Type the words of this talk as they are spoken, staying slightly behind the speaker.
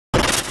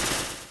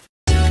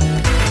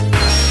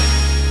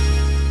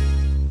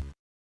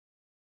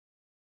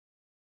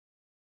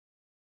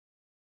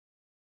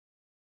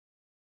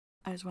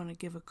I just want to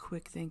give a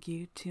quick thank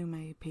you to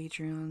my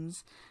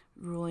Patreons,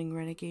 Ruling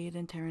Renegade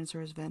and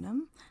Tyrannosaurus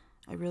Venom.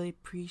 I really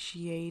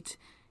appreciate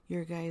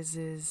your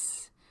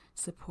guys'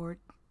 support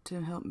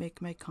to help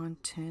make my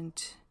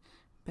content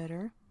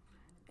better,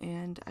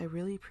 and I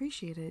really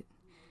appreciate it.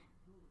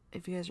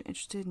 If you guys are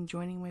interested in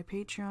joining my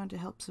Patreon to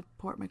help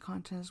support my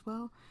content as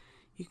well,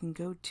 you can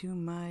go to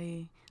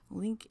my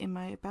link in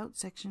my About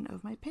section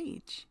of my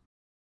page.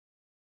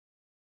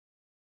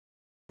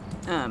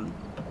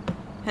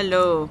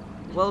 Hello.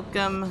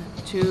 Welcome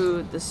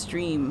to the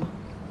stream.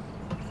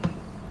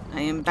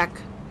 I am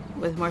back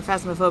with more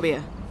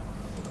Phasmophobia.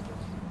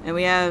 And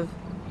we have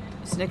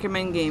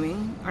Snickerman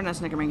Gaming. Or not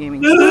Snickerman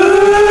Gaming.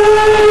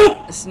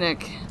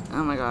 Snick.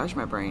 Oh my gosh,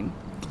 my brain.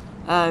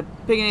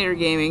 Piginator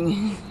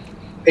Gaming.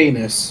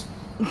 Penis.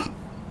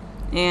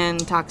 And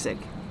Toxic.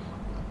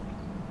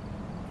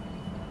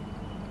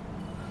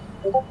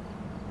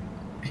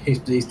 He's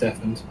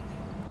deafened.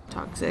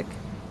 Toxic.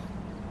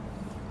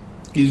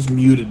 He's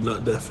muted,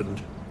 not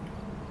deafened.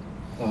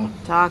 Oh.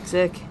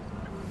 Toxic.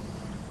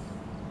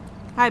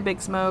 Hi, Big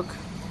Smoke.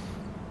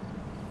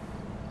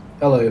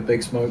 Hello,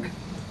 Big Smoke.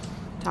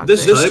 Toxic.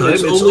 This time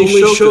it's only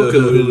Shoko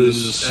who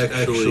is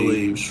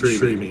actually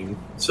streaming.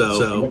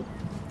 So.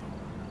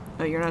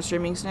 Oh, you're not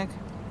streaming, Snick?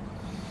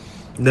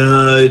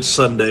 Nah, it's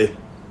Sunday.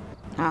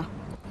 Ah.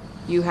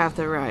 You have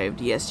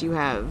arrived. Yes, you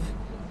have.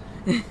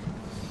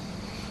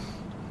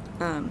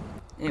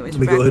 Anyways,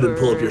 Let me go ahead and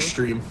pull up your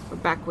stream. We're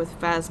back with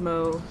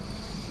Phasmo.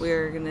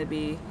 We're gonna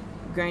be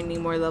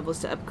grinding more levels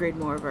to upgrade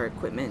more of our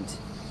equipment.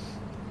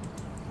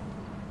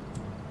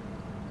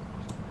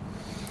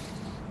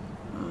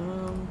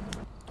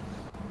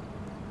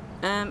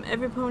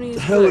 Every pony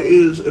is How good.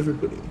 is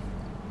everybody?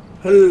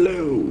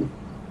 Hello.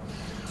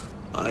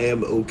 I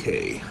am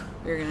okay.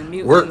 We're gonna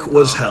mute. Work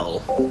was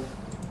hell.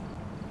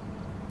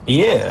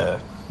 Yeah.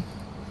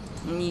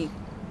 Me.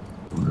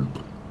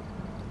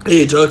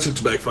 Hey,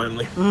 Toxic's back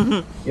finally.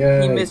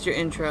 Yeah. You missed your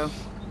intro.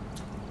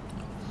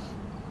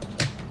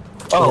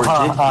 Oh,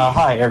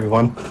 hi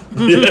everyone.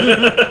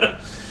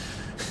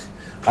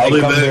 I'll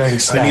be come back. bearing I need to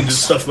snacks.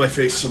 stuff my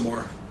face some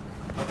more.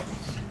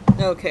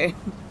 Okay.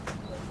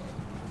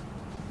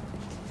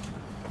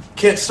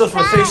 Can't stuff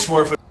my face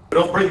more if I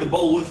don't bring the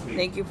bowl with me.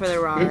 Thank you for the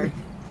raw.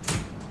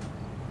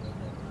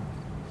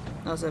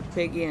 Also,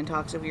 Piggy and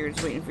Toxic, we were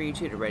just waiting for you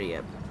two to ready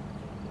up.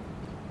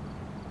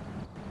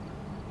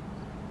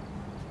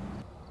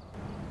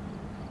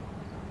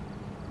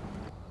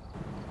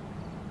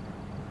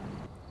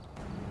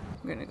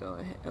 I'm gonna go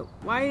ahead. Oh,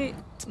 why?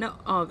 No.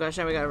 Oh gosh,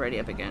 now we gotta ready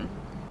up again.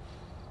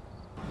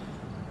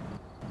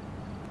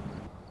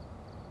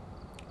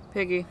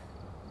 Piggy.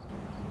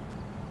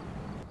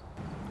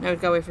 Now we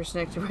gotta wait for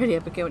Snick to ready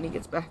up again when he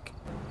gets back.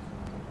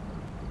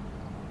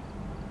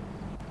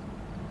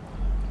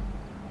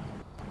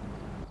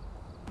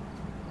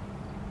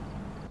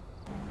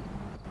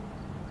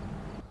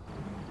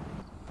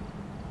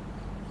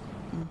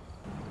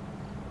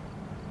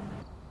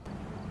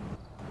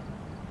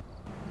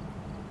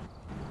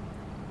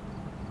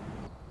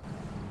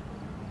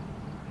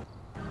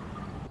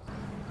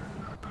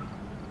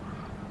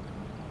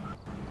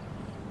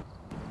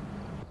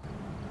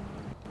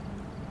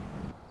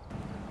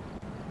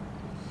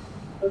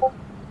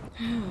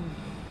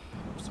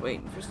 Just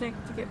waiting for Snake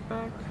to get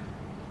back.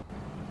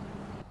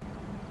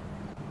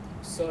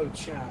 So,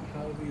 chat,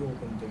 how have you all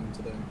been doing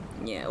today?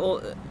 Yeah, well,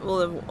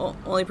 the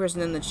only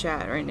person in the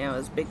chat right now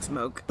is Big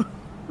Smoke.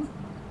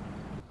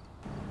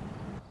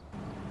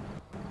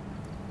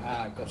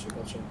 Ah, gotcha.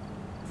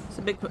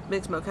 So,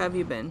 Big Smoke, how have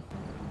you been?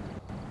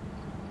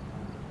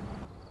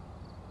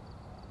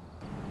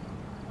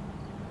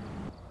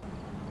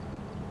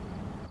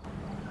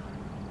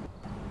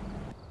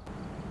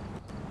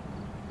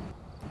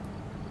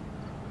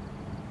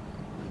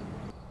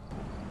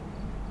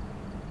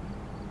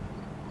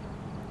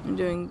 I'm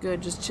doing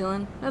good, just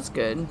chilling. That's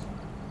good.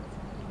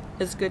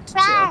 It's good to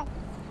chill.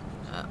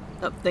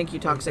 Oh, thank you,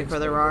 Toxic, for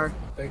the RAR.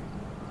 Big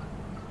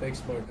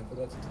Smoke, I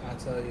forgot to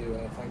tell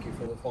you, thank you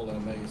for the follow,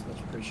 mate. It's much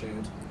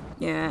appreciated.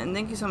 Yeah, and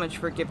thank you so much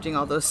for gifting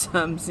all those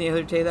subs the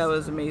other day. That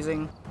was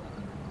amazing.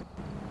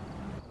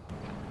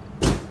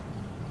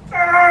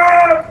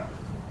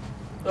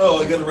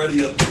 Oh, I gotta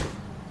ready up.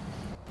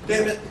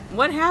 Damn it.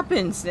 What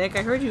happened, Snick?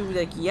 I heard you,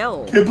 like,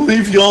 yell. Can't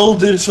believe y'all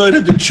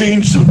decided to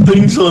change some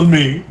things on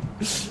me.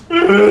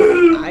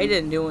 I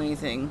didn't do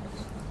anything.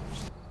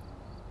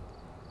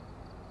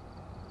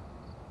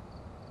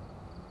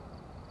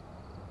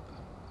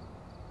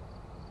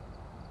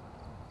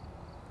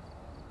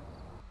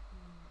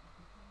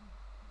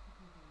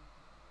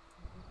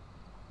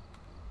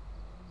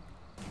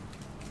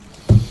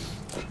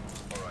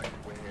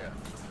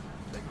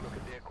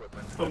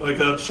 Oh my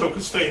god,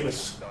 Shoka's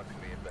famous.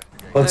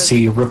 Let's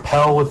see.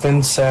 Repel with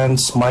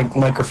incense,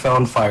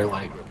 microphone,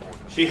 firelight.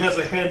 She has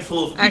a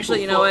handful of people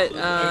Actually, you know what,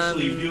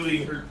 actually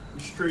viewing her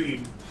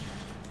stream.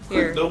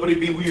 Here. Nobody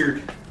be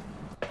weird.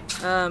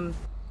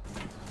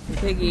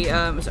 Piggy,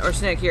 or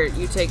Snick, here,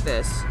 you take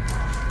this.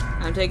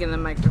 I'm taking the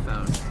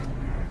microphone.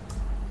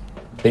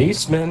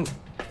 Basement.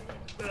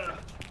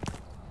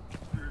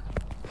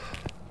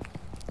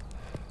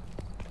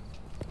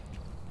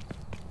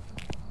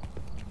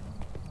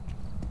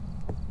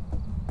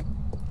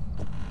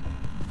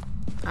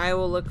 I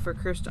will look for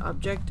cursed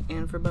object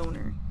and for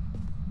boner.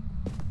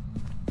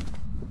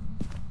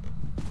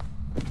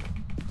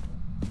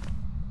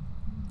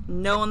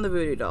 No on the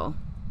voodoo doll.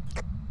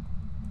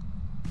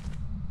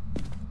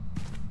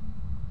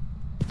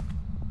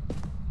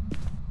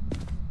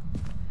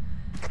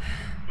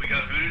 We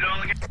got voodoo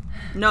doll again?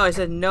 No, I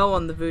said no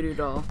on the voodoo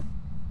doll.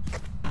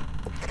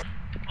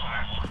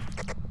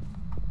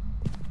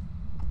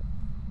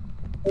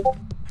 Do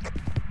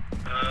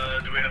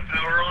we have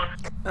power on?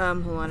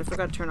 Hold on, I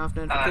forgot to turn off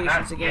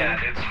notifications again.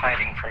 Yeah, it's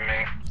hiding from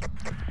me.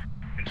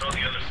 It's on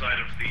the other side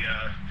of the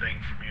thing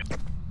from you.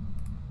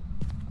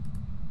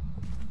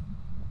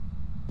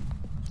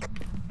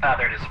 Ah,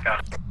 there it is.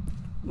 Found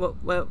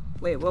it.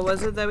 Wait, what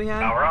was it that we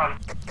had? Power on.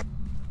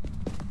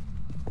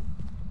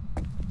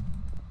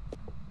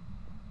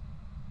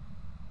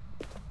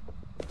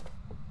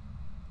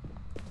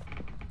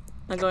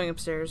 I'm going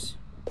upstairs.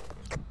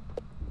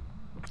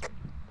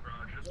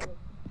 Roger that.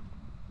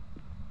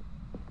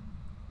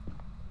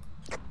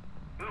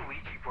 Ooh,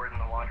 Ouija board in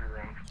the laundry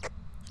room.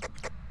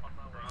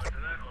 Roger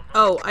that.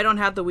 Oh, I don't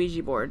have the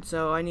Ouija board,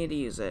 so I need to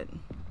use it.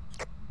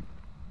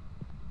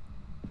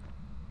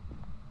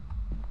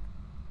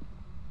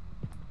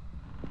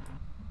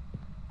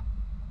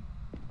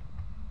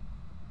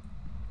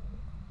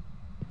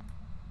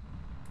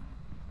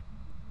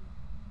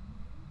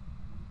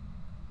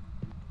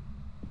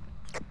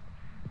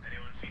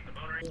 Anyone seen the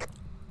motor?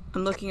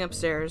 I'm looking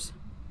upstairs.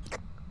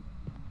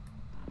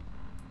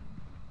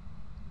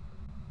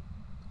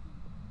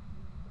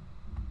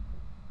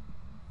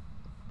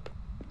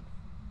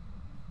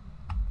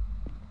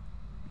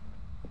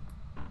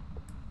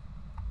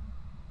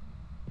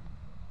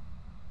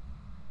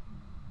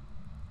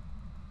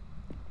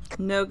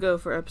 No go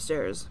for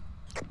upstairs.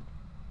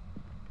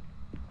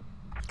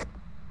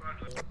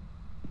 Roger.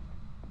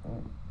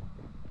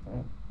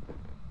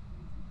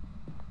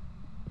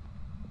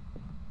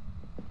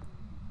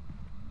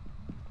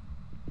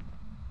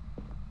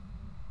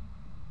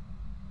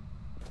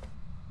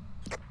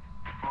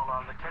 Hold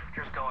on, the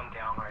temperature's going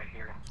down right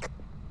here.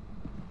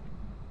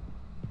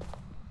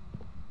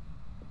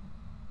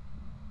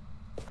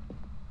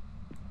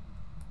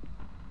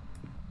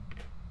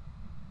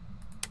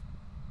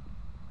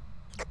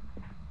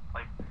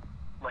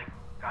 Like,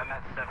 I'm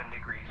at 7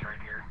 degrees right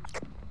here.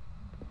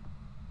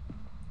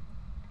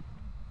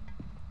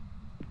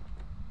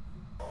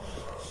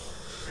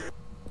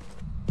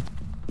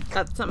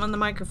 Got something on the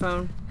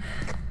microphone.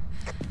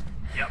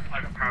 Yep,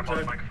 I got power on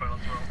the microphone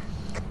as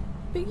well.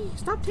 Biggie,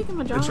 stop taking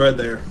my job. It's right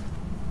there.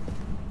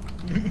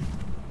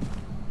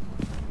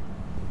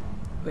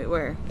 Wait,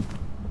 where?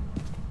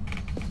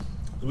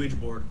 The Ouija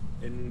board.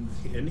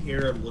 In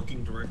here, I'm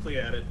looking directly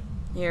at it.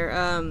 Here,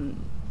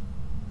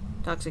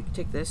 Toxic,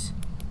 take this.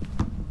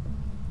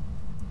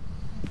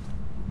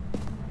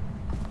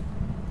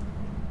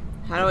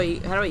 How do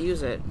I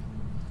use it?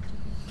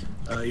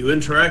 You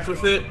interact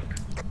with it.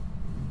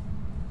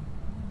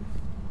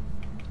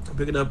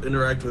 Pick it up,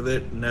 interact with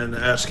it, and then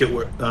ask it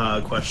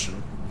a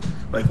question,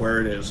 like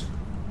where it is.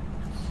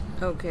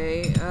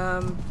 Okay,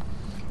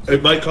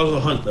 It might cause a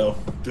hunt though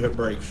if it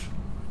breaks.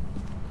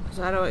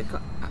 so how do I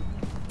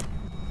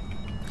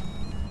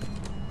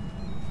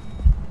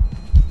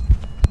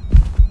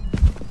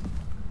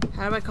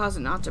how do I cause it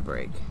not to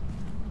break?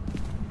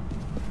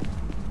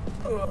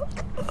 Oh,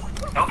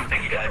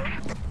 thank you, guys.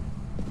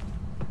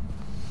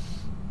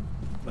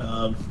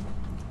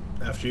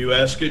 After you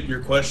ask it your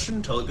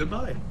question, tell it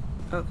goodbye.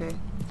 Okay.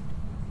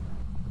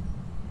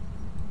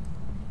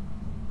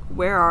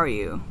 Where are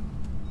you?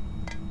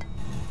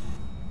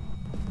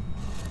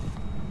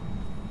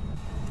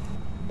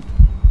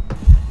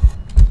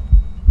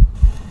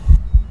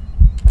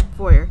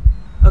 Foyer.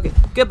 Okay,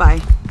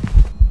 goodbye.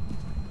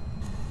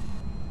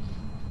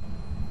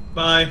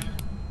 Bye.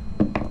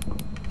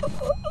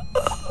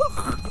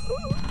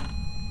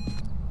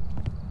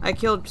 I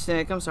killed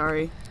Snake, I'm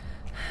sorry.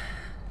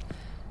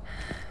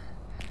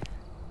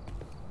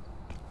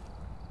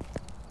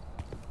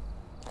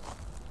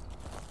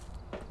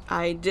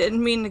 I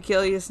didn't mean to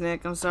kill you,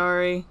 Snick. I'm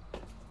sorry.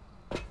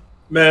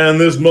 Man,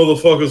 this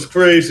motherfucker's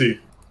crazy.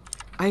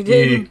 I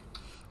didn't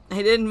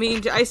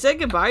mean to. I said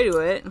goodbye to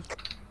it.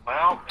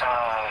 Well,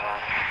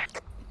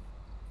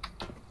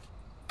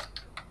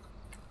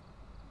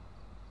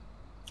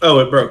 Oh,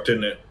 it broke,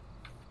 didn't it?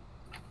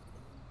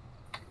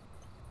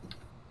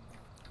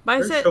 But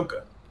Where's I said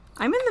Shoka?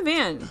 I'm in the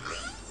van.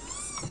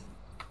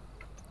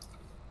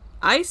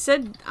 I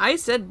said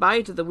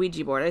bye to the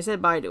Ouija board. I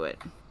said bye to it.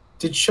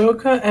 Did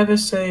Shoka ever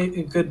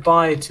say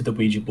goodbye to the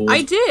Ouija board?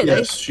 I did.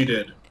 Yes, she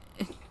did.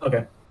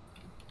 Okay.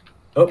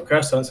 Oh,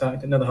 crash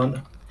outside. Another hunt.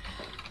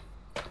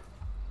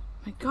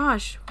 My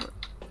gosh.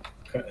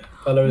 Okay.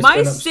 Fellows, My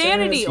going upstairs.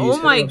 sanity, He's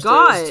oh my heading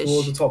upstairs gosh.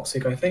 Towards the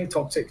Toxic. I think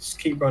Toxic, just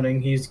keep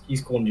running. He's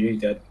cornered you.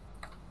 He's dead.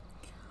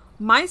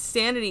 My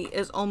sanity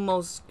is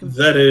almost.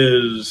 That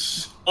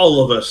is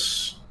all of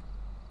us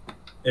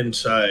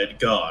inside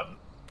gone.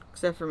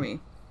 Except for me.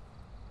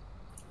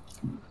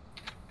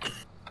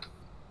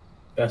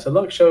 Best of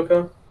luck,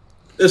 Shoka.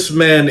 This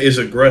man is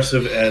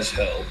aggressive as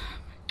hell.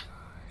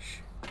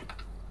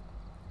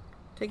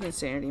 Taking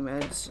sanity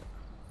meds.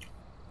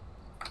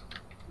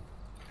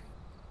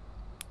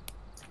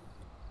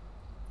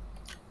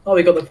 Oh,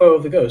 we got the photo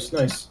of the ghost.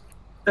 Nice.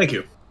 Thank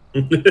you.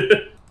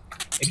 It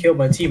killed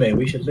my teammate.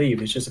 We should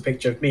leave. It's just a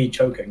picture of me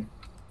choking.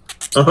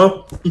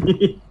 Uh-huh.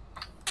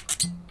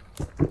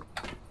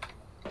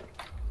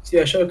 So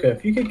yeah, Shoka,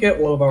 if you could get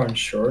all of our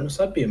insurance,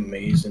 that'd be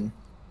amazing.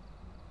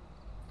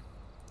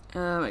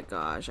 Oh my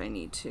gosh, I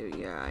need to.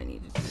 Yeah, I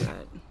need to do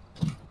that.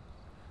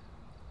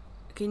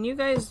 Can you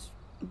guys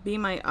be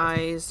my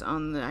eyes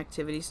on the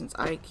activity since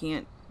I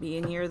can't be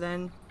in here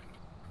then?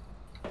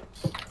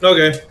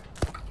 Okay.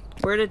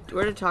 Where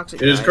did Toxic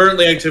It is die?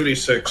 currently activity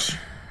 6.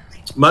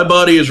 My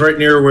body is right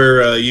near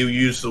where you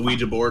use the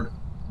Ouija board.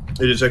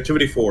 It is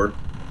activity 4.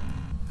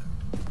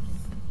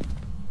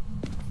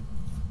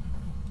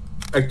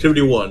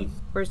 Activity 1.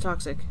 Where's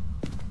Toxic?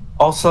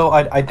 Also,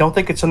 I don't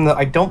think it's in the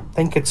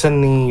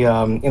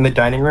in the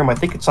dining room. I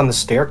think it's on the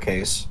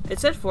staircase.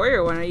 It said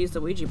foyer when I used the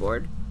Ouija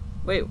board.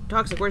 Wait,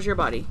 Toxic, where's your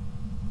body?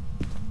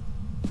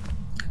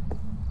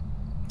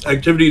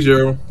 Activity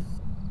 0.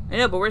 I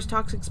know, but where's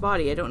Toxic's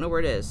body? I don't know where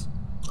it is.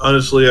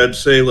 Honestly, I'd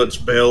say let's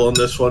bail on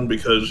this one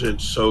because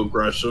it's so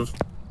aggressive.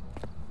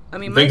 I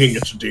mean, I'm thinking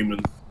it's a demon.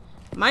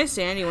 my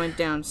sanity went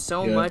down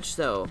so much,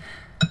 though.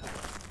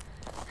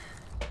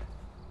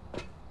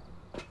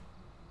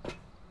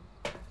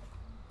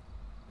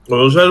 What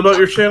was that about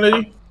your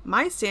sanity?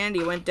 My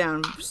sanity went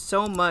down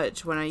so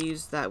much when I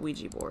used that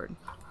Ouija board.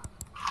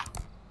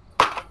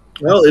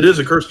 Well, it is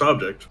a cursed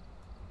object.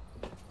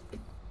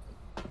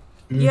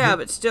 Yeah,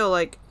 but still,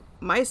 like,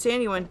 my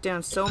sanity went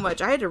down so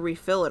much, I had to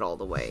refill it all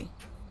the way.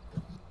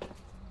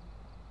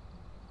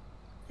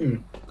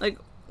 Like,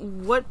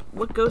 what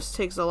ghost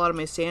takes a lot of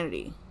my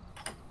sanity?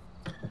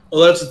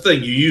 Well, that's the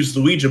thing. You use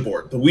the Ouija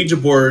board. The Ouija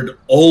board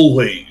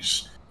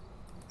always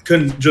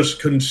just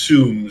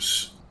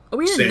consumes. Oh,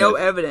 we had sanity. no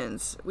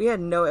evidence. We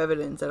had no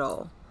evidence at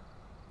all.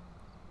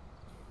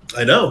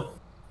 I know.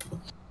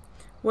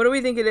 What do we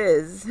think it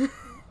is?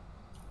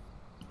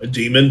 A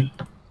demon.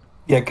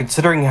 Yeah,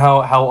 considering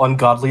how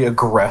ungodly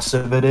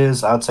aggressive it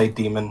is, I'd say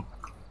demon.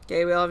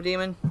 Okay, we all have a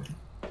demon.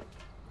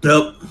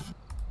 Nope.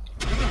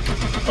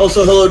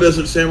 Also, hello,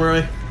 Desert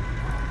Samurai.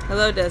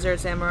 Hello, Desert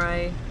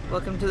Samurai.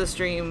 Welcome to the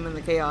stream and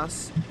the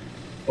chaos.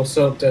 What's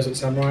up, Desert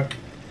Samurai?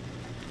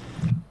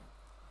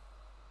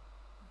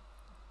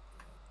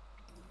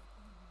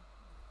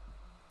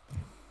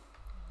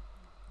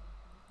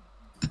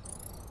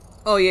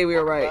 Oh yeah, we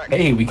were right.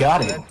 Hey, we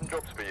got it.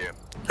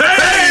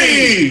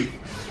 Hey!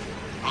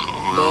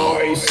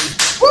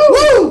 Nice.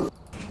 Woo!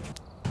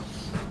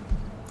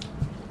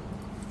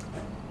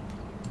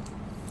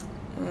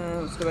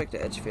 Let's go back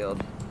to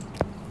Edgefield.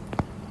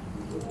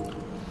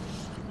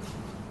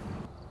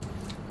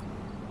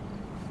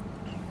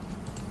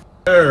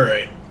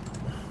 Alright.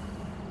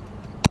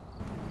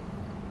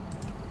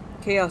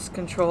 Chaos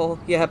control.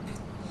 Yep.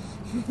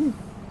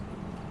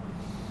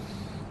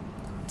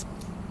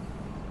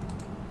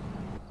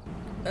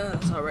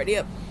 It's already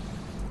up.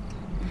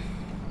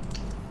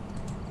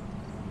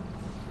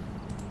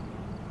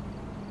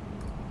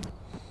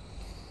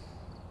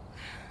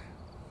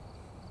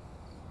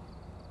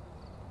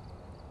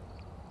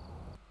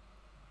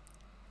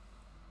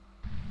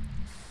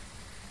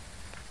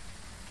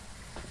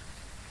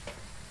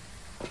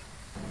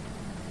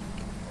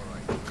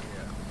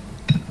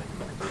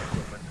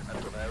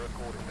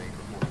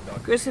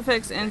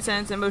 Crucifix,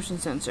 incense, and motion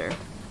sensor.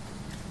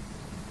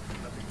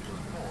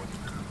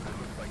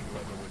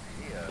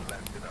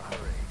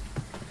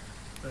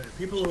 Alright,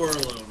 people who are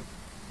alone.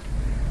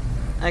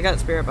 I got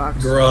spirit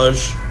box.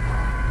 Garage.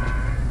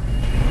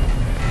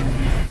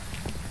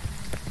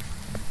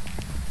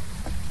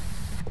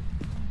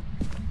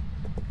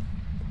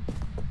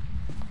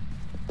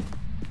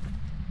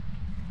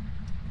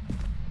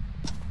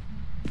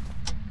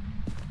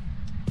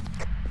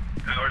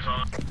 Power's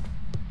on.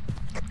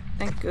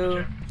 Thank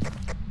you.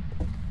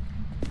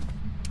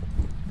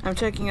 I'm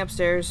checking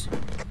upstairs.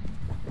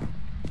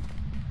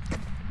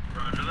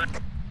 Roger that.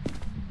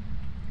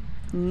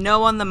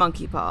 No on the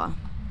monkey paw.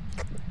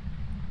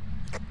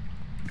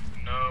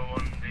 No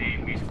on the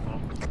music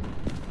box.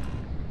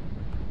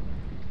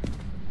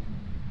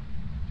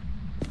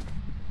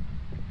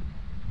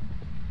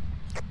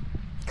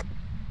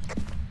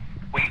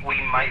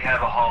 We might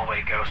have a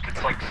hallway ghost.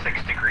 It's like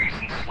 6 degrees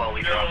and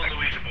slowly No on dropping. the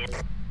Ouija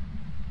board.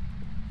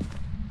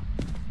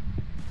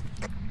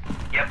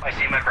 Yep, I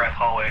see my breath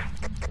hallway.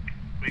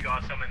 We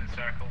got some in the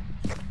circle.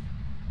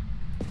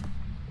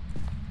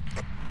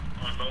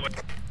 On my way.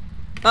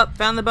 Oh,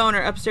 found the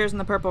boner upstairs in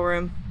the purple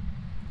room.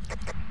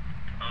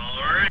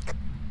 Alright.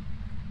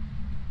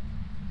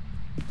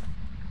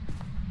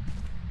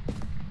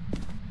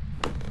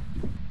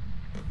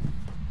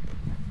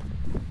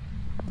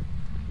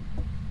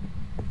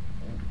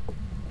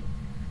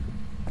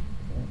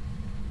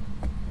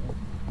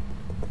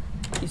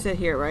 You said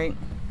here, right?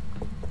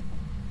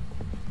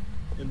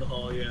 In the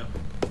hall, yeah.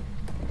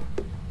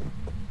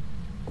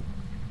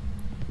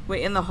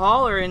 Wait, in the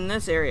hall or in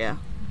this area?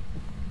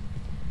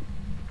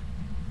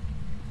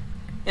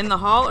 In the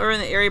hall or in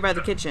the area by the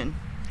kitchen?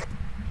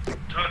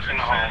 Toxic In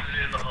the hall. said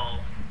it in the hall.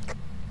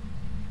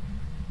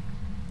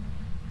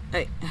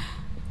 Hey.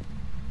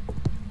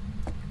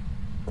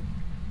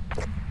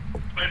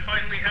 I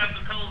finally have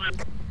the pelvis.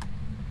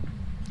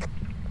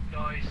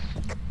 Nice.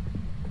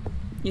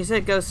 You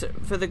said ghost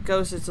for the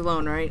ghost it's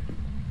alone, right?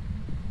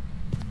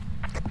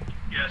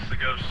 Yes, the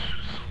ghost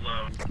is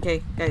alone.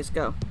 Okay, guys,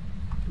 go.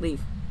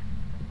 Leave.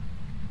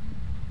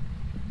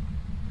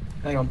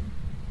 Hang on.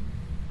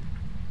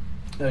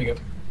 There you go.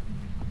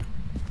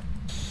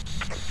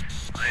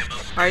 I am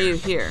upstairs. Are you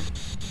here?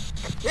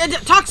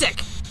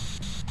 Toxic!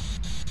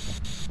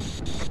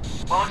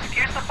 Well,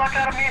 excuse the fuck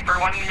out of me for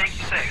wanting to make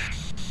you safe.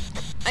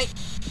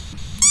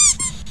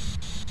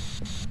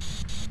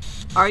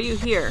 Are you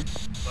here?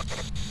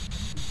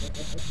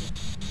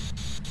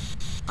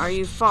 Are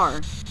you far?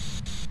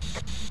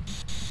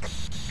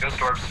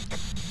 Ghost orbs.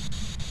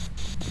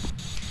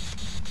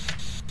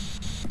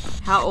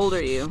 How old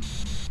are you?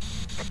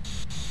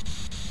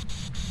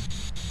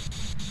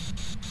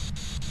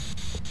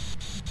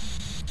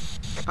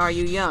 Are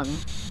you young?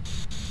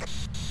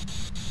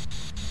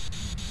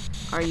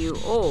 Are you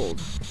old?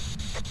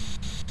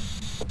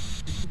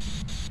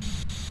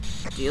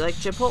 Do you like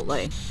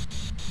Chipotle?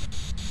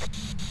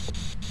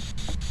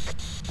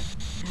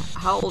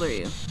 How old are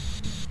you?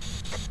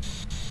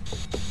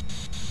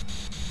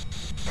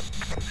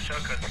 Show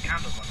because the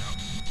candle went out.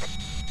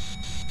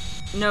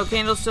 No,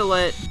 candle's still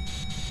lit.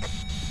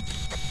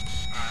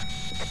 Alright.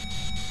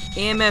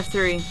 EMF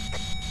 3.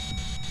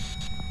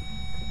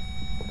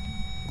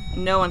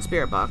 No on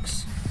spirit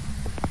box.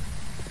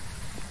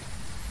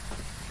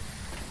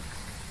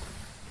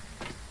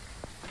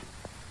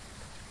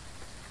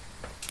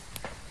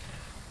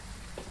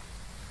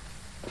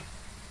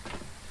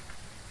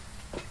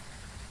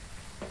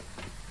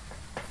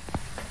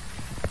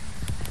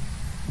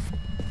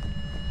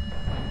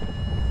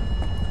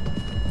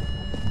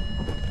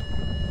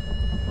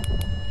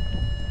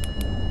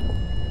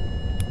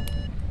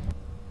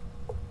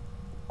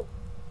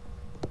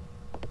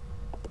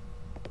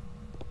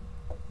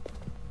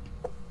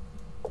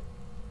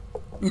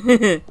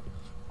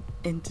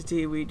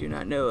 Entity we do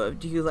not know of.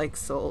 Do you like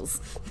souls?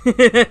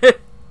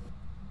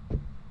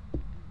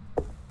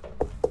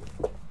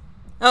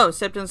 Oh,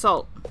 stepped in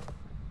salt.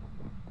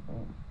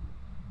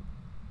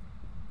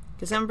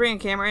 Cause someone bring a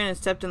camera in and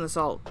stepped in the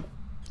salt. On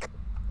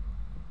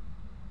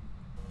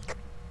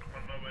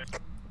my way.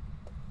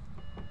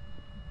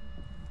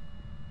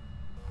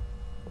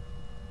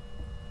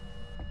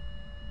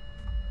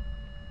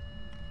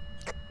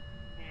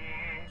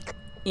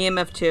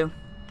 EMF 2.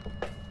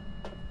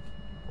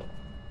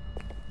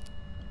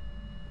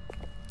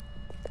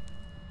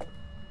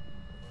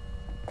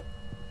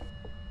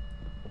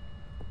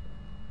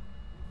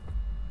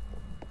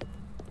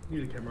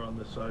 Need a camera on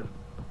this side.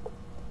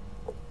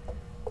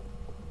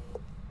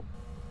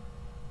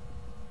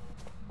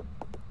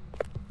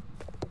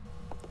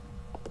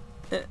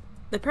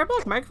 The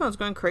parabolic microphone's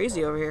going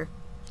crazy over here.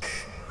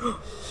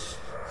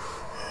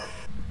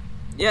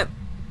 Yep.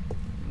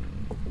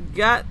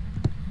 Got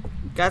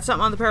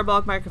something on the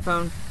parabolic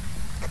microphone.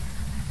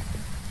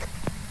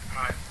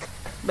 Alright.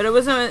 But it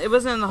wasn't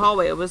in the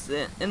hallway. It was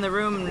in the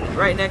room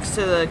right next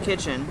to the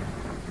kitchen.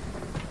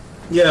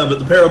 Yeah, but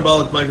the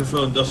parabolic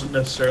microphone doesn't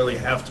necessarily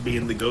have to be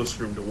in the ghost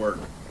room to work.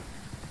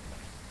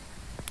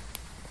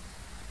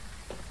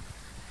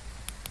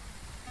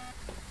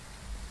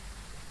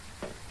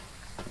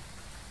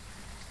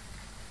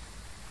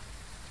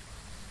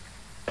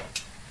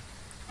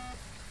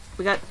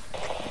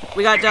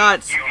 We got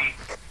dots.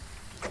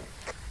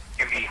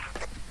 UV.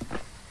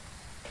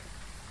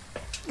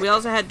 We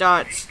also had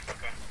dots.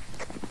 Okay.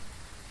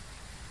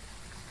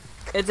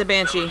 It's a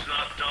banshee. That was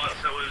not dots.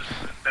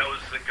 That was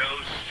the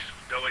ghost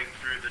going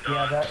through the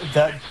Yeah,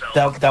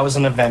 dots. that was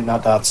an event,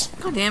 not dots.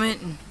 God damn it.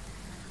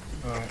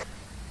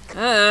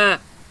 Alright.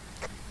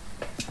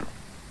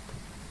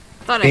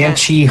 Thought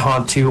Banshee,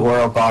 Hantu,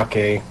 or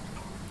Obake.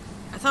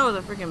 I thought it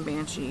was a freaking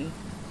banshee.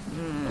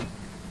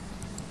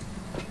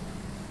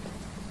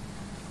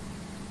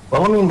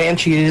 Well, I mean,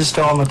 Banshee is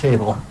still on the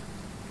table.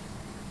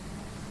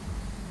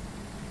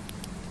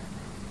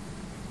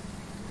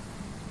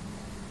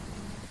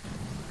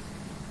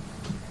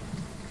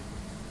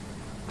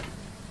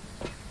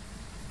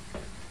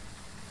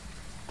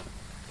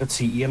 Let's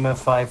see, EMF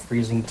 5,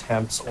 freezing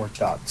temps, or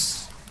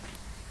dots.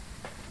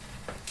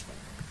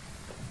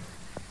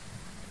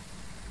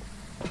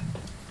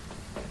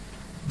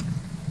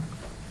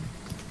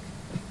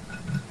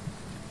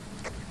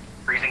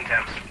 Freezing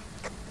temps.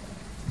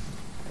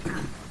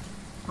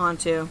 On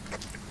to.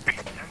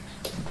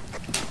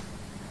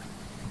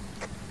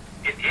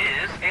 It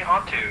is a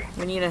Hantu.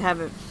 We need to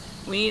have it.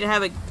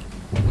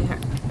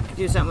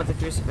 Do something with the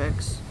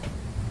crucifix.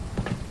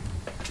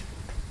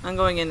 I'm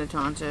going in to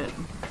taunt it.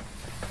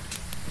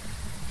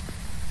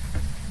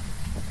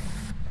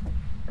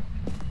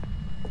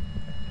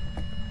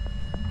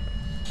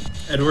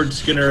 Edward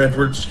Skinner,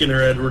 Edward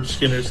Skinner, Edward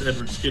Skinner,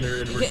 Edward Skinner,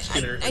 Edward Okay,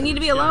 Skinner. I need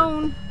to be Edward Skinner.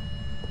 alone.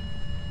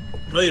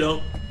 No, you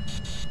don't.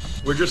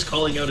 We're just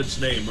calling out its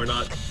name. We're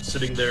not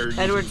sitting there. using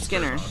Edward the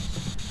Skinner. spirit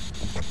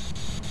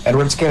box.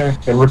 Edward Skinner.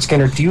 Edward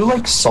Skinner. Do you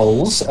like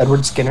souls,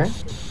 Edward Skinner?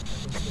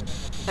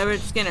 Edward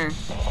Skinner.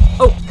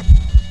 Oh!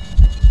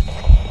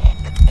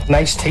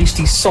 Nice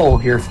tasty soul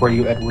here for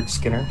you, Edward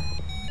Skinner.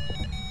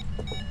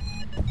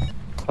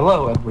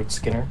 Hello, Edward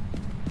Skinner.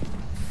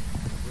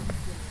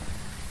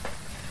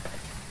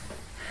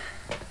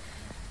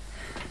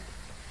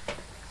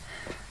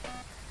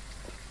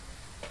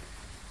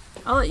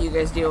 I'll let you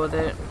guys deal with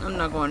it. I'm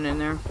not going in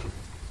there.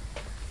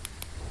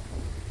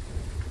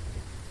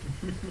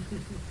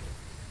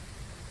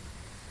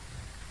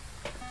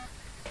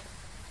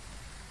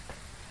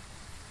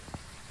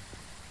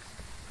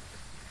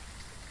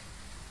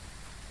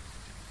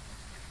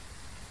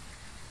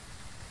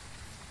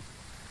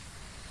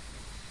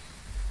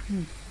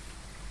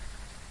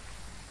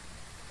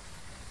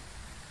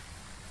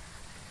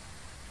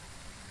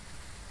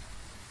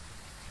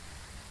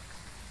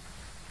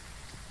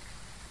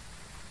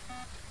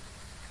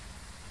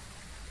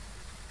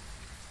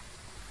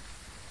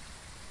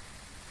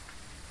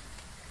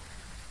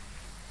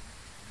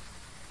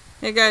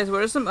 Hey guys,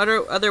 what are some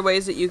other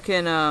ways that you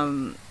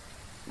can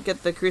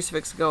get the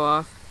crucifix to go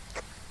off?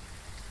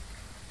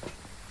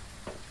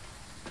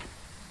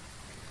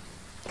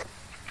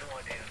 No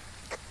idea.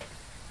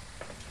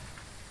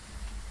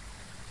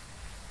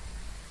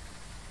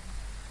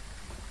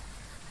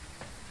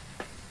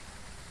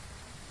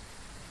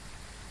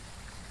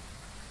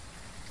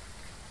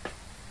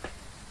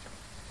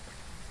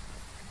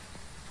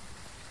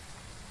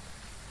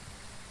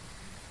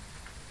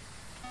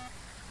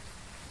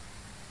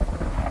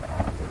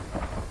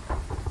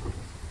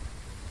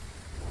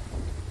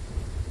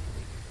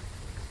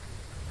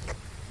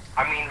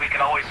 I mean, we could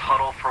always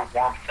huddle for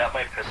warmth. That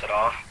might piss it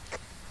off.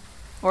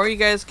 Or you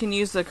guys can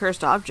use the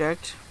cursed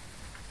object.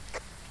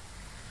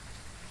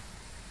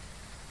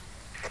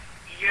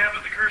 Yeah,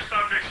 but the cursed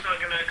object's not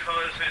gonna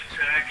cause it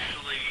to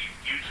actually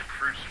use a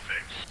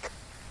crucifix.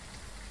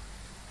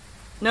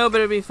 No, but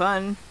it'd be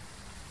fun.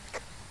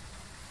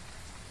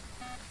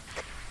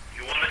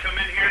 You wanna come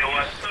in here You know and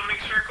what? use a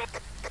summoning circle?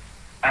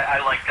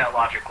 I like that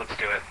logic. Let's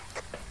do it.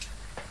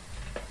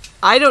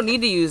 I don't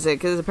need to use it,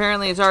 because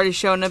apparently it's already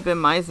shown up in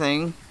my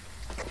thing.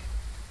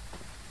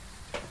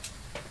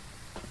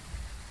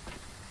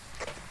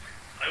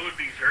 I would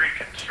be very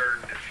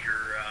concerned if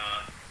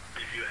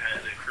if you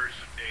had an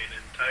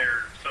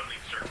entire summoning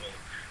circle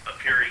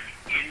appearing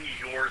in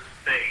your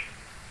thing.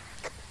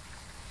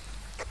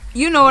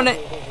 You know what I...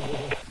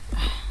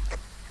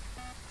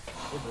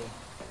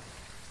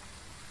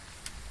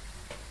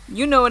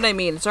 You know what I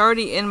mean. It's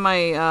already in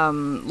my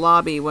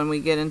lobby when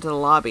we get into the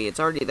lobby. It's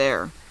already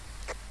there.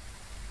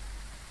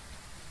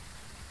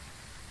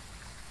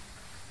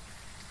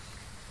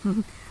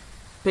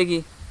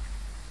 Piggy.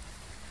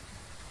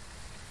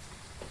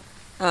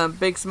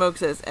 Big Smoke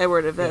says,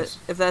 Edward, if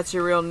that's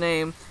your real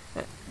name,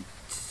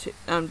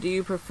 do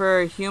you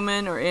prefer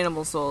human or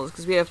animal souls?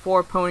 Because we have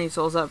 4 pony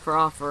souls up for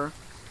offer.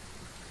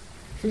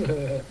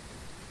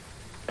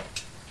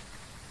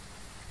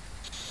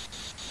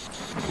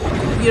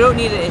 You don't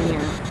need it in here.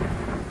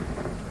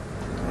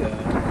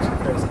 Yeah, it's a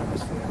crazy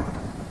atmosphere.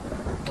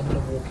 I'm gonna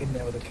walk in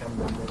there with a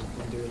camera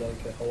and do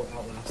like a whole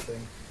Outlast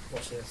thing.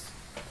 Watch this.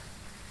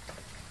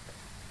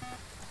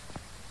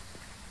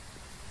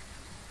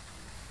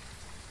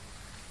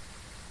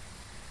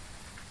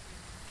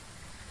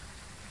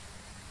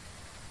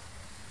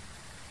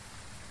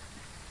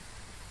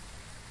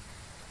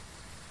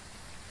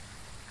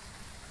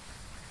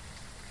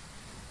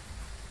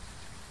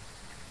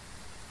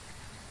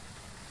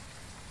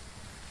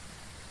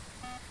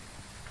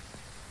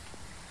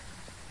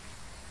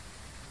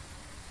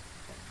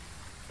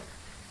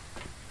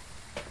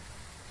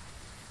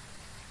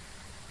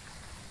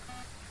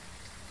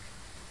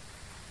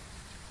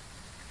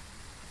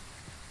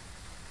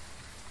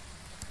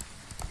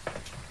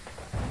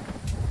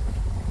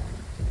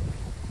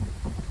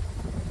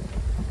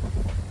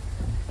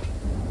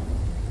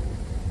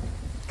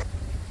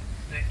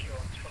 Thank you.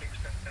 I'm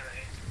 20%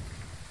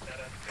 that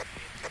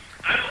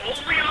I'm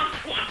only on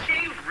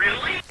 20?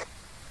 Really?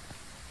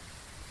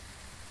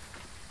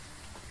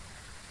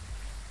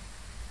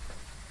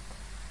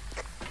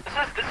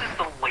 This is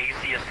the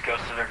laziest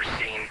ghost I've ever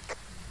seen.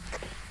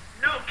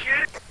 No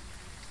kid.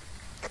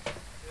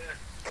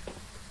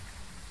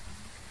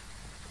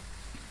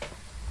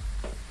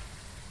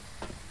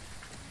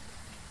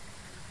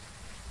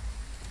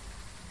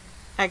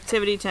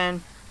 Activity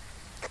 10.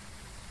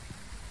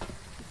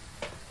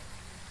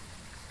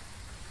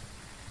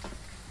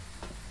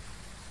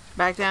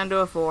 Back down to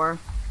a 4.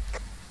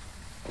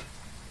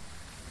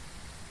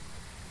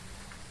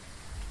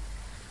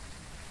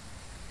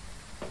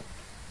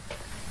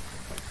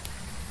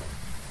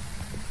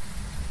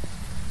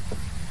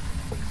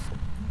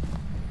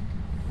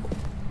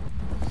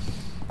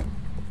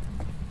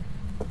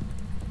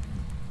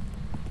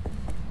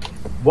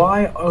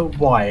 Why, oh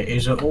why,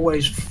 is it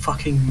always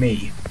fucking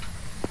me?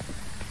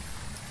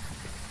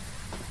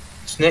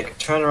 Snick,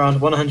 turn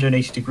around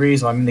 180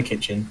 degrees, I'm in the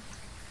kitchen.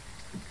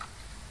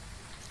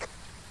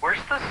 Where's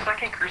the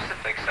second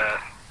crucifix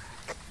at?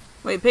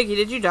 Wait, Piggy,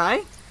 did you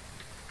die?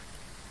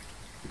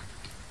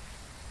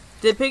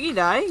 Did Piggy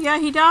die? Yeah,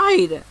 he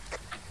died.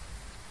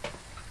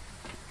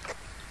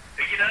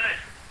 Piggy died.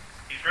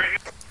 He's right here.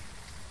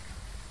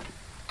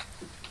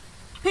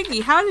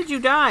 Piggy, how did you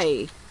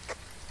die?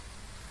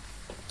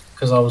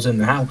 Because I was in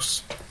the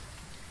house.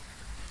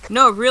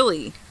 No,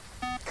 really.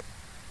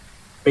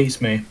 Beats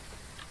me.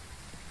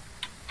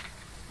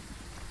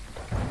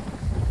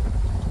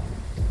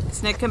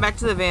 Snick, come back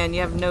to the van.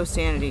 You have no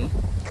sanity.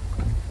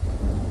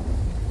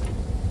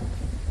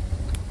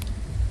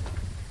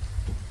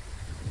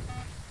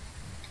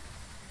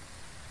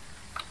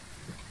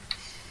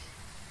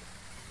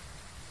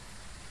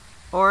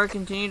 Or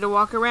continue to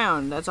walk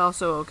around. That's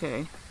also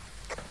okay.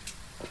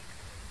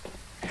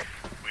 We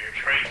are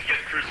trying to get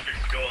the crucifix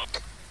to go up.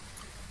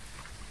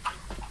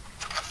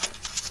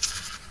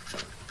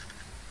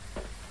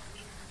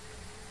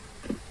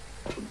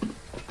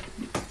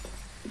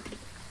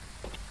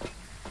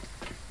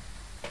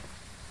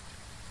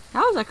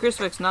 How is that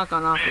crucifix not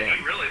gone off Man, yet?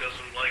 he really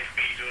doesn't like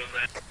me doing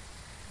that.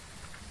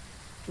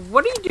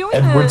 What are you doing?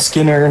 Edward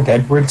Skinner.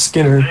 Edward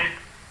Skinner.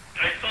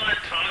 I thought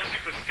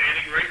Toxic was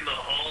standing right in the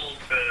hall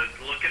to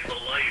look at the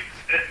lights,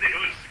 and it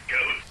was the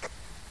ghost.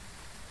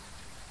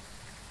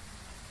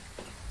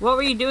 What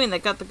were you doing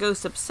that got the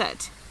ghost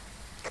upset?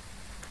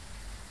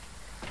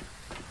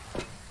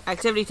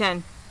 Activity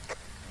 10.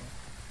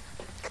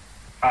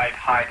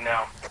 Hide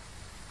now.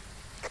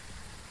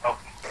 Oh,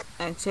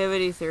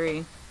 Activity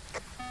 3.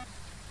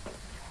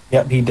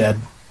 Yep, he dead.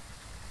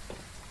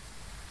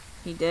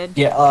 He did?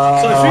 Yeah.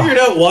 So I figured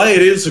out why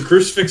it is the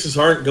crucifixes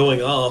aren't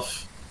going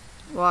off.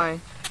 Why?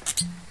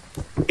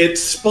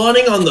 It's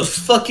spawning on the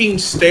fucking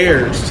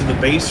stairs to the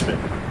basement.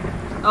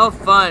 Oh,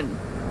 fun.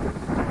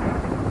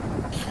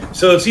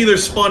 So it's either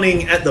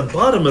spawning at the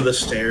bottom of the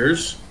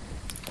stairs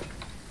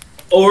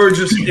or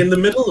just in the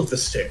middle of the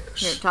Here,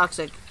 stairs.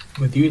 Toxic.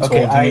 With you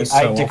Okay, taunting us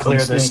I so declare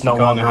often, this Snake, no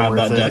you're gonna longer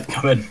have that worth it. death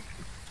coming.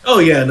 Oh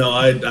yeah, no,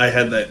 I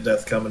had that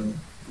death coming.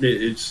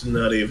 It's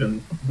not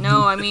even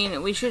No, I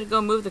mean, we should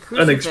go move the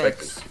crucifix.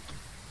 Unexpected.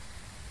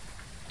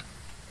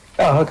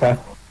 Oh, okay.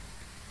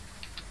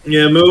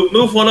 Yeah,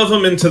 move one of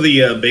them into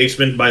the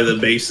basement by the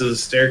base of the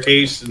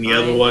staircase, and the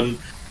other one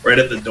right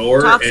at the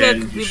door. Toxic,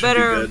 and you should be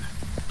better. good.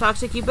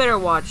 Toxic, you better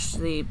watch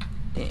the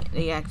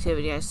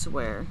activity. I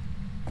swear.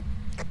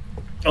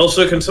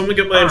 Also, can someone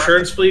get my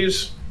insurance,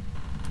 please?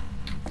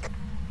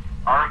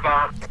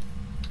 Arva.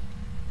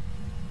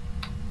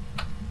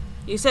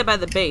 You said by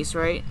the base,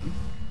 right?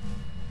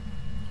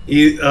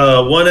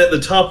 One at the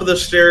top of the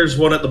stairs,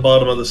 one at the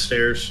bottom of the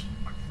stairs.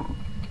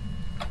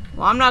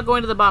 Well, I'm not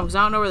going to the bottom because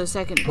I don't know where the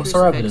second What's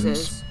our crucifix evidence?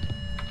 is.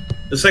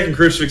 The second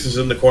crucifix is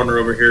in the corner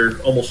over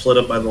here, almost lit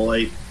up by the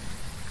light.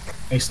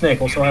 Hey,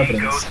 Snake, what's our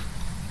evidence?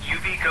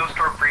 UV ghost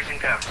or freezing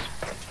temps.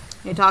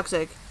 Hey,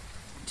 Toxic.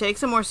 Take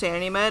some more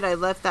sanity med. I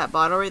left that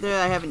bottle right there.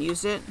 I haven't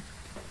used it.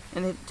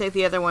 And then take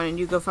the other one and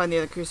you go find the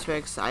other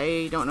crucifix.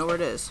 I don't know where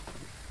it is.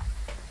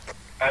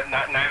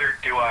 Neither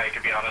do I,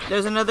 to be honest.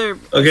 There's another.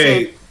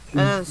 Okay,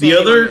 another the sanity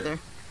one other right there.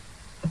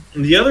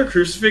 the other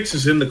crucifix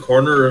is in the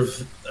corner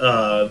of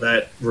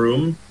that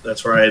room.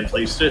 That's where I had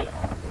placed it.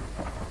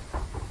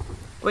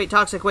 Wait,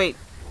 Toxic, wait.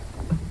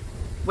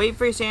 Wait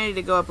for your sanity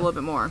to go up a little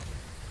bit more.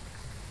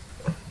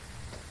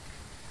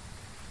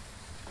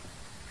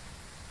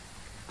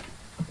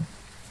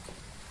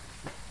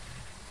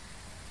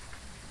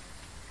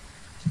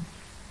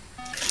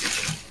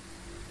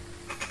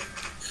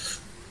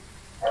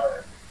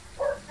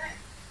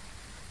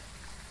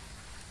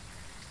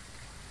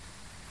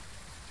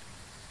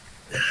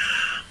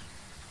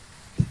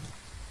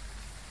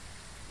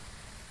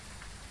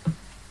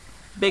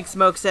 Big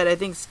Smoke said, I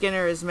think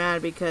Skinner is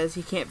mad because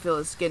he can't feel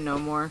his skin no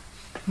more.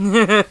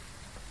 Okay,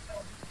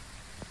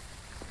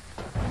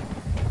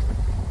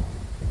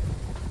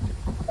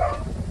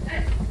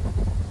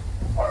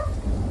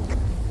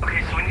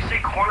 so when you say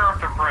corner of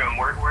the room,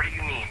 where do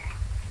you mean?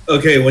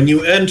 Okay, when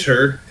you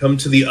enter, come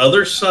to the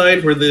other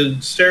side where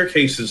the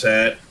staircase is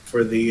at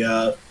for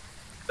the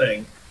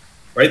thing.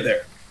 Right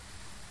there.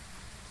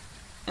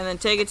 And then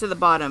take it to the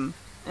bottom.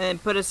 And then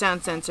put a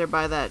sound sensor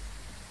by that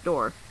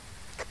door.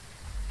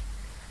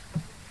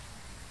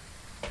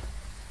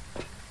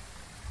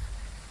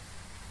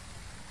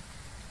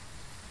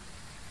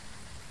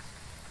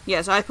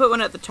 Yeah, so I put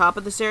one at the top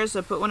of the stairs,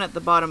 so put one at the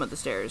bottom of the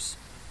stairs.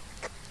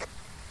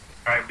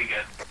 Alright, be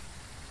good.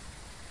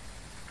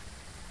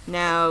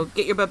 Now,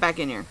 get your butt back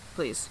in here,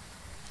 please.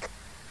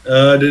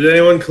 Did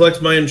anyone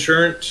collect my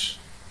insurance?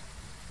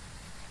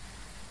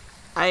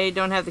 I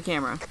don't have the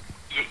camera.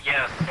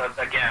 Yes,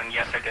 again,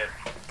 yes I did.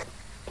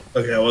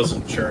 Okay, I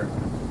wasn't sure.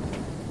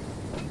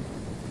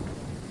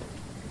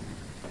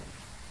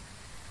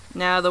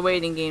 Now the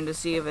waiting game to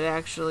see if it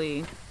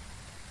actually,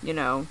 you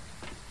know,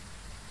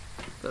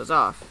 goes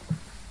off.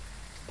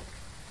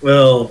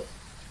 Well,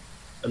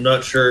 I'm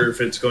not sure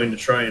if it's going to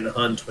try and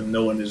hunt when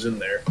no one is in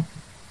there.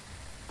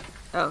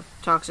 Oh,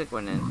 Toxic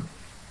went in.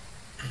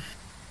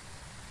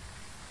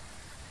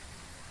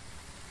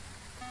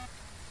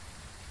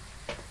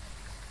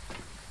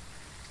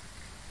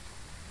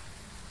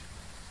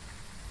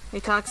 Hey,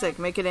 Toxic,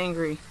 make it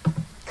angry.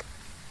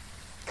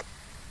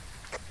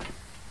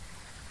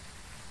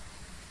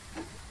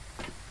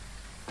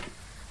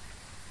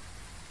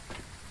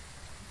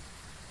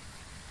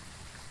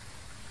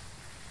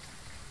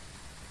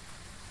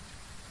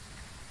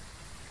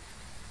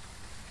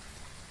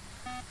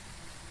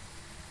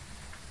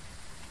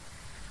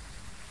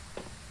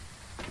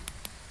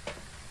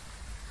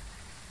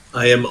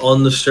 I am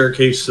on the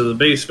staircase to the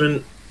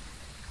basement.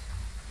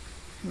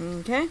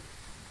 Okay.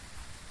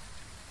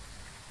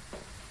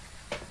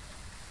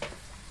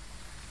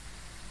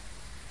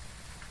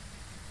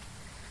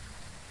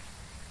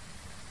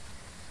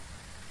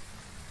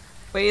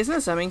 Wait, isn't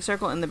a summoning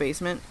circle in the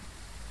basement?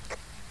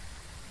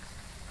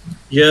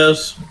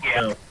 Yes.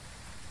 Yeah. No.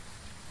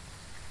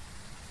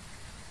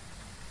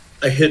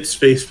 I hit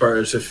spacebar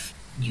as if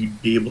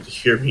you'd be able to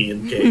hear me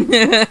in game.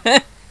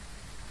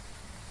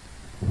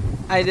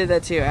 I did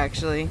that too,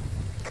 actually.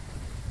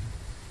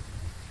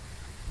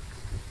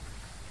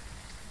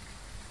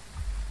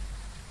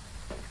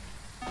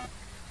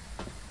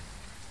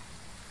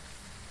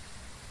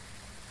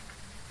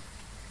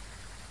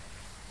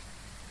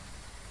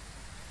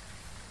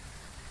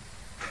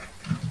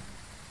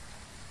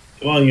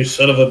 Come on, you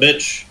son of a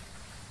bitch.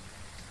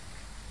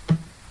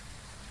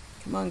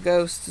 Come on,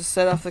 Ghost, to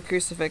set off the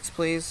crucifix,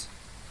 please.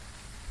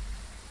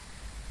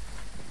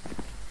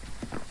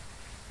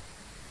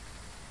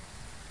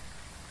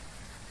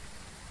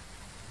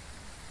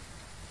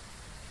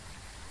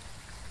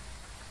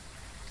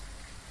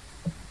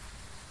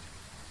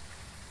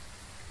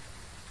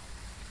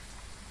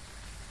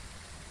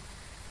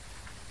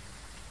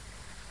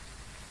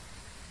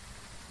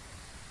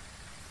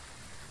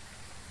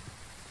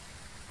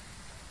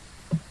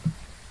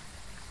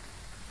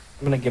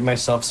 I'm gonna give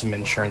myself some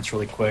insurance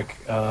really quick.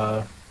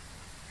 There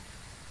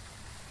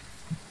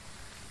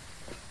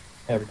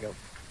we go.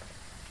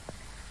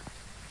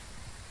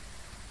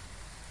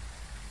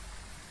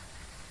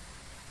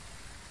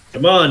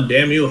 Come on,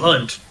 damn you,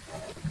 hunt.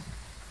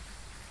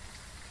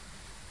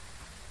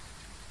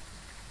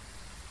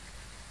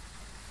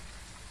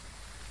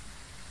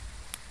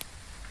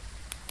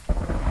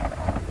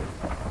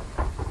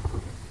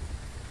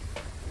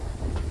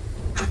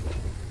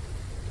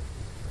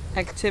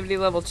 Activity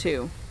level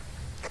 2.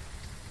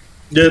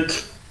 Yep.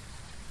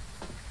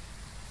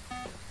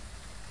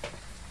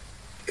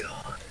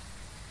 God.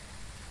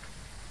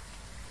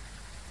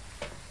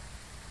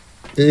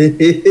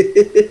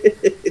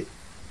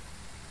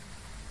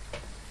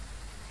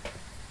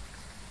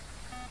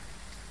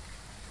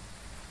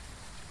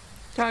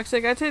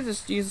 Toxic, I'd say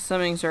just use the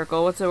summoning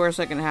circle. What's the worst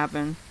that can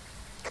happen?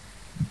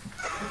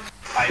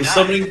 I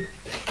The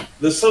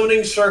know.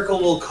 summoning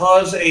circle will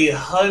cause a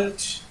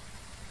hunt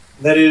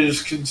that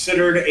is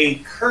considered a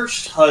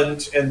cursed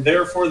hunt, and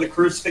therefore the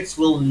crucifix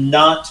will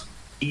not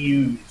be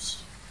used.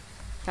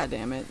 God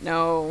damn it.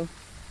 No.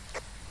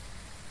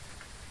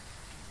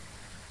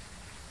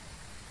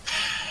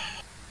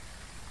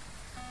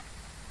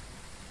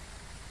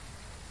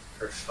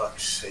 For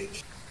fuck's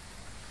sake.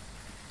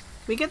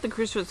 We get the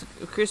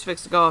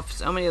crucifix to go off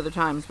so many other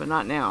times, but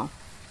not now.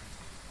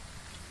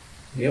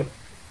 Yep.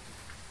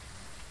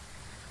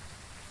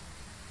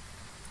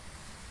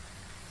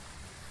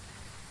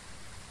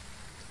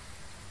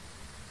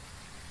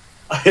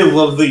 I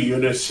love the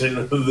unison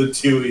of the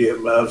two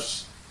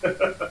EMFs.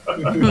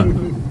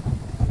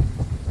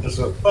 Just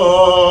a,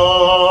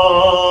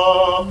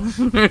 oh.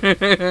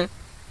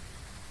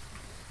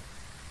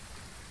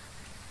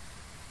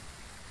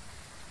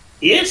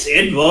 Yes,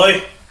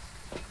 envoy.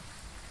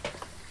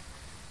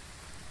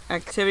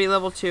 Activity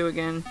level 2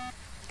 again.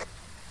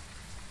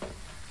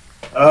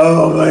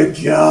 Oh my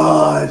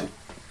god.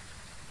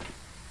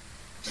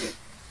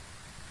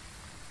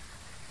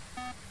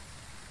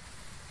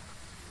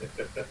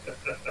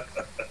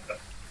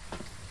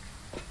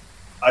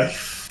 I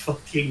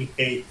fucking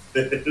hate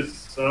this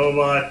so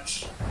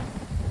much.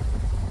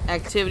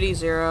 Activity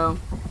 0.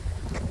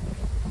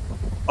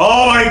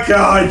 Oh my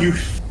god, you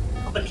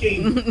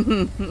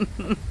fucking...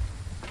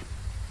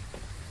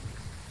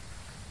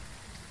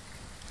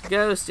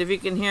 Ghost, if you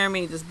can hear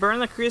me, just burn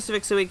the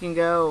crucifix so we can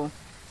go.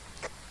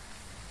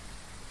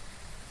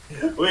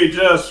 We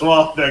just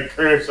want the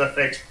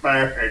crucifix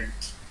burned.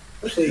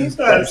 Please.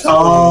 That's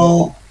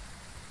all.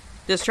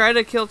 Just try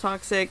to kill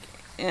Toxic,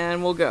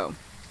 and we'll go.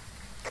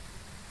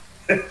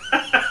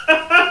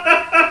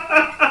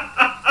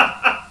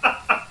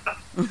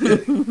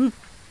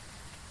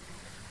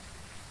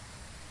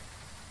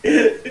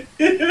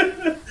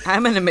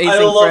 I'm an amazing I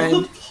love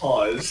friend. the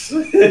pause.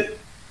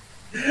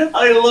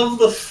 I love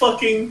the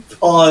fucking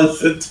pause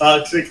that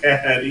Toxic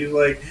had. He's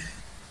like,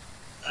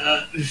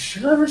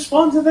 should I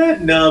respond to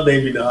that? No,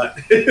 maybe not.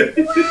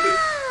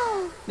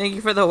 Thank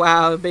you for the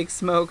wow, Big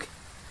Smoke.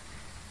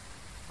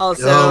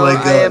 Also, Oh my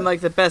God. I am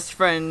like the best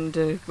friend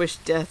to wish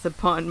death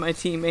upon my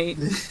teammate.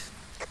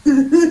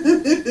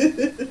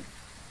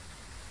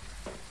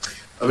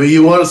 I mean,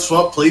 you want to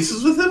swap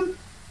places with him?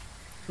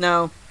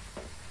 No.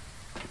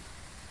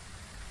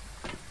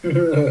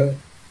 The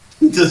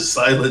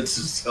silence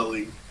is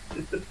telling.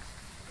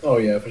 Oh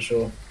yeah, for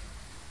sure.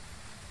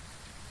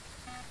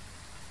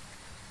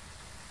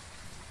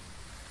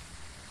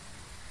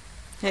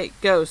 Hey,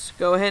 Ghost,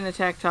 go ahead and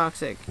attack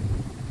Toxic.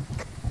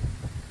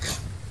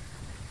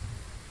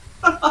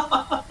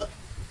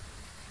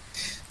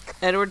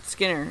 Edward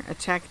Skinner,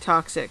 attack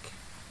Toxic.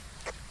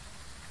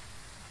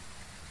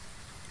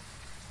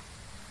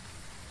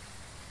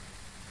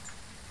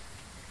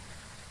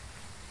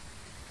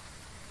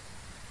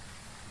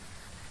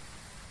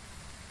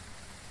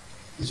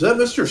 Is that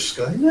Mr.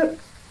 Skynet?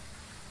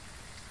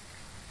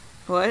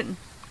 What?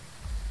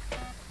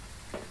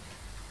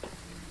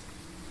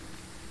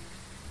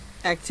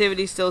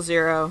 Activity still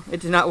 0. It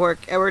did not work.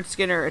 Edward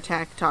Skinner,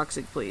 attack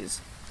Toxic,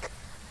 please.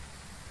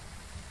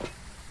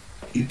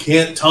 You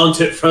can't taunt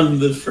it from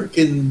the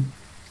freaking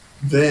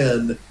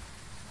van.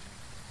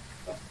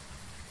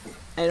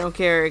 I don't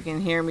care. It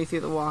can hear me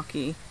through the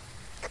walkie.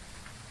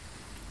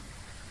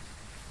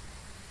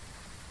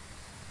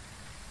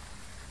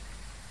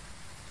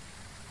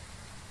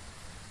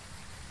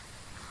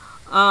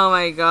 Oh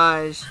my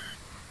gosh.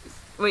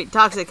 Wait,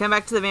 Toxic, come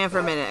back to the van for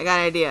a minute. I got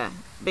an idea.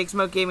 Big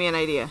Smoke gave me an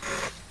idea.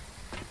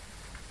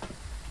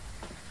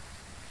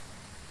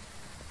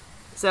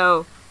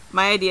 So,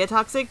 my idea,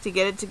 Toxic, to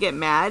get it to get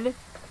mad,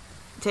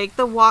 take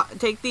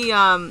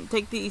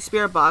the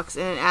spirit box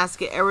and then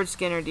ask it, Edward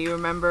Skinner, do you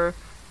remember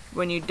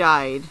when you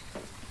died?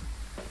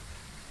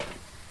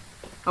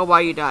 Oh,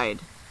 why you died?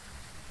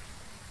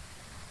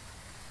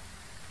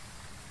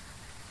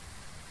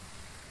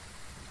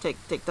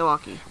 Take the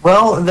walkie.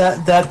 Well,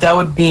 that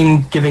would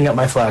mean giving up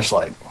my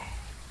flashlight.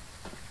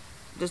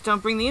 Just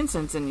don't bring the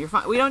incense in. You're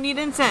fine. We don't need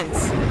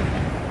incense.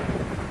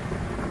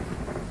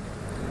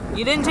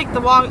 You didn't take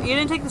the You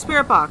didn't take the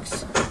spirit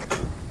box.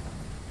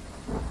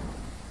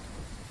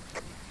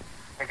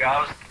 Okay,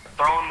 I was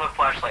throwing the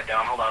flashlight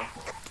down. Hold on.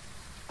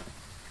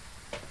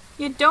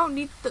 You don't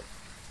need the.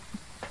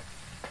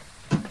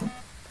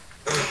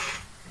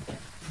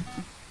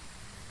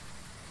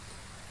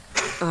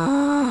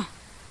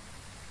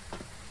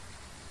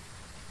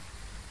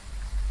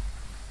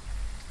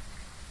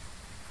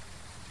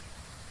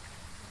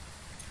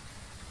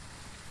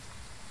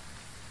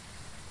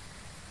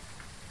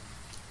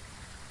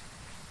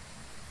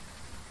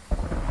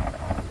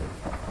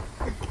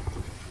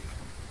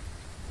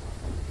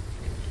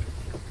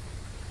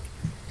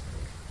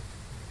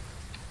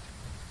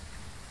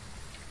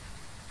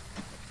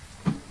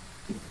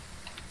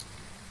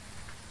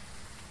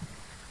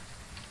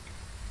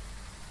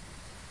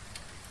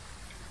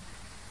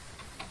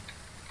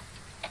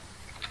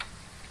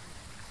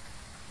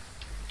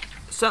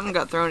 Something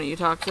got thrown at you,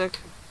 Toxic.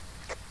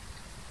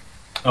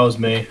 That was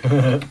me.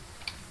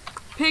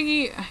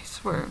 Piggy, I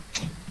swear.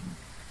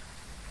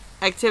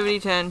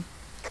 Activity 10.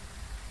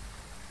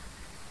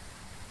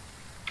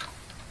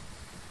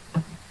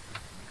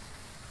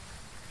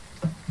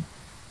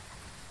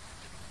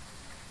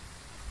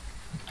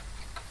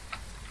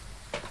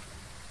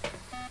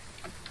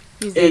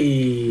 He's dead.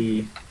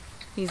 Hey.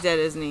 He's dead,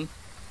 isn't he?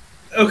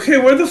 Okay,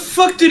 where the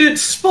fuck did it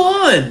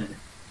spawn?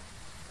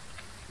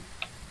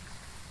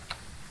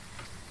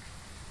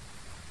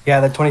 Yeah,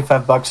 that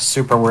 $25 is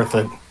super worth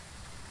it.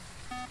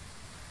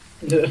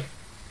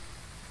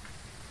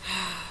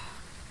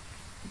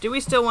 Do we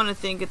still want to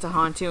think it's a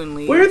Hantu and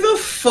leave? Where the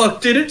fuck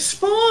did it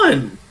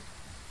spawn?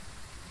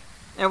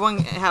 Everyone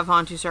have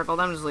Hantu circled.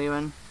 I'm just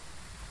leaving.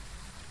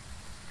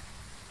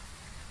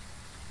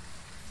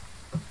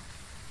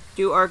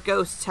 Do our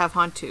ghosts have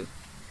Hantu?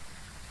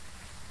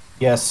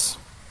 Yes.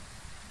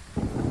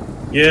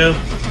 Yeah.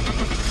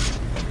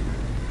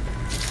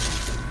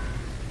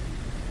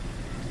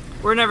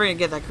 We're never gonna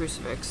get that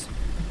crucifix.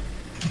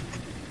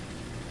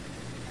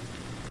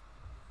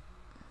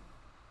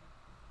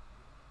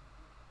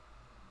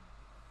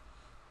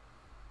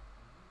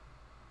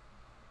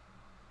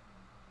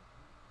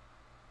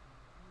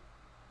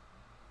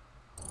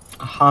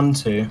 A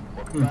Hantu.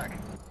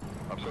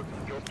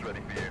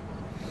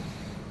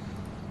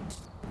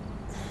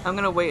 I'm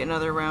gonna wait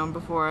another round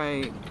before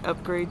I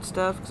upgrade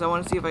stuff because I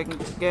want to see if I can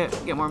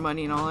get more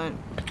money and all that.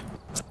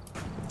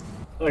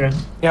 Okay.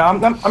 Yeah, I'm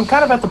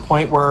kind of at the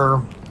point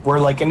where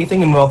like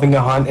anything involving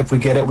a hunt, if we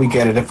get it, we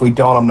get it. If we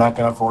don't, I'm not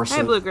gonna force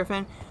Hey, it. Blue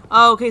Griffin.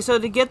 Oh, okay, so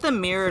to get the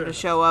mirror to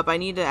show up, I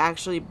need to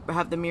actually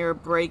have the mirror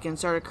break and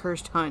start a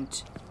cursed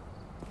hunt.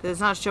 Because it's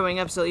not showing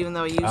up still, even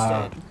though I used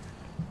it.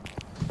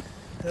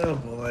 Oh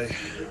boy.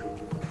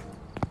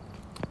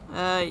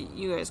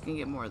 You guys can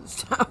get more of the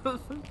stuff.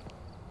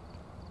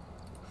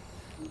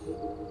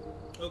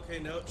 Okay,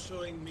 now it's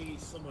showing me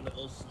someone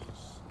else's.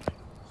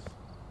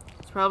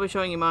 It's probably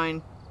showing you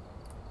mine.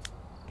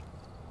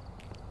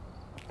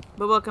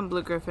 But welcome,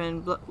 Blue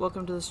Griffin.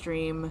 Welcome to the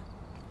stream.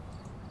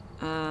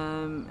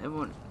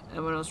 Everyone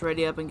else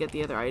ready up and get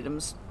the other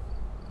items.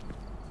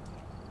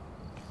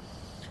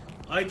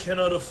 I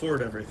cannot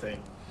afford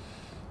everything.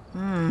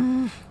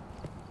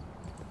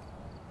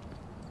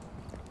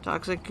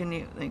 Toxic, can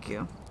you? Thank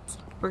you.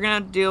 We're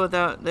gonna deal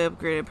without the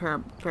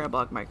upgraded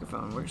parabolic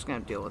microphone. We're just gonna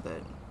deal with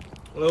it.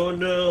 Oh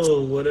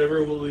no,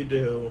 whatever will we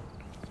do?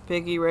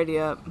 Piggy, ready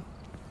up.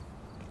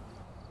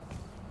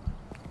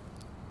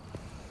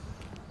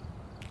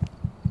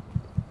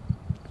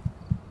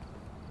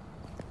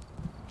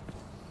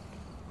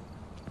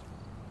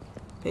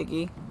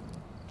 Piggy.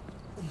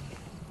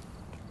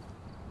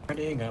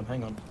 Ready up,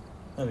 hang on.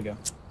 There we go.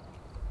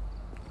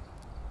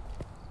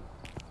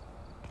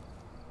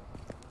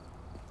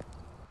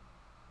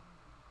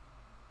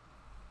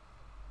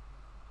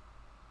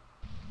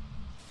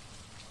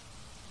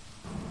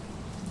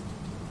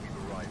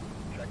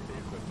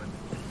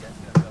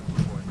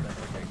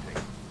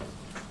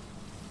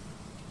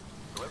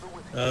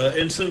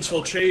 Incense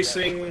while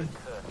chasing,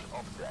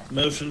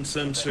 motion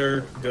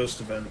sensor,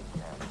 ghost event.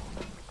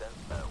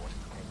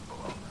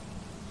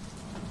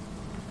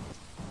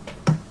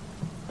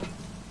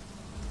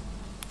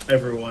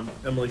 Everyone,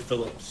 Emily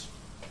Phillips.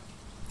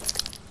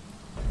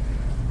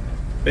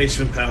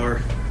 Basement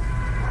power.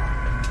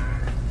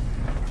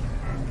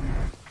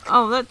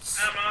 Oh, that's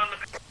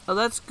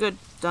good,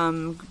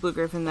 Blue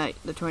Griffin, that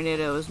the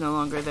tornado is no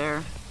longer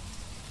there.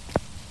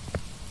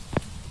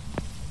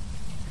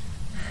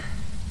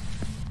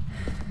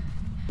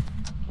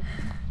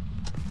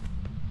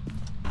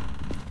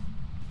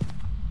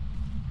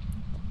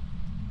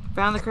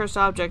 Found the cursed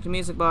object, a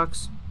music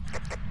box.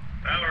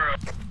 Power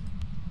up.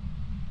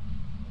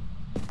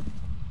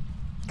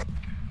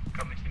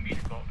 Coming to the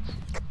music box.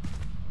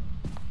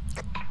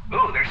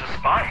 Ooh, there's a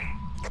spine.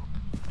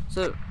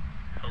 So,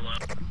 Hello.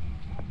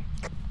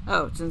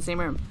 oh, it's in the same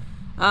room.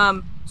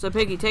 So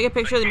Piggy, take a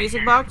picture of the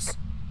music box.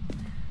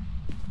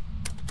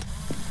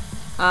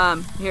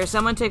 Here,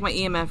 someone take my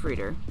EMF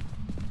reader.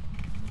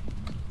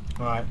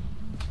 Alright.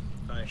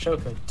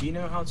 Shoka, do you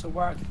know how to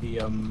work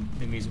the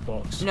music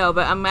box? No,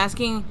 but I'm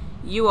asking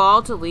you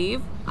all to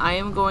leave. I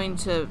am going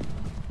to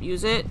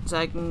use it so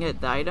I can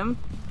get the item.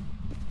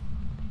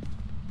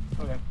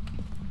 Okay.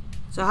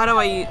 So how do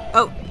I use...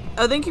 Oh,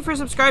 thank you for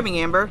subscribing,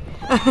 Amber.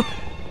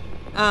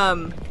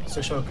 So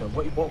Shoka,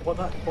 what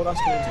that's going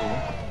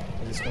to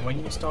do is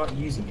when you start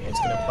using it, it's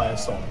going to play a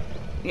song.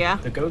 Yeah?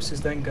 The ghost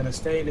is then going to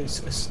stay in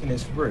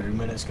its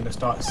room and it's going to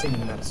start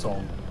singing that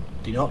song.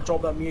 Do not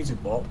drop that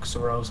music box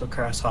or else a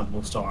curse hunt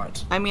will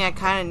start. I mean, I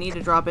kind of need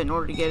to drop it in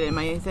order to get it in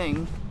my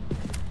thing.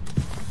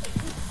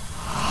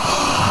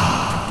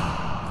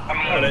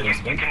 I mean,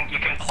 you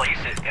can place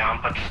it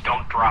down, but just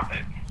don't drop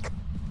it.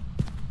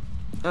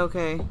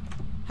 Okay.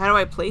 How do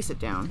I place it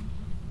down?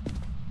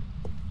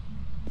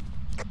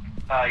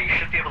 You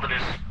should be able to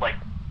just like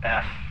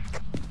F,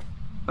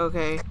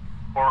 Okay.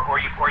 or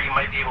you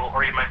might be able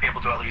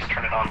to at least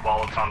turn it on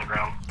while it's on the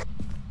ground.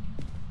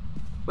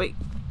 Wait,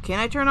 can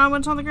I turn on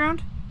when it's on the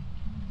ground?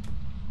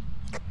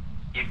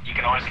 You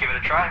can always give it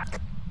a try.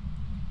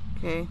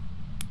 Okay.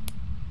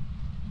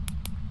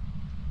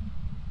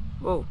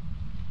 Whoa.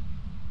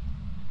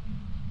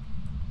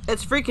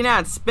 It's freaking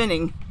out, it's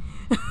spinning.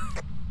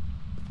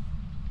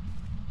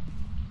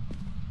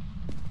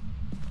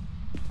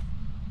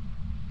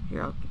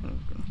 Here,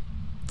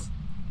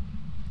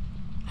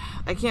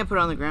 I can't put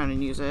it on the ground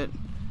and use it.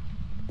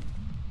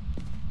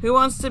 Who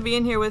wants to be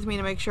in here with me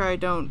to make sure I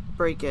don't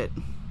break it?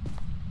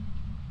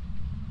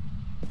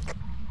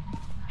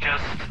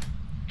 Just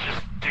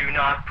do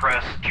not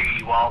press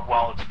G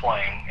while it's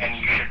playing, and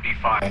you should be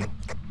fine.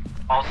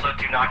 Also,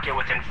 do not get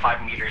within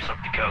 5 meters of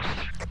the ghost.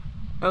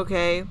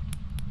 Okay.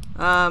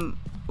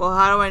 Well,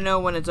 how do I know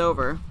when it's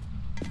over?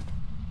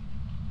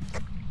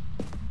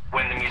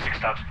 When the music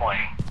stops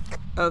playing.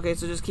 Okay,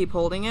 so just keep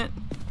holding it?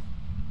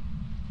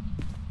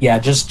 Yeah,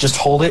 just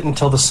hold it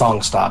until the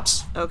song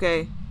stops.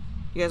 Okay.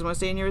 You guys want to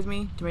stay in here with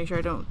me to make sure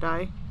I don't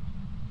die?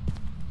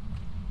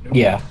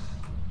 Yeah.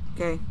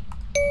 Okay.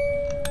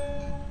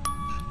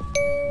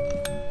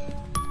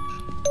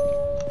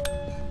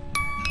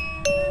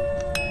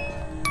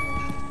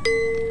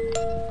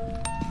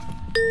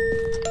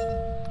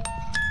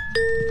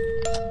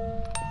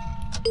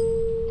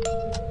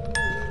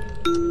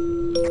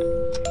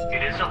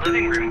 It is a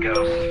living room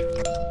ghost.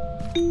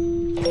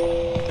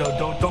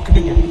 No, don't come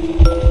in here.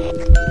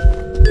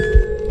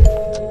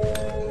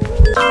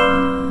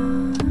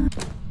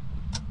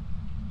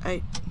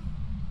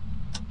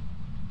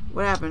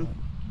 What happened?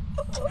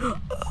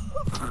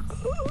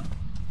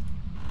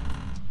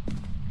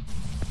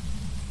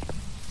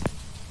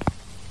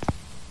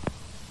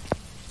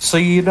 So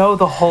you know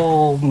the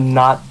whole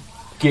not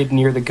get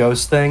near the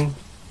ghost thing?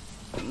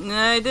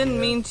 I didn't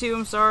mean to,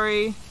 I'm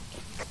sorry.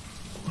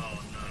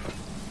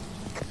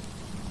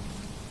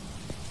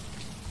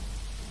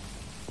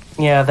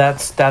 Yeah,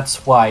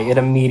 that's why. It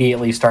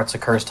immediately starts a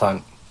cursed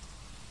hunt.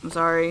 I'm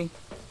sorry.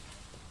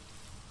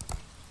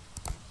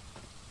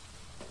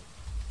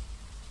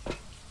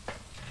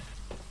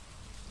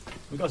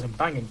 We got some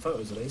banging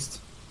photos at least.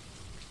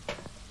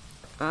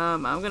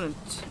 I'm gonna...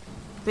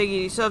 Piggy,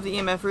 do you still have the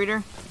EMF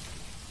reader?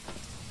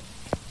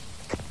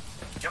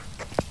 Yep.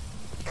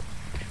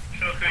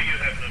 Shoka, you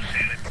have no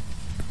sanity.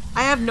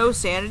 I have no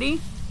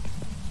sanity?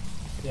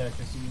 Yeah,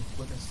 because you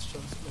witnessed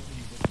shows maybe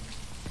you didn't.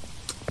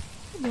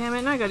 Damn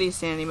it, I gotta use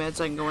sanity meds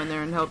so I can go in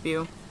there and help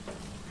you.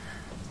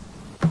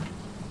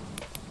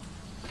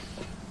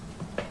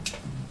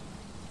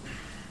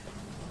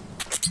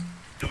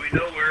 Do we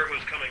know where it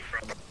was coming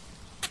from?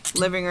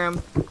 Living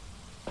room.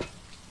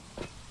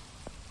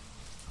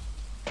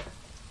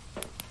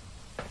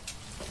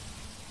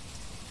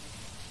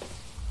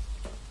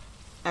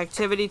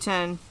 Activity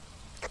 10.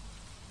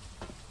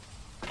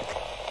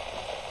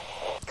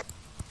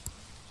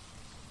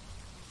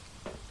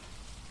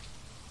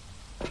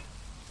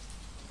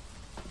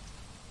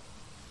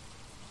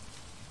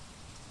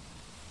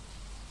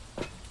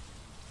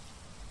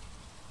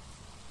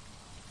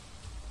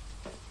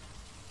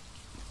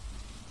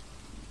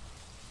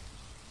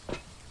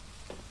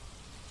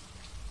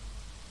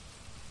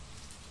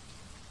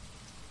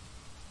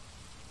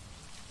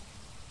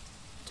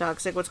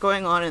 Toxic, what's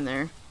going on in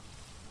there?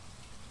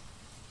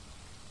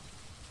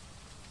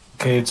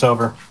 Okay, it's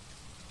over.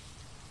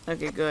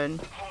 Okay, good.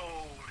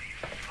 Holy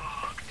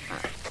fuck,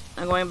 dude.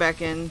 I'm going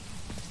back in.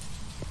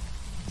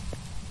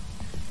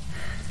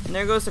 And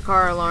there goes the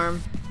car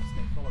alarm.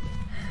 Snake, follow me.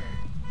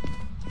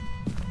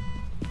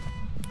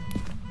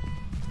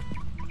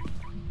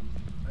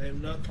 I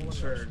am not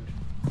concerned.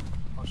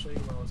 I'll show you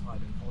where I was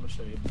hiding. I want to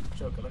show you.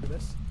 Joker, look at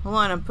this. Hold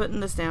on, I'm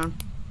putting this down.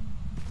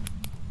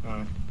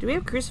 Alright. Do we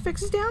have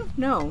crucifixes down?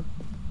 No.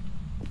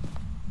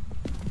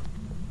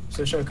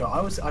 So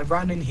Shoka, I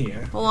ran in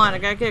here. Hold on, I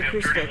gotta get a We have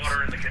dirty crucifix.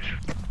 water in the kitchen.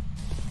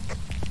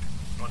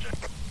 Roger.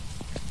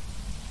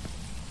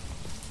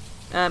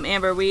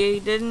 Amber, we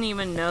didn't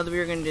even know that we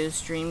were gonna do a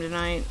stream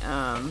tonight.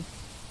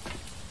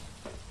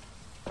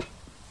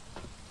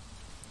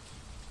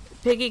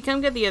 Piggy,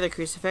 come get the other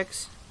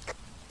crucifix.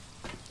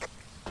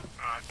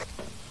 Alright.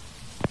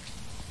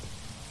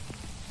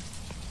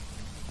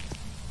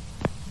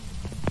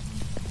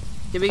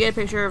 Did we get a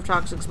picture of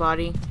Toxic's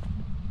body?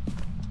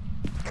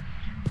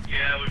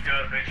 Yeah, we've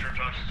got a picture of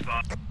Toxic's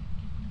spot.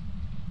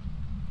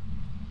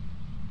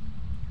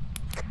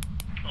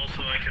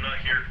 Also, I cannot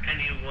hear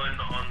anyone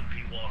on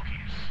the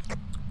walkies.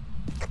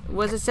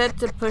 Was it set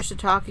to push to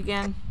talk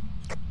again?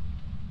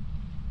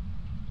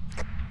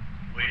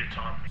 Wait a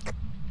taunt me.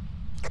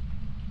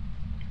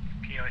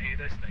 Can you not hear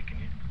this thing, can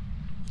you?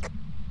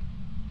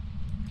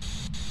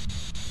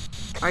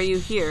 Are you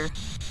here?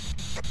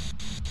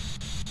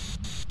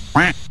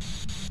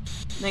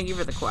 Thank you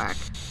for the quack.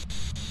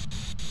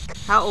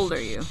 How old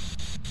are you?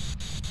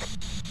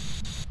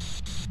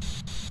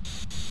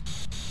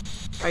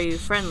 Are you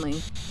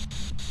friendly?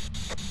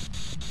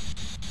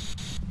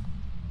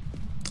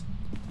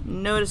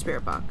 No to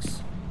spirit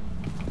box.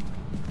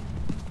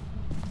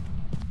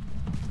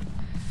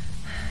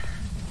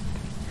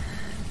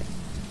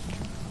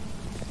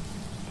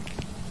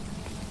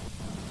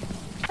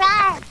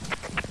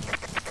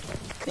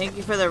 Thank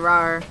you for the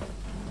rar.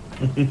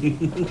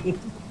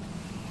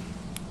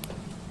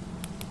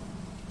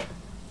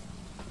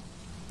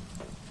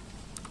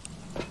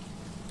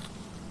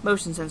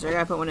 Motion sensor, I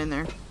gotta put one in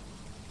there.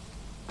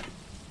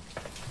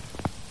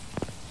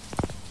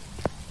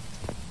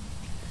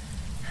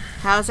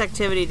 How's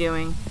activity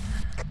doing?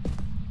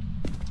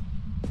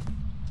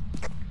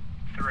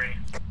 3.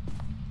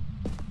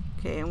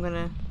 Okay, I'm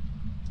gonna...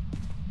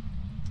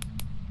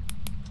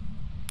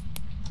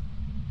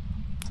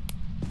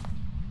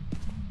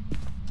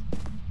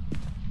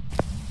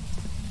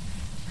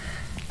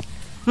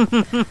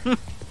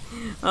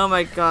 Oh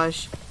my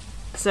gosh.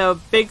 So,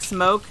 Big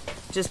Smoke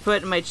just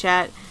put in my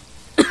chat,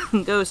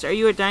 Ghost, are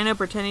you a dino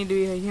pretending to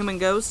be a human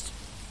ghost?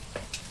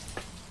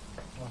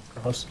 Oh,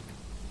 gross.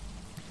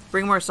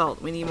 Bring more salt.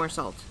 We need more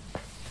salt.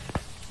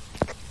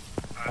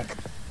 Alright.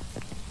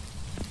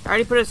 I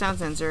already put a sound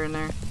sensor in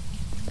there.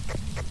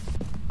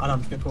 And I'm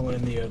just gonna put one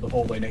in the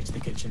hallway next to the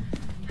kitchen.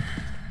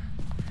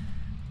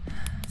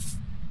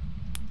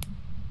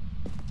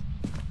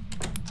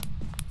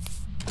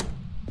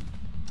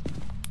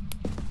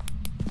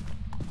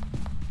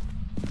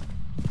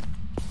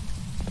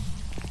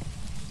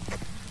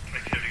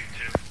 Activity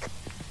 2.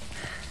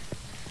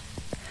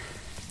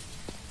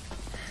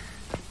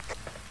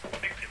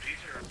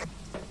 Activities are...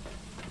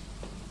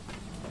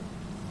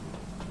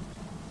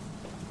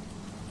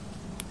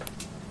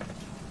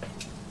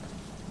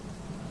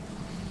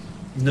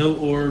 No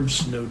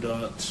orbs, no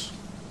dots.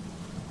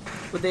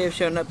 Would they have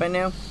shown up by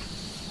now?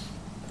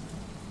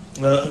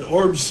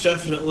 Orbs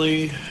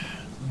definitely.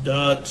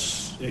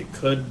 Dots, it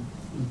could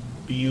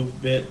be a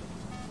bit.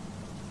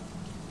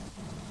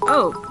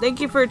 Oh, thank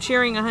you for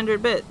cheering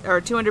 100 bit or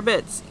 200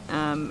 bits,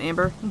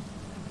 Amber.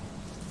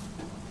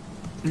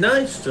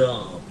 Nice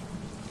job.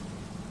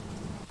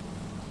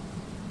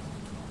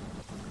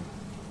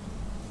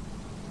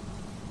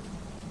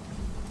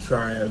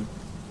 Sorry, I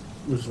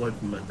was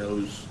wiping my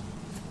nose.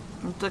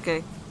 It's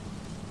okay.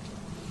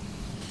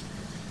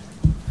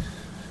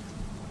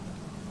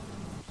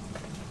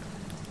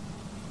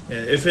 Yeah,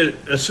 if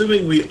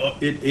assuming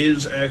it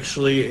is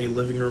actually a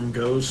living room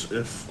ghost,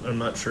 if I'm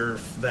not sure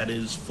if that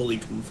is fully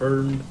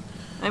confirmed.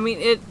 I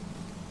mean,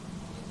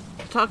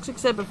 Toxic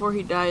said before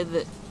he died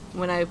that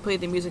when I played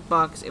the music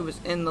box, it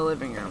was in the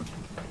living room.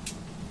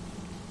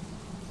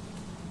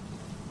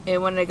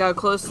 And when I got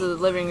close to the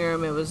living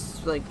room, it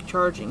was, like,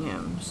 charging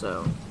him,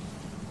 so...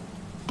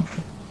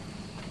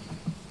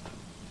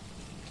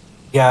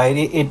 Yeah,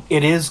 it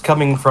is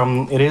coming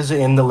from. It is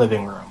in the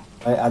living room.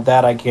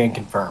 That I can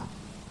confirm.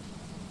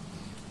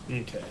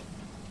 Okay.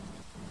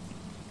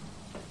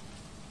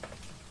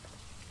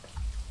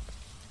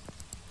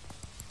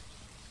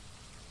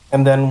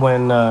 And then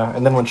when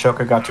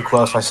Shoka got too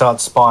close, I saw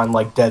it spawn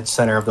like dead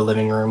center of the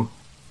living room.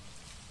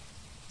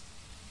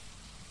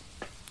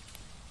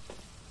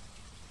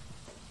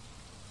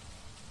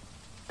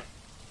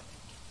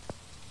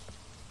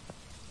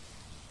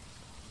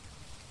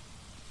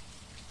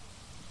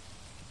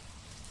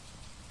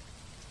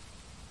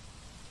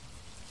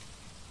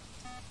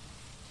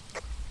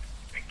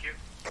 Thank you.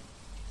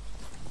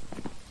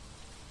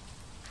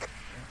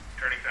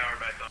 Turning power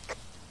back on.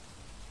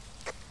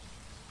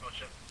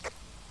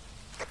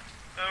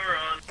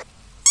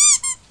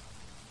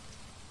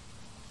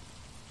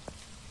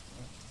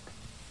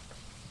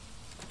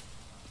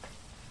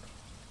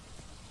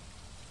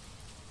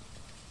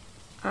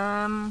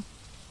 I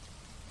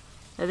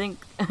think.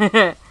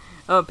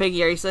 Oh,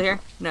 Piggy, are you still here?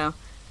 No.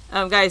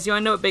 Guys, you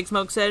wanna know what Big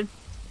Smoke said?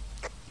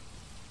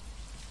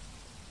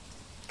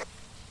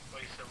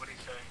 What did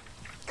he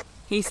say?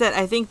 He said,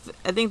 I think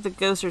the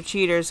ghosts are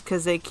cheaters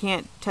because they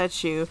can't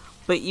touch you,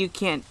 but you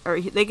can't, or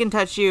they can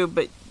touch you,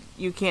 but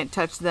you can't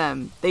touch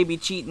them. They be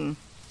cheating.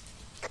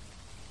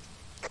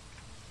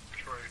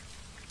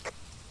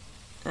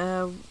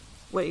 True.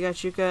 What you got,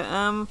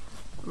 Shuka?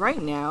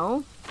 Right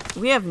now,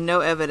 we have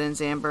no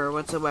evidence, Amber,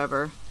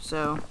 whatsoever,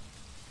 so.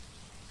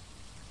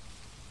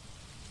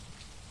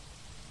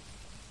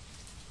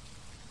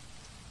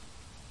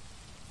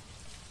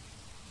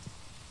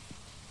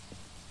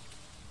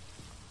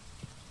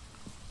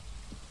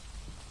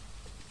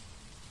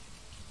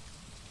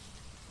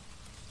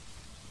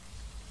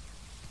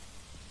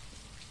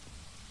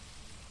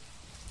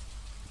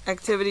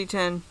 Activity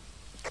 10.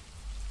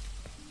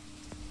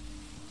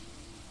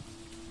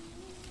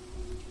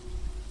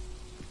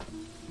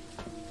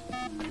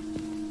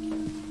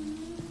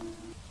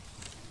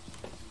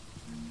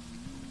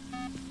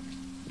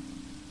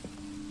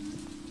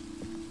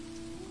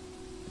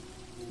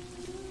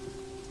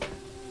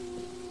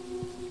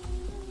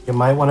 You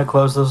might want to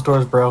close those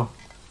doors, bro.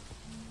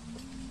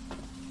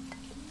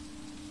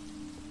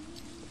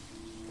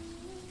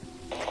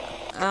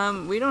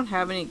 We don't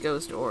have any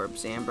ghost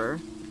orbs,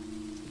 Amber.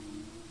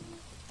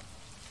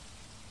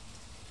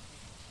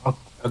 Oh,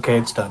 okay,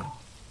 it's done.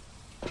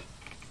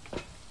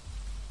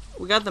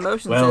 We got the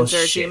motion Well, sensor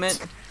shit. achievement.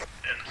 And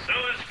so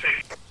is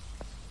Piggy.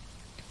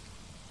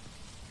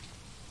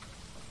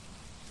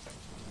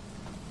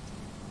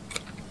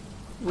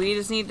 We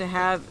just need to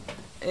have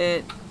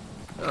it.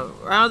 Oh,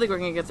 I don't think we're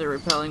gonna get the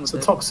repelling with So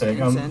the toxic.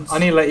 incense. I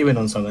need to let you in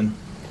on something.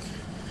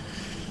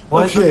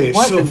 Okay,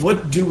 What? so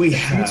what do we A few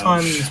have?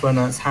 times when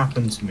that's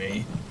happened to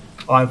me,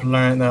 I've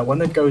learned that when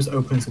the ghost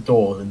opens the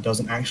doors and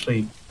doesn't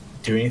actually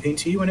do anything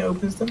to you when it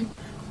opens them,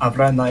 I've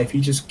learned that if you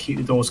just keep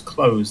the doors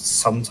closed,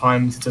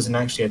 sometimes it doesn't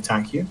actually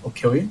attack you or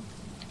kill you.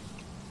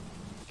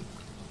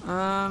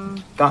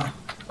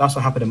 That's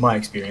what happened in my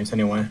experience,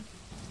 anyway.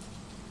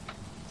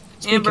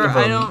 Amber, Speaking of,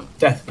 I don't.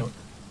 Death Note.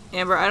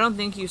 Amber, I don't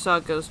think you saw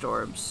ghost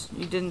orbs.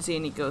 You didn't see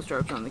any ghost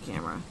orbs on the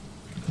camera.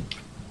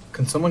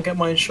 Can someone get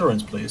my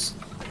insurance, please?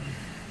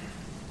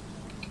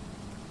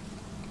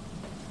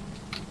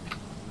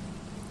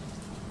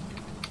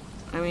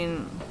 I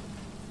mean,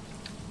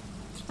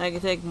 I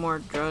could take more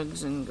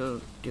drugs and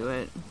go do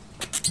it.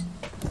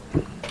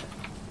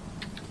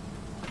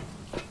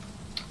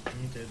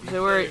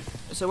 So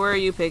where are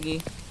you,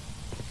 Piggy?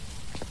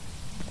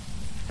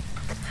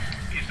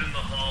 He's in the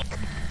hall.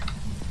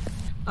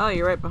 Oh,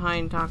 you're right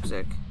behind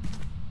Toxic.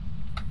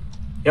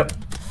 Yep.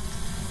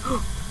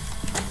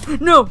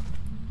 No!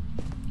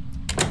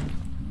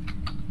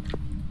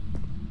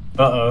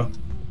 Uh-oh.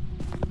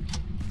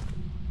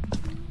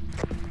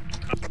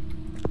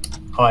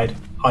 Hide.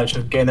 Hide,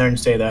 Shook. Get in there and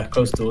stay there.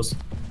 Close the doors.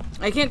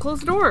 I can't close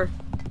the door.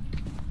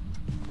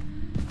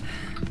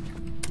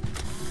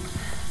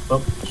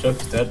 Oh,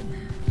 Shook's dead.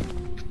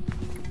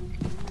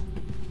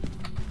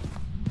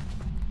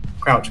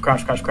 Crouch,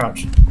 crouch, crouch,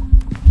 crouch.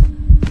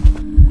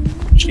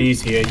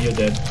 She's here, you're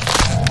dead.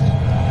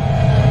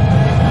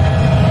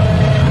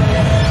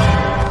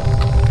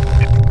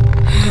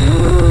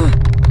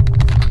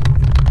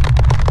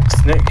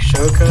 Snick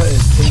Shoka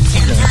is in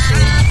the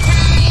nursery.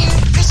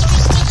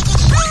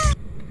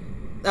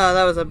 Oh,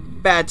 that was a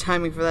bad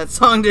timing for that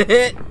song to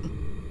hit.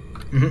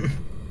 You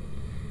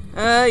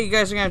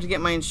guys are gonna have to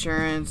get my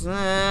insurance.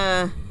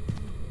 And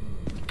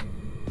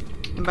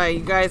by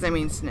you guys, I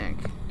mean Snick.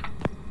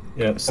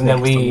 Yep, And then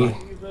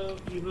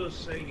Evo's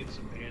saying it's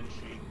a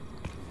banshee.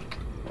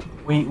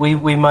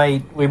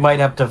 we might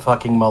have to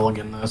fucking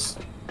mulligan this.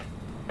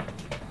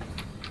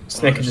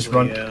 Snick can just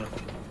run. Yeah.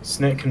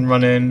 Snick can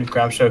run in,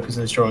 grab Shoka's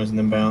insurance, and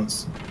then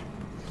bounce.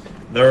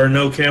 There are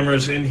no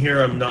cameras in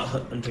here. I'm not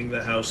hunting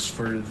the house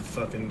for the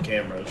fucking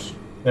cameras.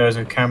 There's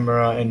a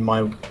camera in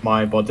my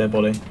dead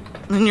body.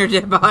 In your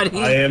dead body.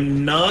 I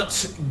am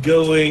not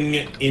going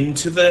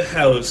into the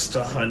house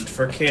to hunt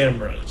for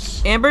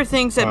cameras. Amber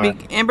thinks that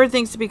Alright. Amber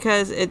thinks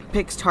because it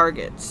picks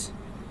targets.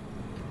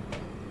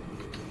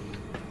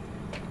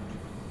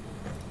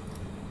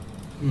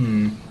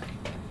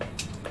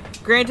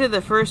 Granted,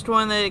 the first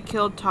one that it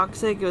killed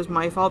Toxic, it was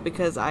my fault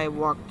because I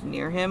walked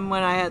near him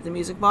when I had the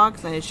music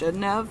box and I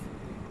shouldn't have.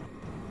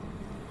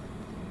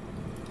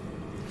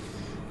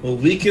 Will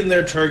weaken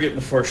their target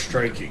before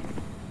striking.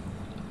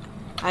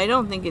 I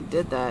don't think it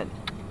did that.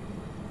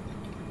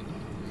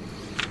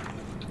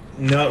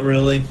 Not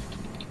really.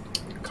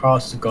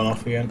 Cast has gone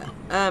off again.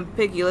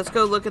 Piggy, let's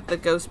go look at the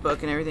ghost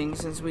book and everything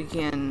since we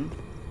can.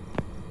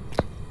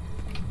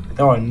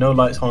 There are no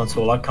lights on at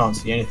all. I can't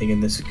see anything in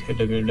this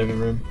living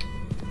room.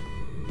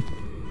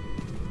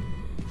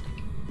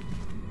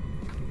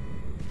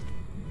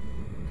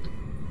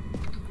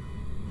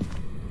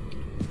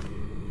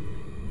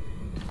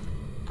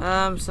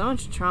 Someone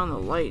should turn on the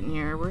light in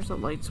here. Where's the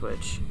light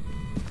switch?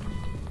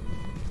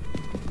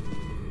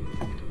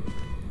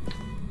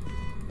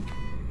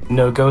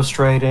 No ghost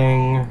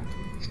writing.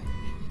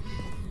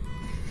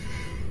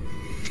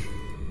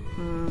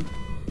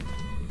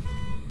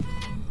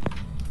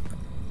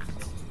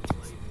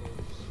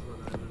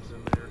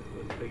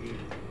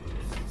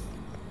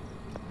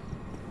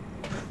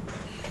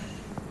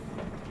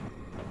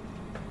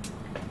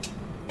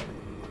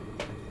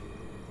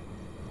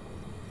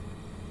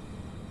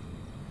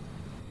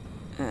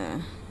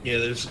 Yeah,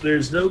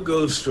 there's no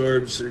ghost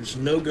orbs, there's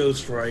no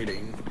ghost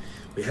writing.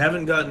 We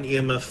haven't gotten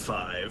EMF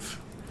 5,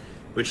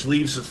 which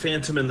leaves the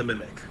Phantom and the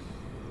Mimic.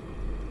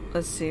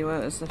 Let's see,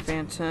 what is the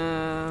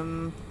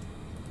Phantom?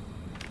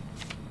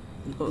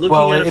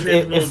 Looking at a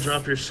Phantom will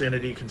drop your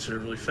sanity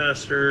considerably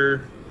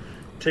faster.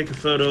 Take a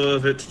photo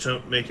of it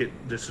to make it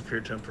disappear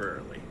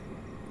temporarily.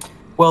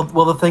 Well,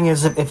 the thing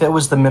is, if it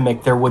was the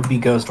Mimic, there would be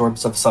ghost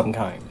orbs of some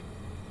kind.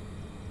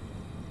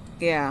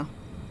 Yeah.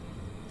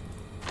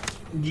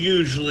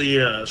 Usually,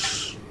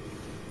 yes.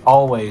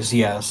 Always,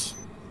 yes.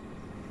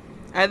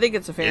 I think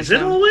it's a Phantom. Is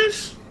it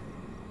always?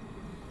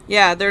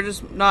 Yeah, they're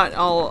just not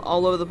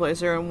all over the place.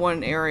 They're in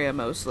one area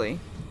mostly.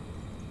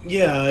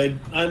 Yeah,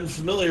 I'm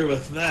familiar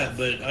with that,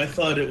 but I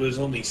thought it was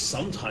only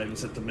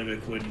sometimes that the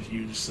Mimic would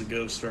use the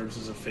ghost orbs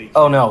as a fake.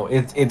 Oh no,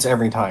 it's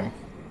every time.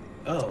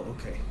 Oh,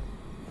 okay.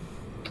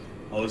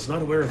 I was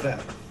not aware of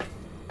that.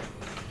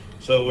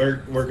 So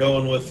we're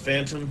going with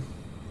Phantom.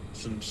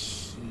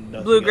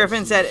 Blue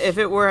Griffin said, "If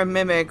it were a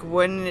Mimic,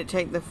 wouldn't it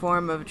take the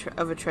form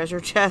of a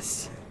treasure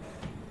chest?"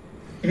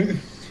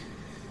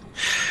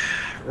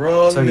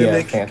 Wrong, So,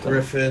 Mimic, Phantom.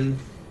 Griffin.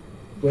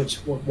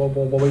 What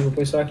were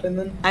we cycling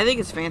then? I think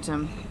it's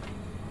Phantom.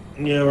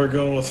 Yeah, we're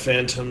going with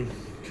Phantom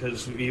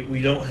because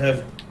we don't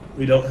have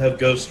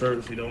ghost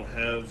orbs, we don't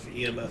have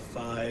EMF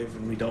 5,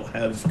 and we don't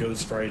have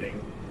ghost writing.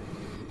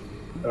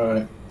 All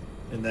right.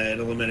 And that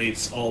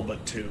eliminates all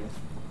but 2.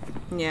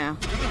 Yeah.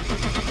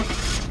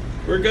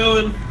 We're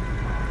going.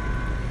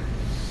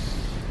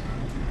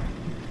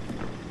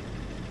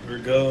 We're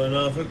going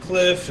off a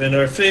cliff, and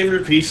our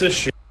favorite piece of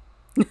shit.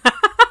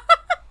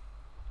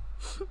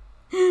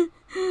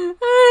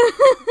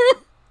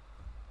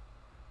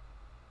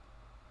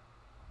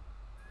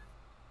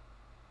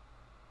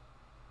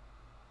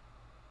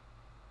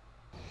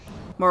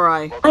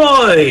 Morai.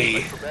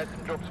 Roy!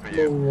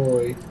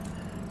 Roy.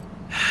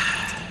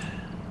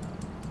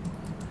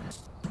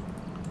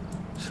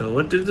 So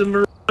what did the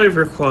Morai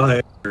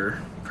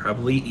require?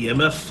 Probably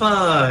EMF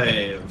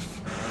 5.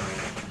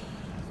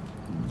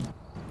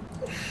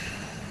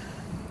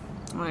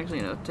 Well,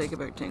 actually, no. Take it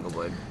back,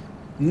 Tanglewood.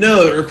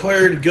 No, it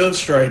required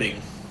ghost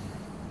writing.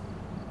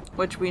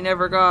 Which we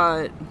never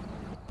got.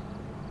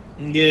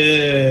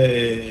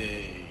 Yay.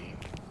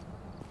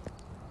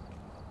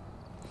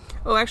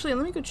 Oh, actually,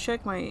 let me go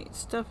check my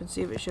stuff and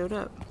see if it showed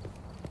up.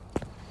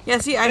 Yeah,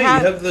 see, I Hey,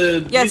 have... you have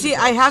the Yeah, music see,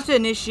 I box. have to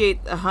initiate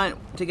a hunt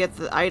to get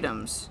the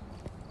items.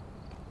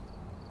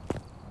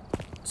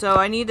 So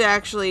I need to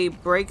actually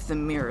break the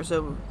mirror.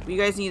 So you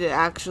guys need to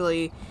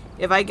actually...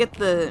 If we get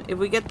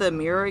the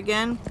mirror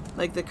again,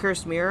 like the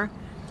cursed mirror,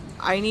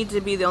 I need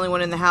to be the only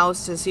one in the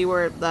house to see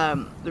where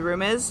the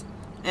room is,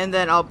 and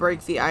then I'll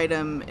break the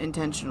item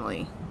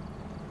intentionally.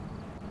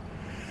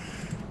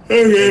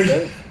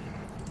 Okay.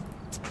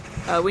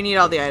 We need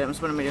all the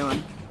items. What am I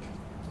doing?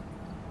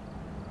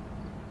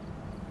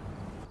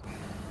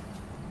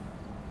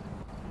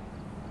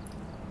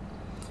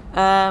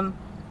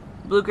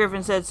 Blue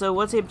Griffin said, so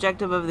what's the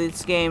objective of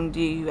this game?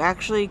 Do you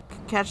actually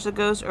catch the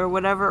ghost or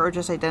whatever, or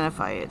just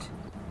identify it?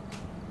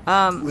 We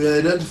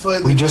identify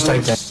the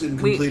ghosts and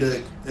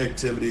complete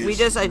activities. We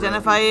just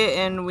identify it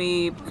and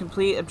we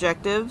complete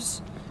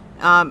objectives.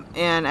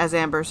 And as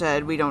Amber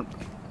said, we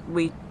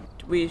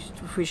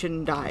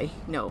shouldn't die.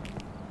 No.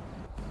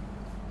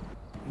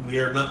 We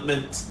are not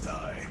meant to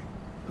die.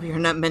 We are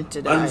not meant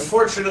to die.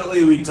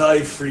 Unfortunately, we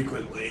die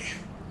frequently.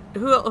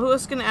 Who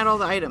else can add all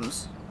the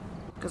items?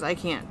 Because I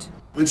can't.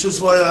 Which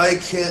is why I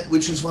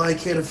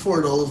can't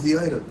afford all of the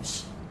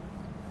items.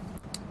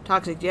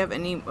 Toxic, do you have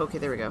any... Okay,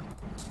 there we go.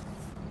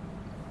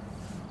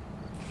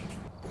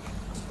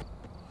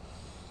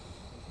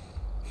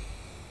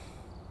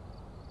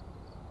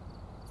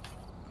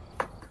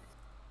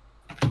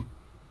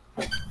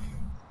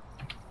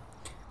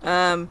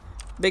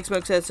 Big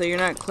Smoke said, so you're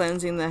not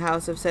cleansing the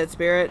house of said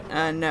spirit?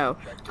 No.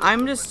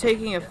 I'm just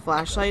taking a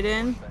flashlight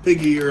in.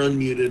 Piggy, you're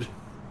unmuted.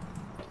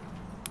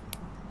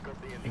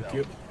 Thank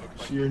you.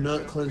 So you're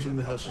not cleansing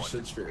the house of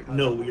said spirit.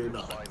 No, we are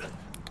not.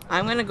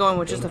 I'm gonna go in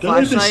with just a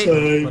flashlight.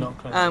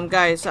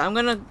 Guys, so I'm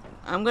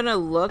gonna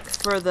look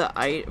for the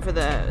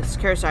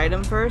cursed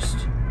item first.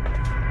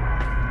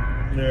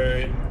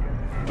 Alright.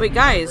 Wait,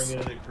 guys.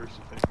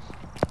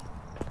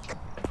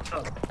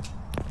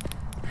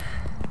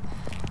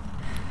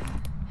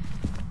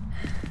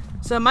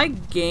 So my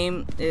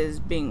game is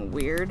being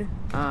weird.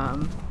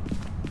 Not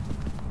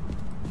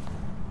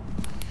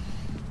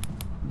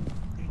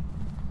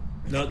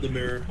the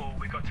mirror. Oh,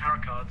 we got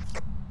tarot cards.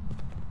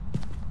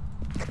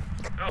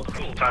 Oh,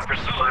 cool. Time for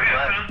some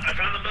I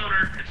found the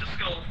boner. It's a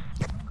skull.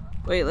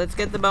 Wait, let's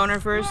get the boner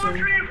first.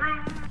 And...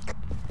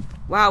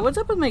 Wow, what's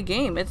up with my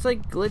game? It's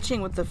like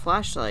glitching with the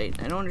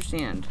flashlight. I don't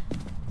understand.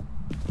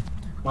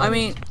 I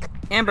mean,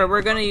 Amber,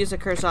 we're gonna use a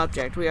curse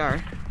object. We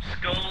are.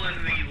 Skull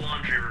in the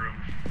laundry room.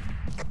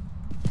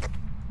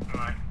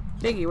 Alright.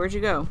 Biggie, where'd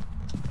you go?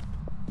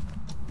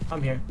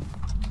 I'm here.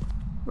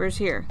 Where's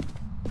here?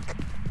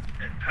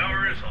 And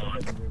power is on.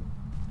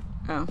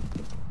 Oh.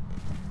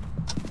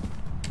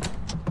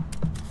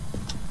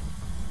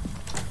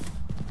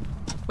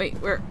 Wait,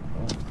 where?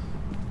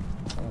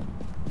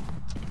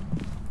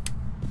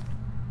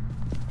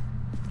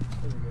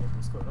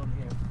 What's going on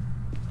here?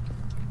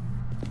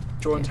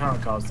 Drawing tarot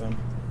cards then.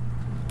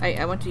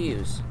 I want to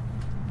use.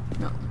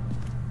 No.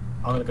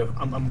 I'm gonna go.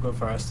 I'm gonna go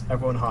first.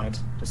 Everyone hide,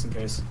 just in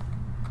case.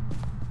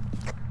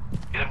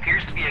 It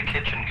appears to be a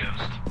kitchen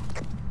ghost.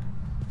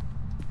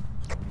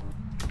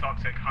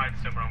 Toxic, hide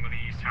somewhere. I'm gonna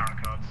use tarot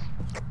cards.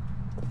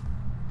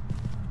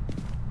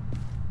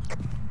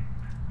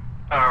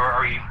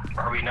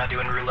 Are we not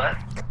doing roulette?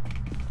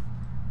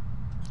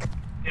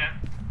 Yeah,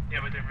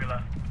 we're doing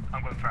roulette.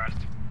 I'm going first.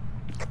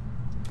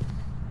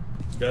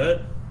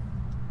 Good.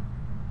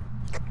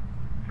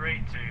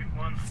 3, 2,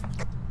 1.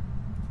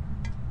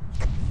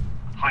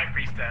 High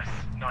priestess,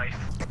 nice.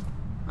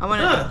 I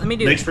wanna. Let me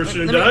do. Next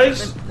person who let me-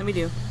 dies? Let me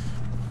do.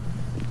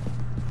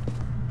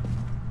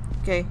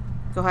 Okay,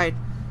 go hide.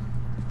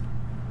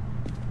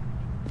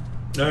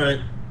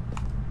 Alright.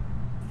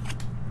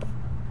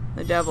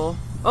 The devil.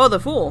 Oh, the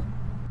fool.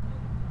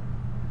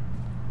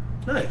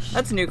 Nice.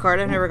 That's a new card.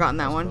 I've never gotten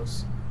that one.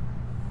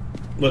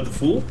 What, the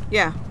fool?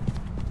 Yeah.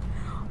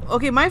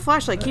 Okay, my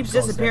flashlight keeps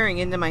Sounds disappearing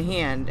into my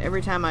hand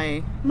every time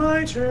I.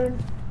 My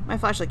turn. My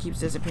flashlight keeps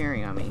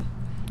disappearing on me.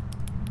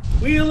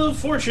 Wheel of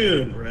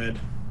Fortune, red.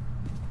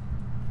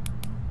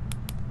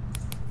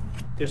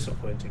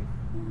 Disappointing.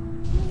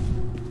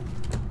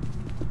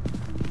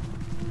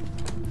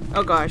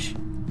 Oh gosh.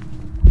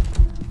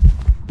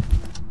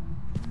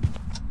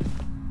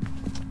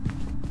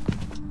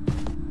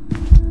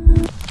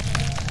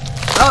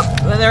 Oh,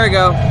 well, there we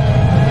go.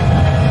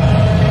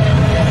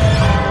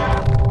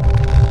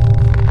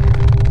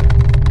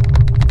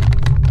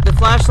 The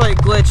flashlight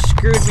glitch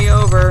screwed me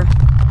over.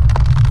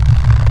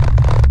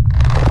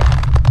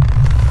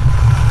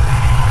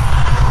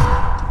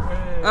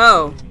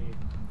 Oh.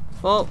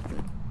 Well,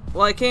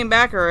 I came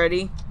back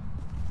already.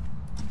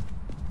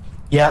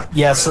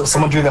 Yeah, so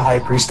someone drew the High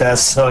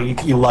Priestess, so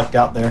you lucked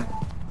out there.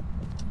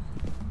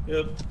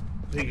 Yep.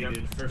 I think you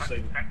did. First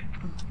thing.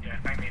 Yeah,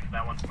 thank me for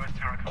that one. Where's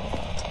tarot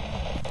cards?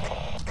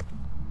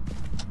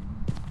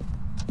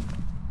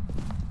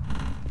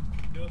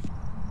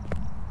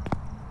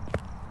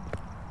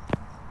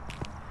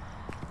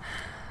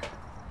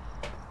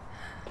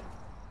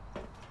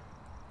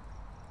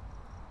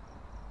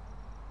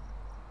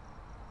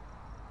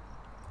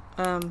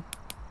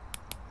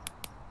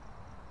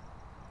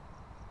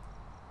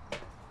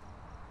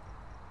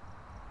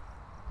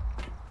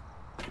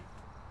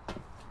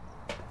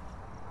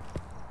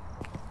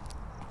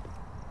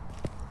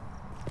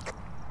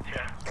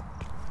 Yeah.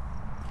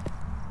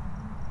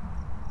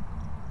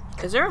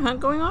 Is there a hunt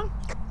going on?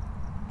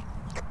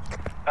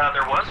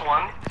 There was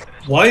one.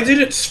 Why did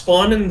it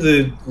spawn in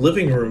the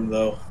living room,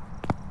 though?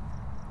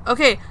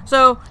 Okay,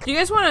 so do you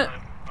guys want to?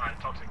 Alright,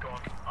 Toxic, go on.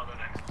 I'll go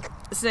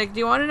next. Snick, do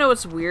you want to know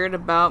what's weird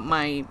about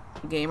my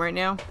game right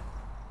now?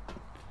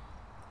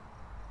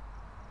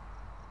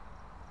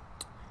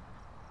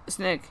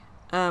 Snick,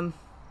 hey,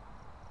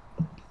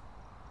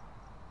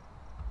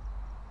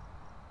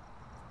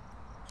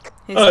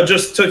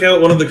 Just took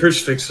out one of the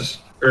crucifixes.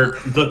 Or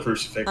the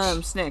crucifix.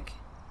 Snick.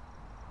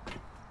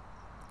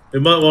 We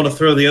might want to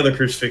throw the other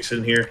crucifix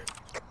in here.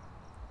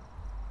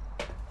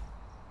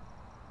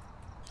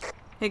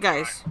 Hey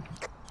guys.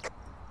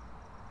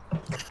 Hi,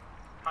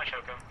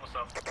 Shoko. What's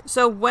up?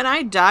 So when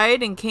I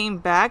died and came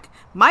back,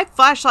 my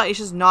flashlight is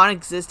just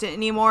non-existent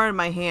anymore in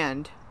my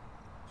hand.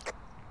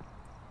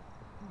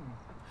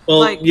 Well,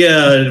 Like-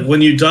 yeah,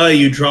 when you die,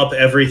 you drop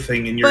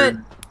everything in your...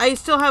 But I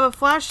still have a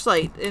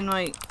flashlight in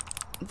my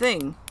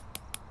thing.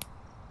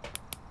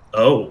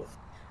 Oh,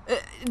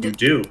 you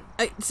do.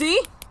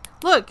 See?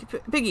 Look,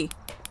 Piggy.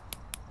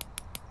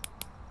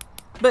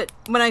 But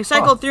when I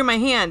cycled through my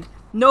hand,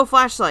 no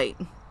flashlight.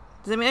 Does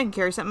that mean I can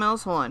carry something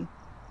else? Hold on.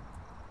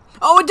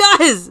 Oh, it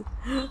does!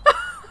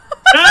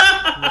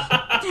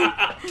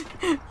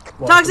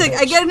 Toxic,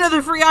 I get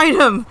another free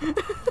item!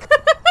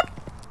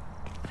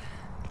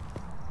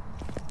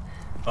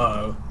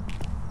 Uh-oh.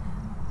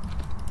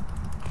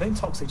 I think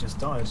Toxic just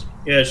died.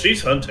 Yeah,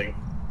 she's hunting.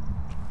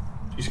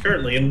 She's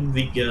currently in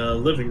the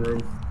living room,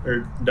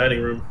 or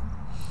dining room.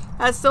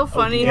 That's still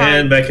funny how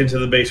And back into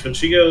the basement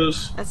she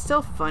goes. that's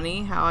still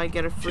funny how I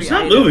get a free She's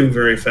not item. moving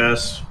very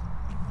fast.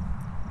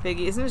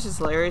 Piggy, isn't it just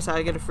hilarious how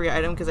I get a free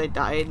item because I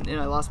died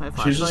and I lost my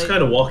flashlight? She's just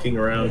kind of walking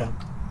around. Yeah.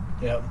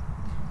 Yep.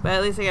 But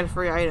at least I get a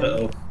free item.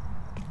 Uh-oh.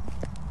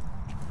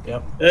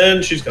 Yep.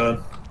 And she's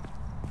gone.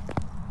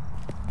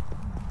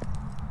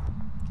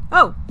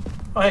 Oh!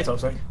 Oh, hey,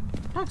 Toxic.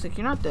 Toxic,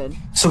 you're not dead.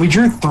 So we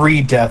drew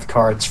 3 death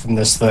cards from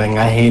this thing.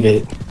 I hate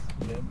it.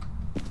 Yep.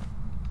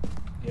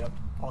 Yep.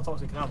 Oh,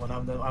 Toxic can have one. I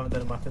haven't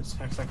done my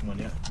second one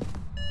yet.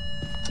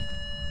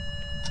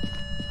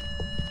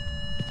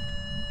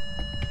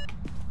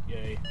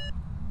 Yay.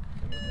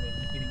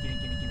 Gimme.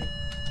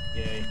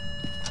 Yay.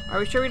 Are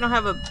we sure we don't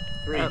have a...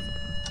 3.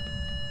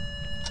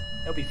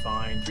 It'll be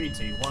fine. 3,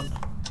 2, 1.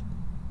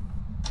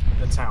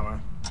 The tower.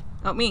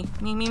 Oh, me.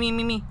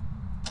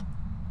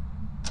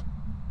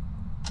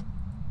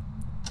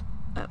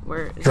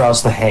 Where is...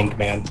 Draws the Hanged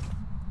Man.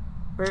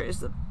 Where is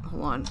the...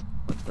 Hold on.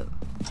 What the...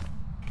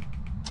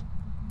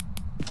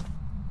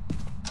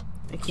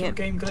 I Your can't...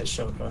 game glitch,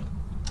 Shoko.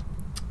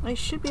 I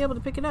should be able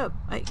to pick it up.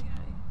 I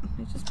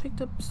just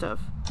picked up stuff.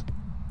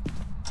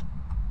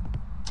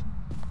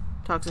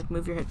 Toxic,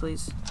 move your head,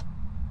 please.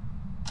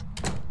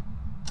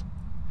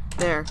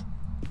 There.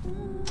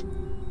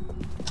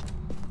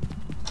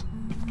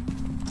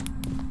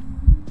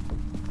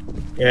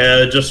 Yeah,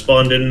 it just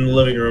spawned in the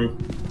living room.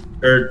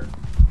 Or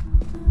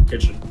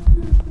kitchen.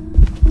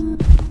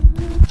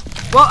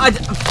 Well,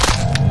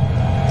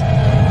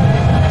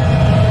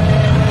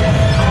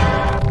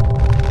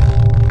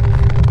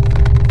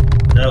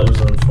 That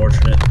was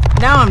unfortunate.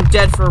 now I'm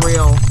dead for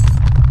real.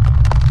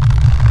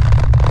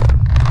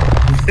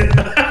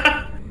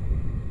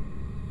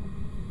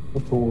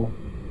 Cool.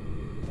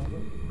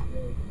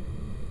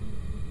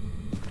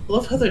 I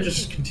love how they're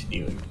just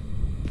continuing.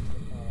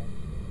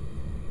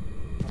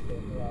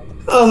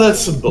 Oh, that's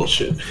some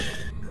bullshit.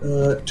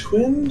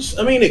 Twins?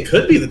 I mean, it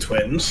could be the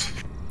twins.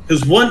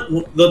 Because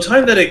the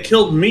time that it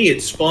killed me,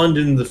 it spawned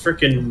in the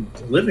frickin'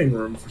 living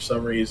room for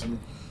some reason.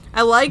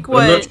 I like I'm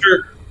not what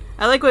sure.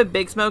 I like what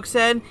Big Smoke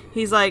said.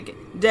 He's like,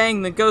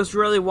 "Dang, the ghost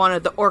really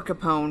wanted the Orca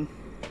Capone."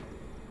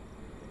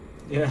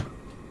 Yeah.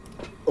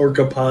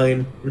 Orca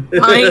Pine. Pine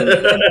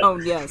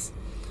Capone, yes.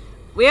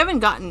 We haven't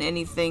gotten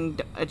anything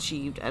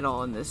achieved at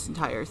all in this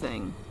entire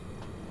thing.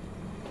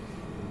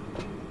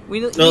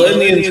 Well, in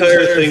the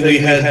entire thing, we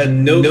had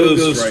no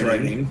ghost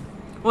writing.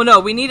 Well, no,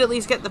 we need at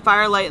least get the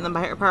firelight and the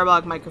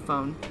parabolic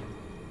microphone.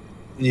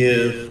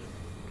 Yeah.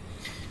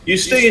 You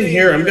stay in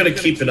here. I'm gonna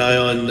keep an eye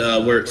on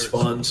where it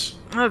spawns.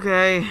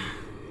 Okay.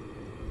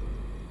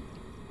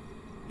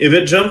 If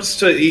it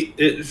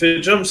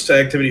jumps to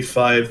activity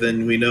 5,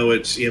 then we know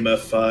it's EMF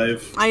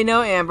 5. I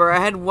know, Amber. I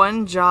had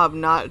one job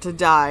not to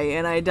die,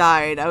 and I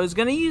died. I was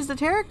gonna use the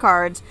tarot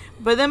cards,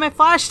 but then my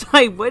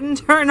flashlight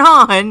wouldn't turn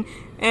on,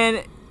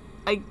 and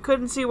I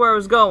couldn't see where I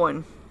was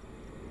going.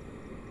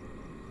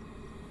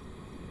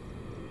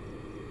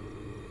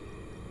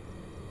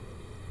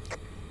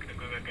 Gonna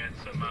go get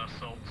some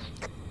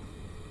salts.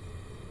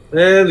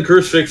 And the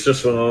crucifix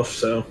just went off,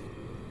 so.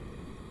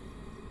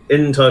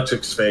 In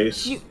Toxic's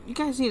face. You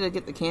guys need to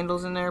get the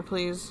candles in there,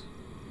 please.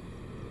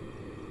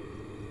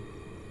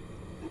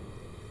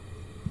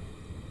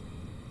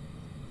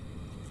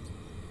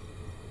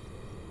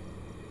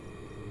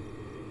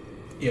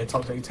 Yeah,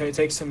 Toxic,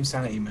 take some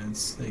sanity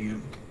meds. There you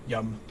go.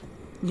 Yum.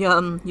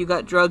 Yum, you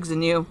got drugs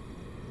in you.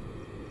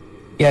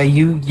 Yeah,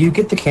 you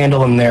get the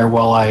candle in there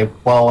while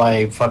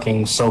I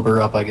fucking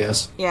sober up, I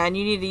guess. Yeah, and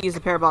you need to use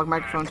the parabolic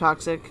microphone,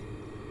 Toxic.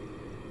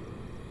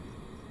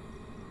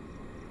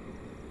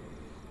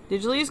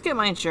 Did you at least get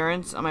my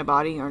insurance on my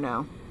body, or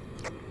no?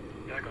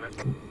 Yeah, I got it.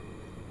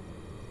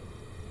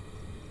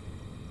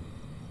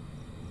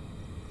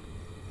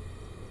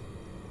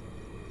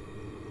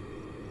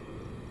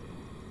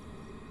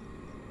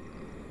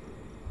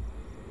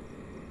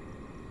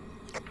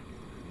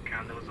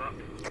 Candles up.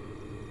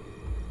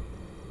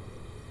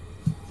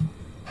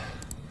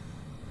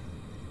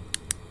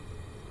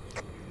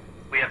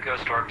 We have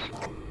ghost orbs.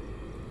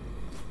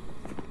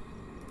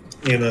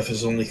 EMF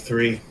is only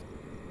 3.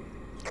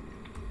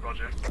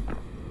 Roger.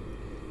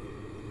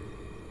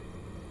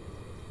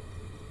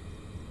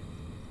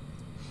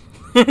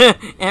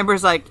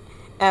 Amber's like,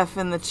 F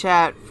in the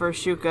chat for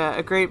Shuka.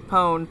 A great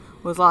pwn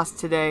was lost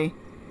today.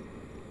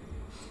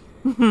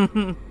 Was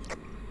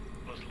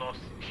lost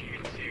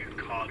due to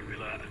card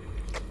roulette.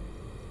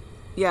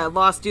 Yeah,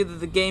 lost due to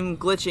the game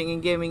glitching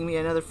and giving me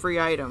another free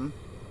item.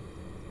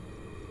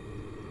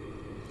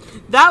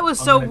 That was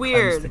so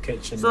weird. The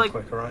kitchen so, like,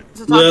 quick, right?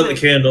 so Blow out the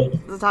candle.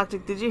 So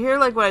Toxic, did you hear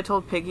like what I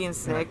told Piggy and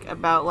Snick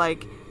about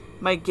like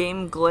my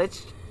game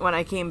glitched when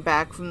I came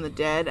back from the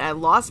dead? I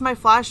lost my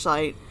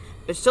flashlight.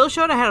 It still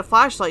showed I had a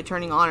flashlight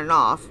turning on and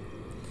off,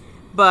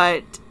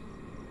 but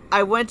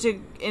I went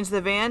into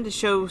the van to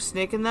show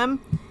Snick and them,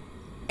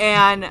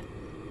 and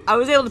I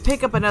was able to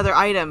pick up another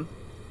item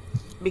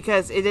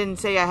because it didn't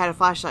say I had a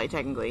flashlight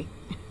technically.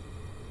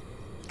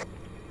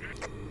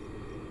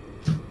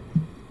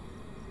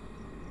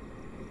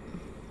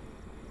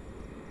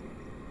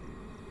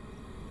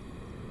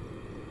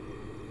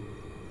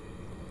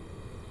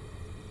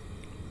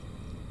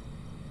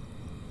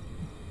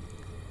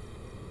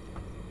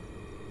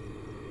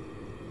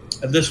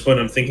 At this point,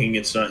 I'm thinking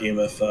it's not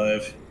EMF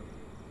 5.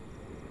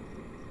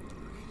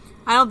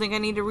 I don't think I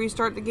need to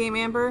restart the game,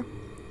 Amber.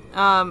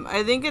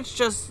 I think it's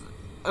just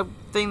a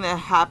thing that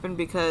happened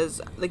because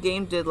the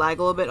game did lag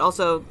a little bit.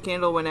 Also,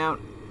 candle went out.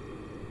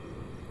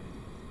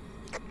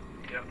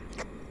 Yep.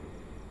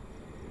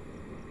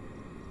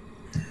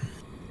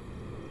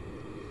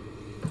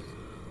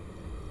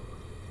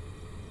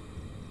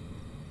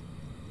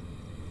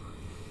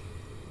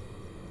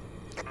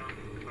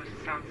 Where's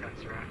the sound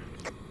sensor at?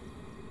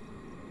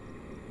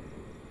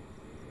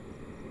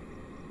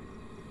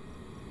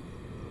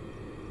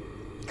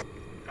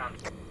 Found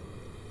it.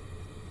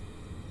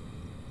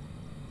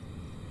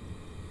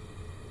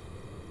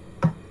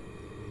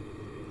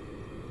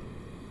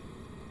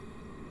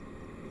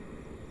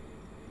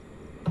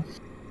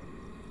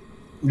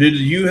 Did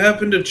you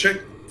happen to check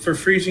for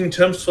freezing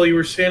temps while you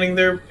were standing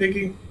there,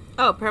 Piggy?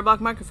 Oh,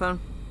 parabolic microphone.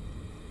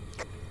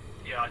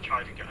 Yeah, I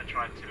tried to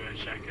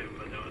check it,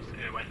 but it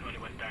only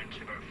went down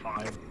to about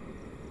 5.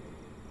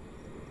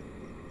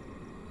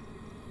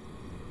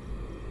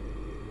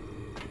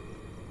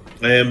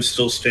 I am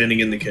still standing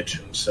in the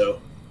kitchen,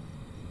 so.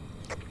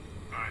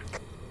 Alright.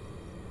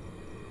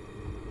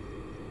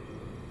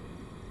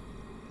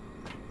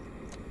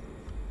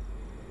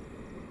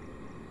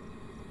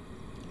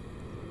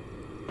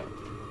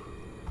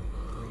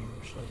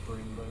 Should I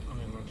bring back? I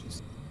mean, we're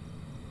just...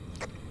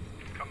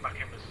 Come back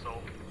in with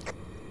salt.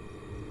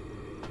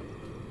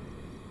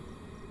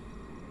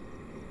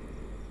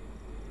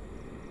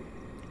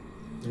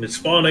 It's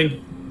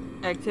spawning.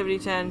 Activity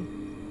 10.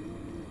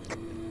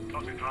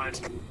 Toxic hide.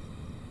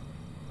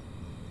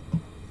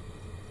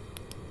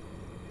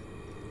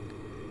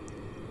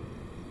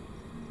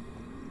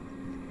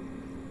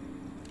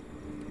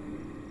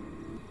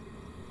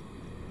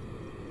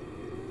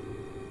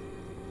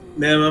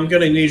 Ma'am, I'm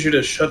gonna need you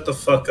to shut the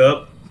fuck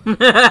up.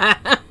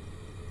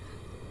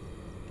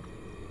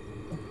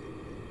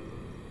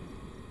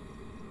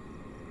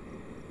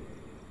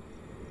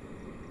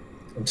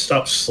 And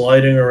stop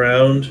sliding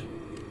around.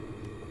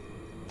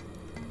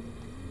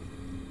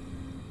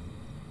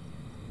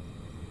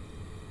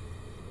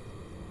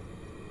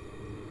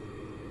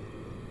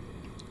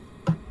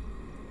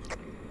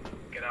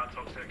 Get out,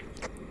 toxic.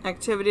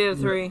 Activity of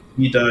 3.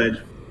 He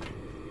died.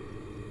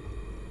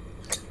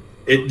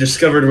 It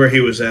discovered where he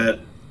was at.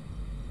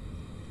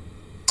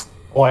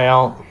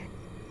 Well,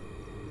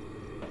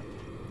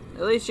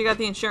 At least you got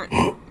the insurance.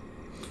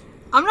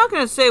 I'm not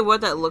gonna say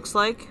what that looks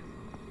like.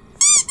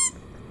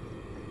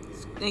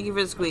 Thank you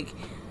for the squeak.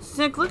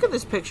 Nick, look at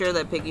this picture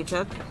that Piggy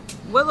took.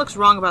 What looks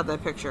wrong about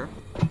that picture?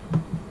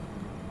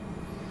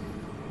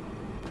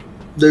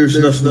 There's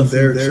nothing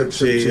there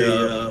except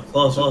a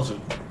closet.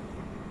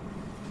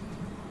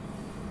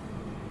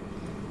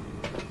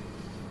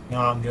 No,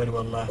 I'm good.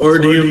 One left. Or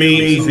do you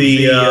mean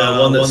the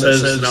one that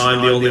says, "No,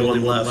 I'm the only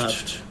one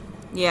left"?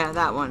 Yeah,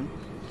 that one.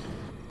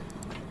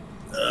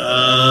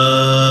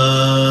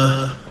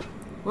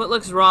 What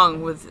looks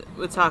wrong with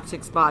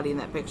Toxic's body in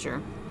that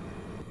picture?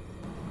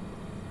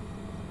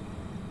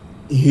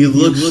 He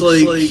looks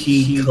like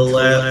he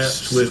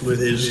collapsed with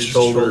his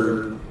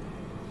shoulder.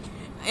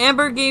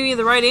 Amber gave me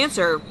the right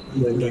answer.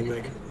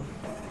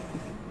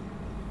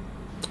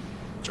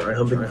 Dry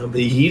humping.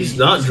 He's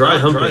not dry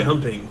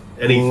humping.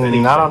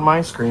 Anything. not on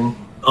my screen.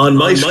 On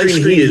my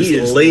screen, he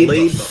is laid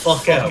the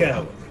fuck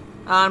out.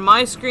 On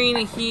my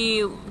screen,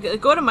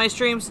 go to my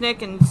stream,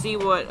 Nick, and see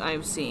what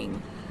I'm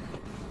seeing.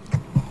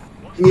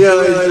 Yeah,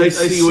 I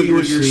see what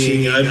you're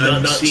seeing. I'm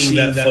not seeing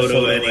that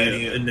photo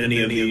in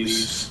any of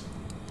these.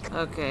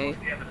 Okay.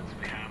 The evidence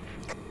we have.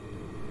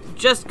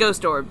 Just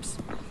ghost orbs.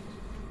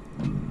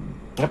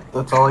 Yep,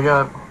 that's all I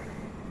got.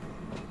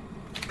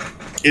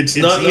 It's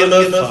not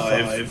EMF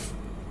 5.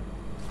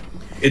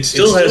 It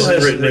still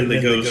hasn't written in the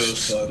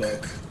ghost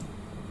book.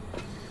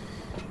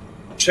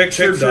 Check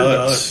for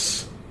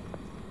dots.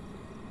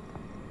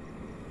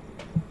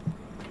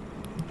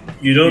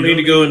 You don't need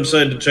to go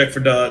inside to check for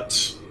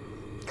dots.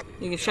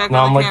 You can check No,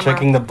 on I'm the like camera.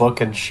 checking the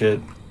book and shit.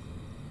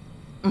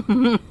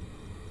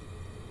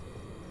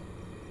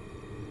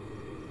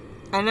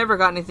 I never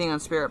got anything on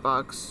Spirit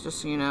Box,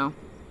 just so you know.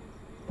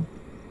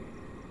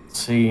 Let's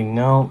see,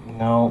 no.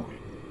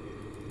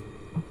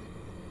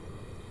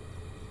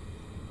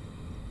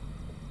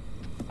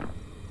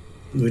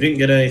 We didn't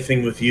get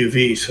anything with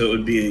UV, so it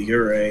would be a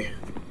Ure.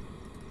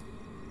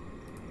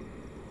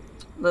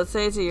 Let's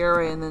say it's a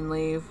Uri and then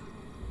leave.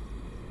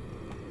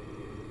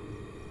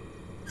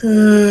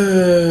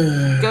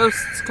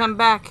 Ghosts, come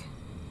back.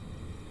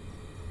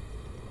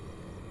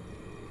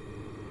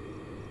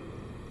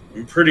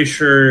 I'm pretty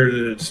sure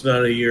that it's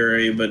not a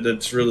Ure, but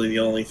that's really the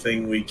only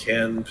thing we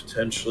can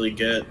potentially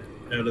get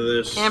out of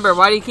this. Amber,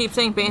 why do you keep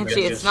saying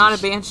Banshee? It's not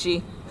a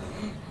Banshee.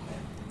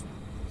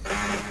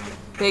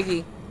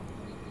 Piggy.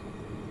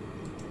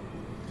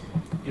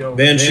 Yo,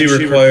 Banshee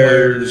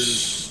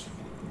requires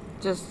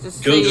Just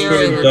say ghost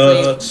Uri and for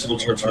then dots,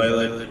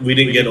 ultraviolet. We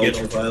didn't get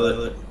ultraviolet.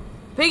 leave.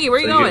 Piggy, where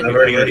you So going? I've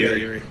already got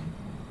Uri.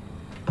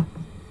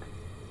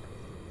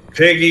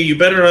 Piggy, you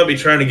better not be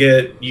trying to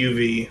get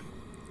UV.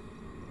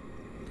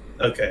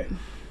 Okay.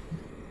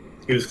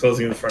 He was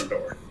closing the front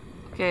door.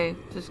 Okay,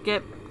 just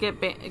get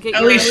At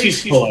Uri. least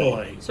he's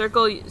polite.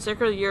 Circle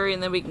Uri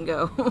and then we can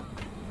go.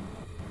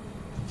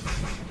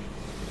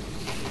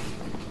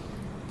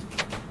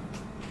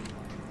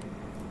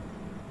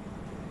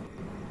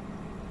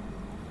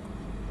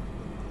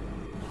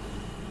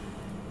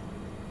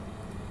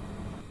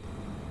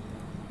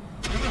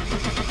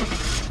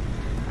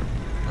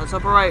 That's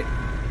upper right.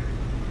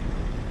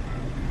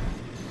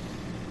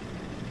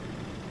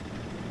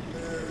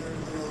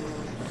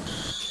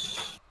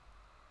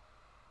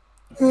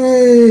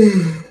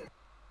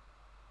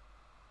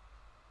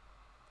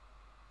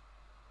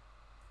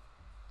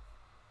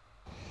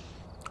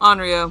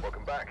 Onryo.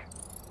 Welcome back.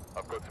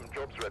 I've got some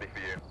jobs ready for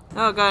you.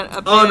 Oh god,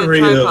 updated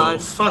tripod.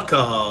 Onryo, fuck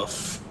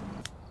off.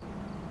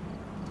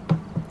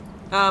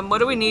 What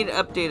do we need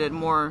updated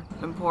more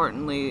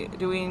importantly?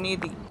 Do we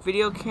need the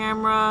video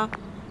camera?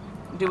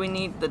 do we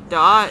need the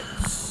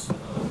dots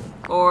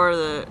or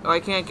the? Oh, I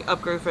can't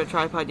upgrade for a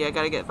tripod yet. I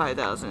gotta get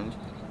 5,000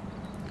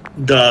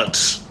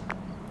 dots.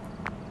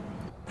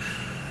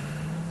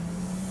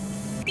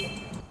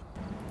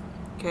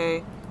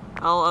 Okay,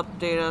 I'll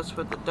update us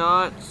with the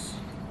dots.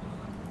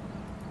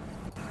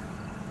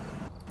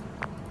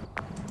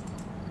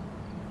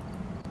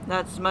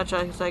 That's as much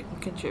as I can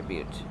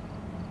contribute.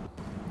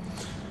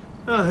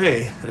 Oh,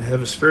 hey, I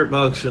have a spirit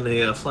box and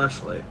a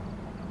flashlight.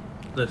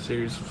 A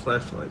series of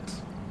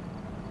flashlights.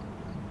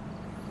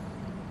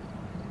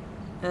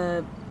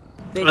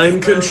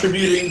 I'm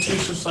contributing to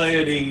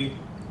society.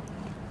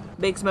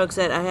 Big Smoke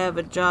said, I have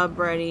a job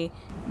ready.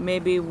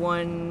 Maybe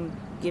one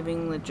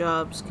giving the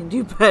jobs can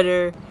do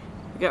better.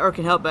 Or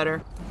can help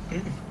better.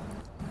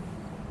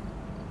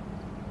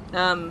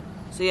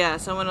 So yeah,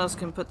 someone else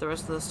can put the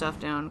rest of the stuff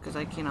down because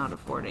I cannot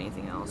afford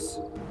anything else.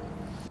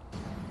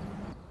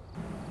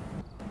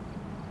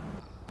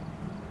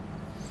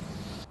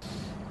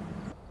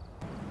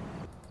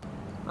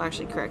 Well,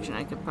 actually, correction,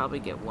 I could probably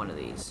get one of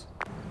these.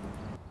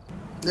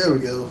 There we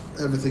go.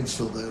 Everything's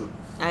filled out.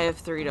 I have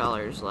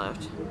 $3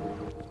 left.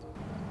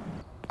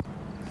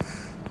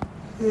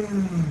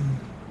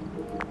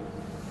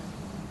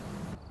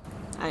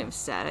 I am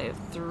sad. I have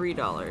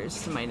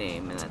 $3 to my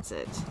name, and that's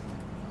it.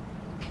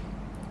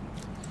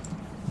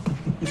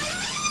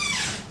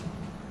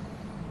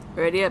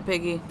 Ready up,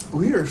 Piggy.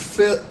 We are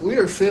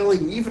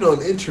failing even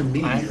on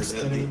intermediate.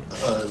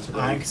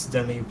 I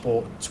accidentally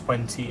bought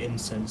 20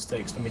 incense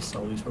sticks. Let me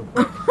sell these real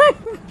quick.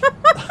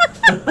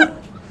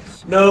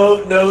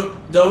 No,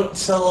 don't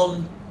sell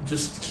them.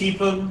 Just keep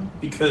them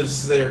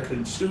because they're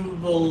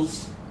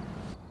consumables.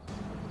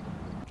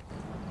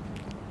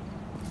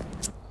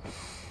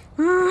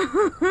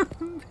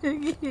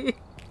 Piggy.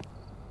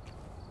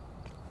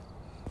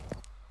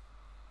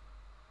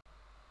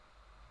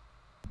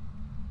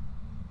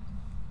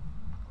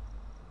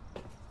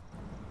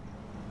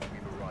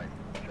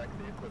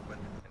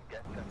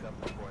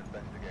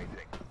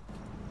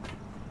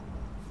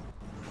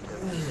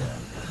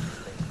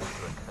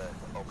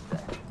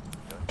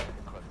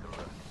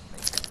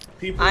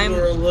 People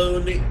are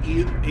alone,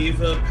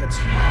 Eva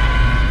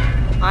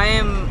Petsky.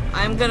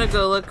 I'm gonna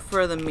go look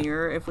for the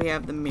mirror if we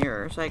have the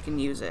mirror so I can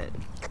use it.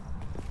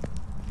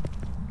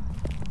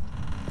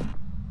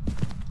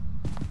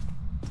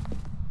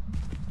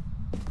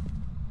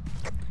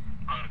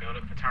 I'm gonna go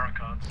look for tarot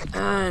cards.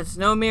 It's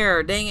no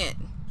mirror, dang it.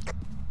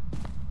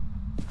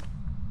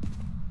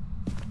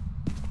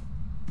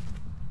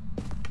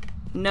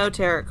 No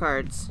tarot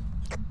cards.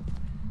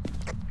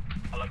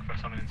 I'll look for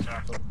something in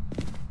circle.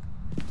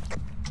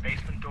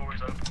 Basement door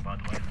is open, by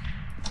the way.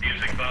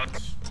 Music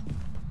box.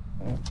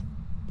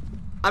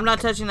 I'm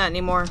not touching that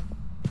anymore.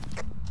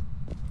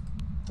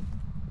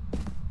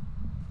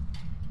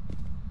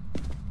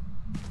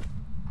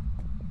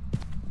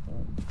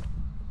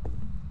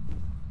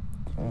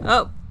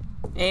 Oh,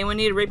 anyone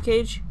need a rib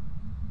cage?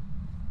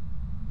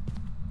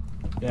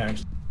 Yeah.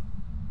 Actually.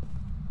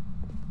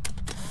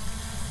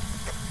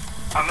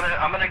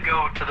 I'm gonna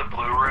go to the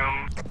blue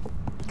room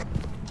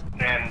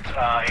and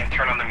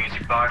turn on the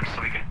music box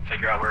so we can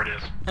figure out where it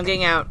is. I'm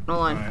getting out. Hold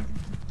on. Right.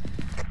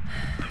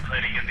 I'm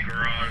hiding in the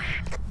garage.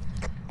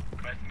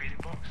 Where's the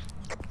music box?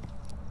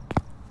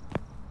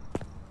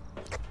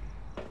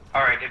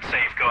 Alright, it's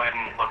safe. Go ahead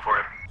and look for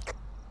it.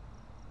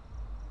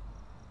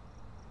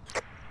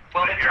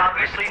 Well, it's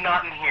obviously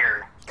not in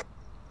here.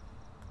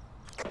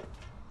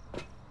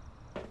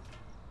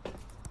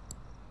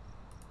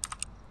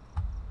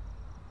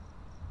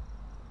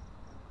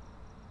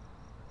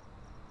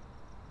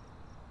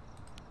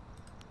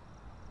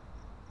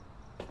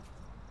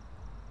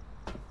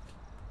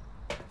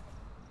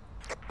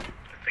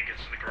 I think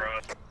it's in the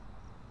garage.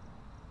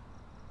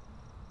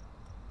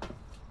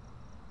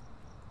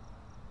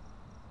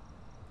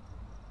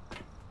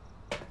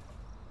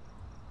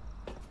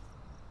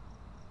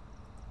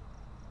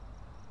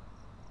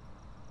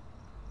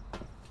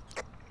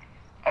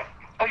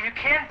 Oh, you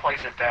can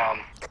place it down.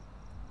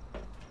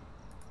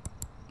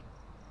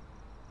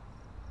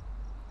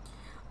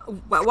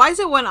 Why is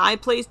it when I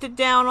placed it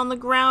down on the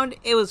ground,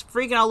 it was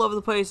freaking all over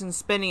the place and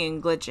spinning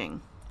and glitching?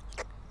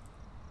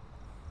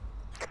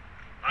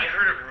 I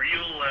heard it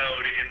real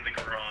loud in the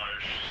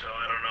garage, so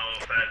I don't know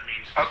if that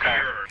means Okay,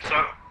 here or...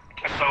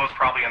 so it's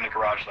probably in the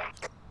garage then.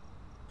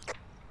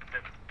 The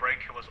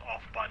breaker was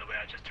off, by the way.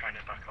 I just turned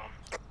it back on.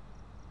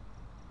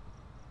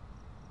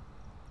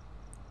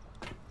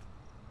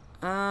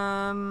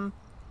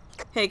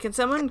 Hey, can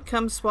someone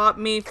come swap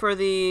me for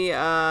the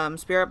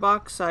spirit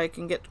box so I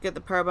can get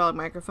the parabolic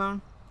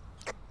microphone?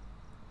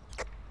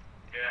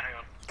 Yeah, hang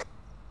on.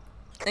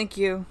 Thank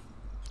you.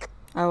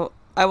 I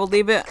will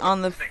leave it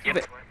on the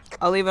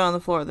I'll leave it on the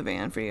floor of the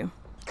van for you.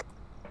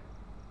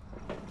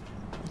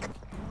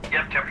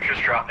 Yep,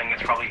 temperature's dropping.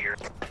 It's probably here.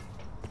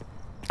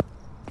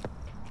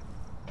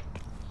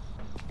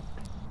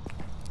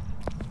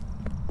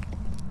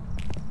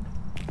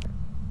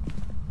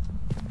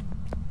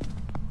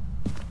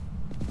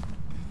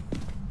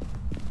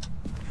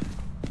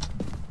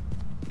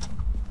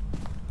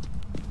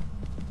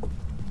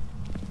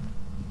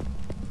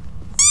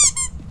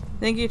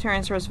 Thank you,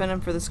 Tyrannosaurus Venom,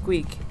 for the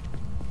squeak.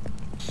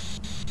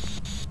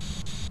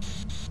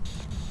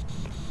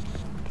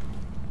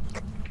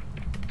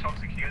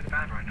 Toxic, you at the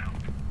van right now?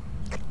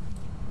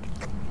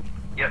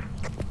 Yep.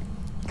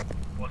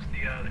 What's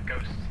the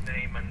ghost's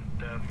name and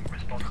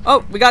response?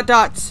 Oh, we got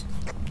dots.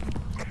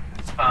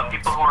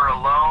 People who are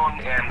alone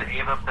and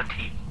Ava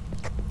Petite.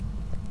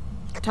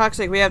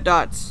 Toxic, we have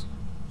dots.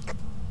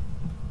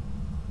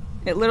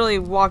 It literally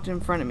walked in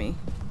front of me.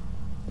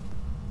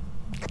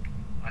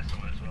 I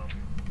saw it as well.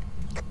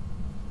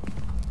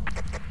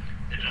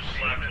 It just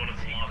slapped one of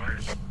the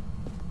lockers.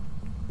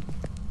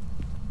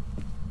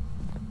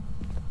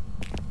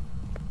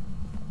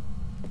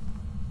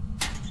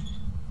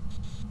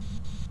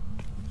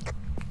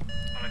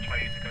 I'm gonna try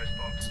to use the ghost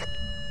box.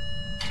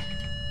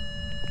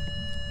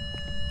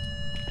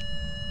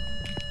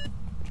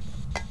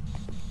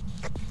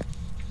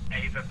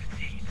 Ava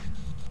Petite,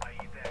 are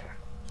you there?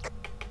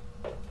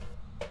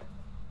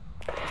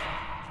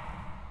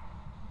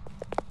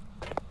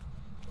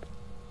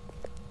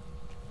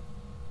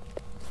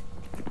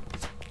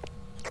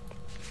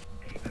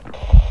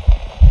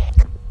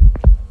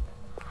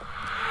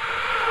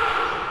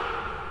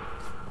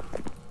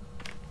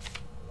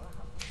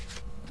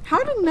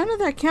 How did none of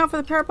that count for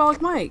the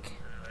parabolic mic?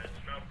 It's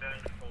dropped down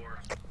to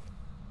 4.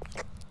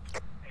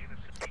 Ava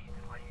Petite,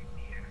 are you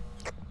near?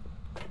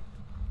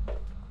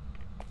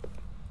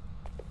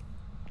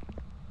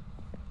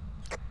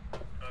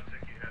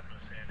 Toxic, you have no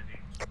sanity.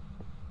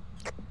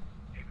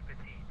 Ava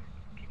Petite,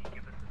 can you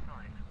give us a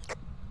sign?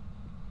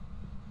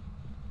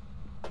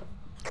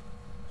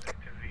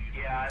 Activity.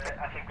 Yeah,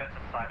 I think that's a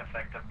side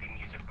effect of the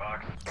music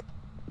box.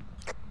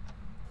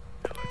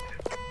 No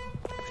activity.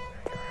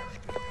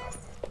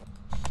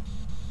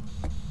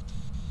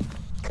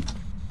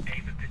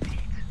 Ava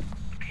Petite,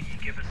 can you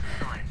give us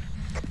a sign?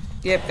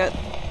 Yep, got.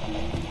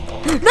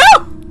 No!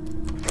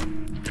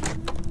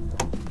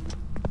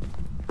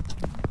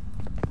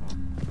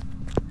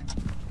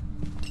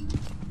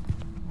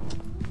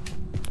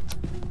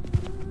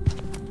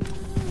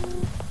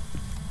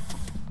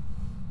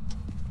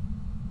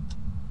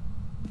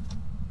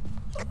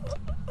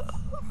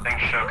 I think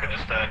Shoka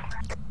just died.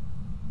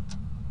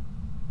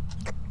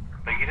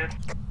 Biggie did?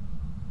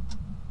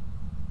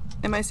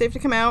 Am I safe to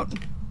come out?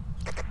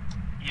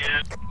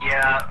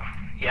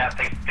 Yeah, I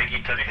think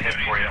Biggie took a hit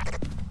for you.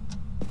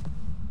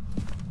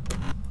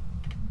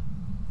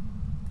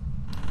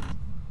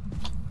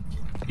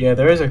 Yeah,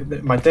 there is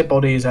my dead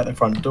body is at the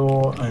front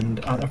door,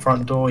 and at the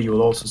front door you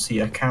will also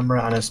see a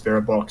camera and a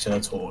spirit box and a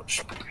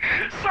torch.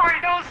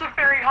 Sorry, that was a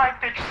very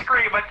high-pitched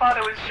scream. I thought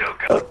it was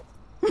Shoka.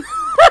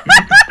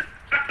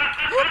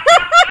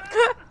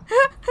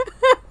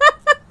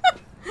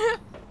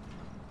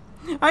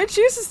 I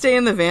choose to stay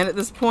in the van at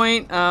this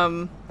point.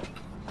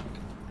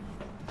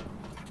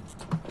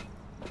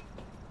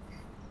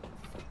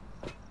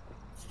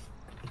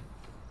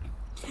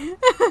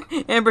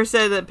 Amber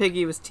said that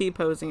Piggy was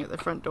T-posing at the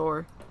front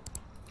door.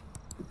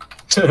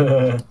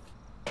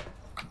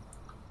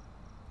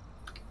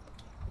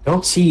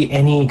 Don't see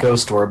any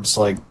ghost orbs,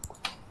 like,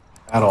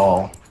 at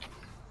all.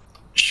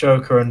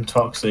 Shoka and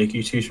Toxic,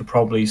 you two should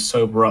probably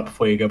sober up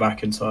before you go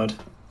back inside.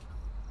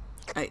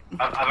 I've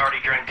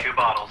already drank 2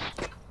 bottles.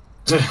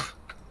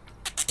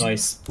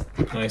 Nice.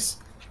 Nice.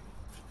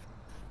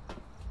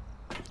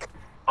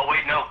 Oh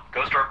wait, no.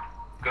 Ghost orb.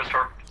 Ghost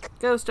orb.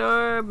 Ghost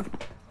orb.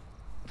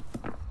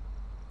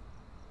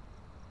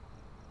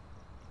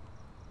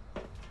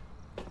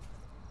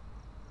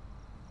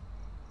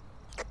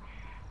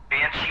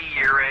 Banshee,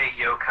 Yurei,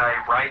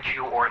 Yokai,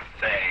 Raiju, or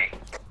Thay.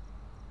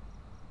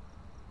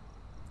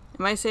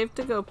 Am I safe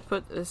to go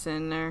put this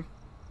in there?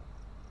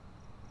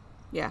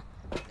 Yeah.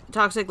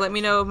 Toxic, let me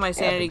know if my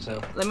sanity... I think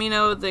so. Let me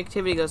know if the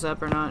activity goes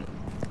up or not.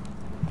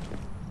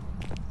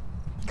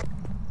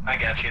 I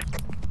got you.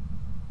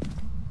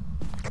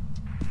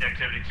 The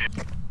activity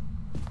 2.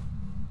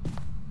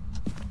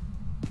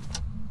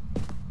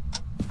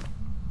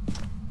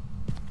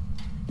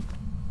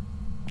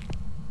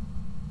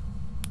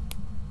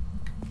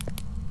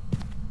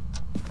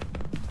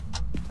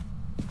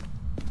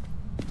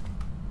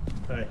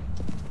 Hi.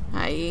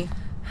 Hi.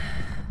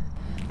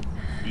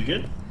 You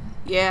good?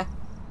 Yeah.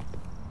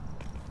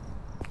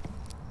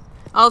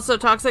 Also,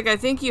 Toxic, I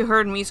think you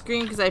heard me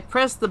scream because I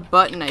pressed the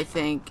button, I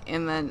think,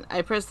 and then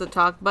I pressed the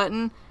talk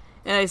button,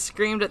 and I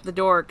screamed at the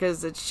door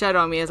because it shut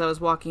on me as I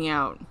was walking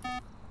out.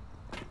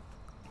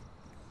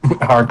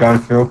 Hard gone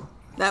through.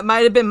 That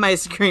might have been my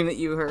scream that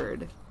you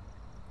heard.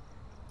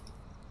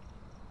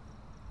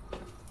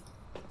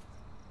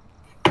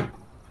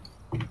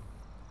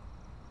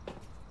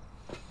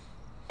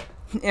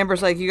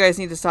 Amber's like, you guys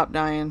need to stop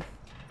dying.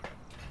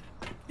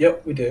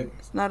 Yep, we do.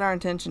 It's not our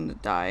intention to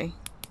die.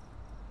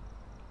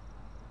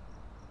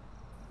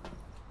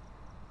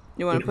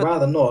 You want We'd to put...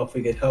 rather not if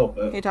we could help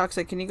it. Hey,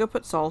 Toxic, can you go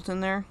put salt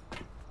in there?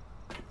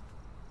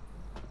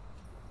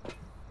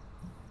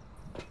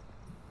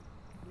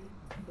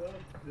 Stop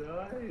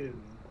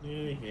dying.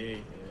 Yeah.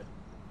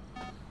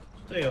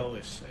 They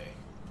always say.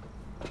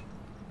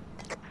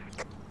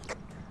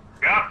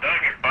 God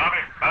dang it, Bobby.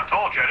 I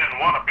told you I didn't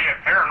want to be a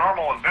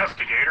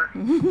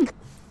It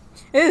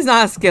is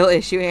not a skill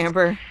issue,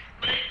 Amber.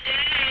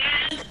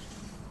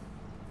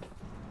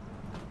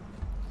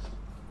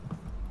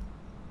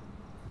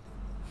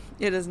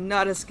 It is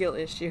not a skill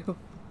issue.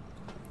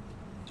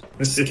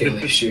 A skill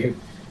issue.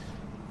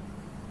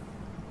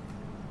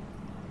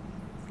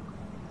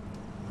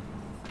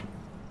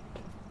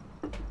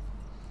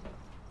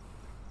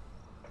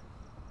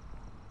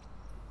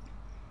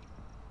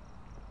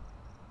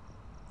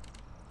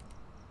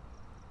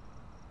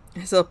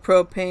 I sell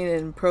propane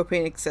and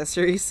propane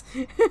accessories.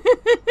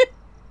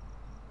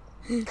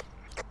 I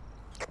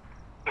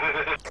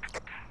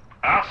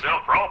sell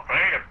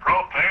propane and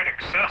propane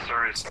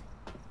accessories.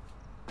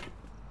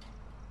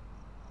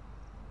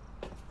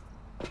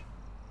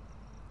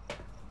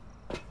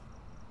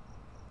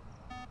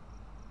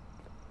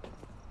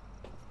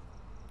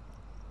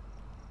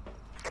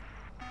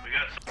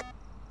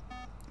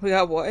 We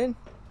got what?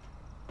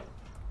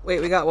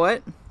 Wait, we got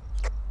what?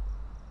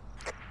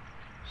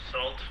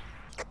 Salt.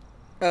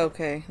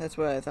 Okay, that's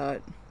what I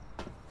thought.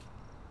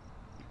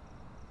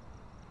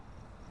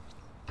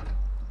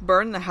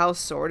 Burn the house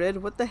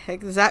sorted? What the heck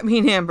does that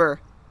mean,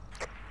 Amber?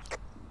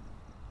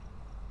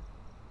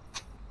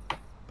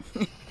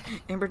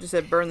 Amber just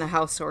said burn the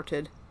house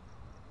sorted.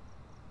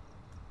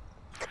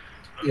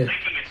 I'm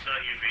thinking it's not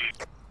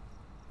UV.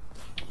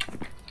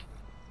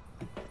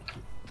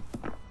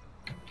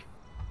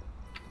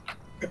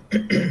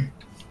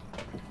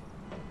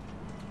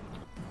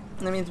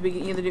 That means we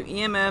can either do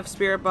EMF,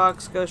 spirit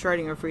box, ghost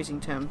writing, or freezing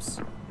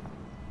temps.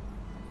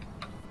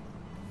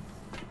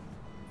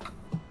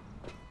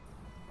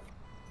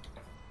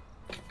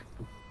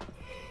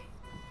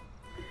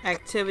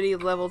 Activity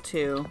level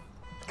 2.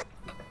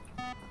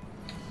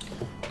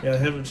 Yeah, I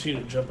haven't seen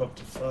it jump up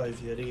to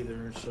 5 yet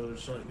either, so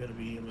it's not going to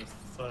be EMF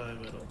 5,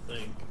 I don't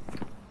think.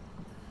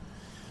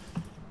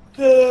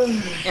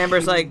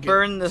 Amber's like,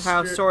 burn the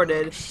house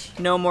sorted.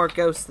 No more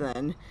ghosts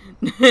then.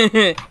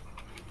 Hey,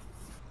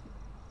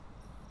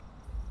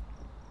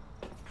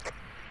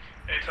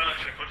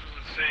 Toxic, what does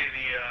it say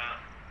the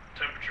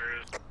temperature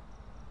is?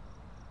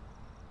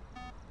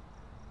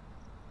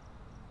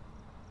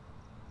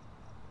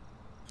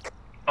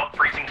 Oh,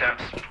 freezing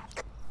temps.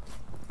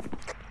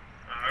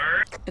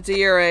 Alright. It's a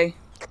URA.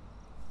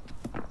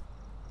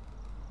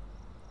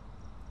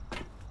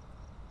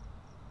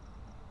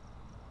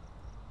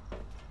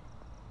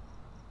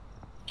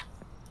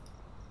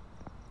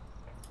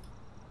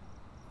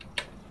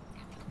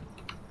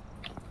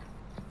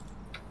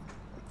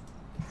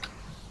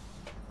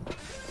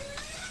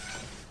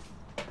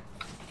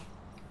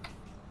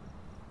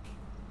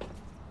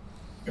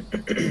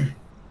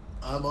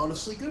 I'm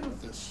honestly good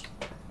with this.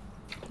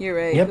 You're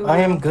right. Yep, I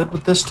am good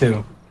with this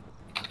too.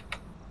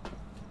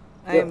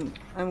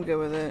 I'm good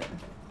with it.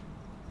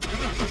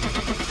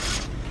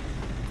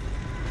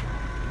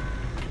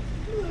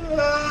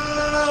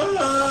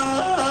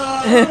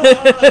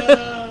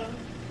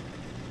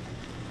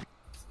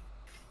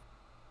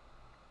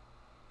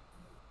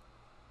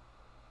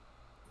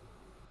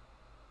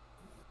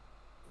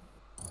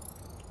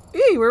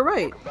 Yeah, you were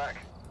right.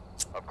 Back.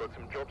 I've got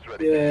some jobs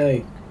ready.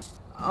 Yay.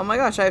 Oh my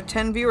gosh, I have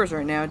 10 viewers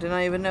right now. Didn't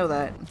I even know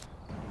that?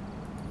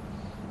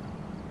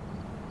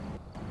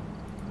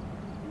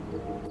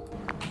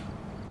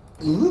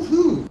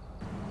 Woohoo!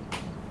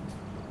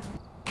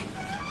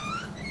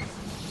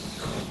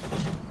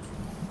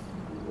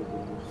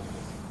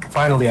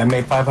 Finally, I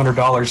made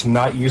 $500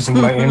 not using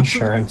my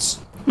insurance.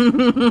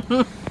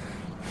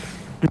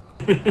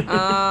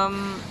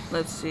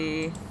 Let's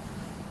see.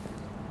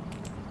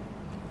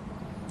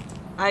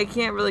 I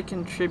can't really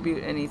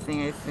contribute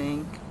anything, I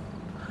think.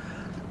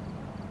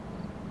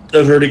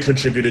 I've already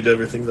contributed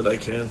everything that I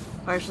can.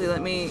 Actually,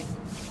 let me...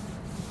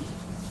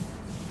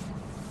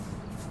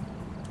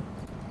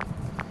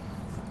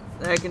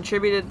 I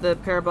contributed the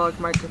parabolic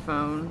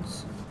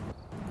microphones.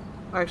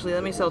 Actually,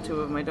 let me sell 2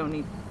 of them. I don't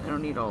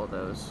need all of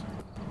those.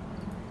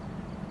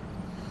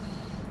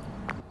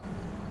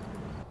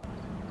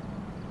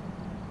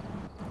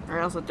 I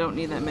also don't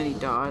need that many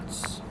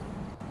dots.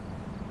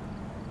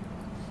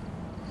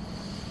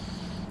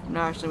 No,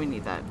 actually we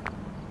need that.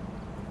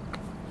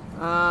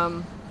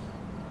 I'm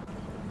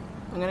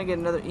gonna get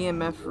another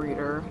EMF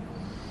reader.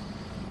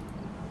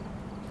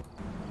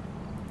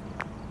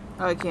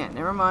 Oh, I can't.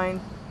 Never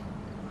mind.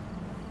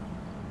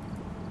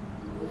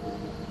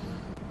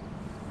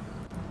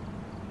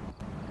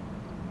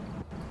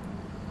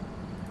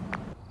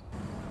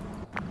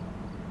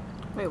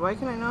 Wait, why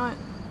can I not?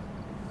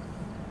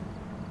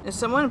 Is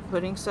someone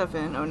putting stuff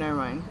in? Oh, never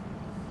mind.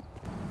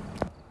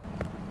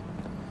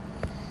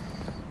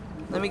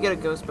 Let me get a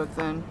ghost book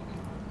then.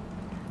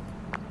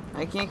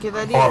 I can't get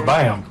that either. Oh,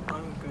 bam.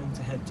 I'm going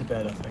to head to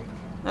bed, I think.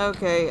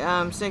 Okay,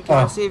 Snake, can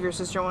I see if your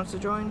sister wants to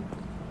join?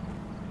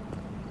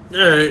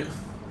 Alright.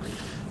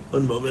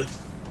 One moment.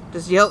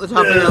 Just yell at the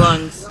top of your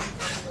lungs.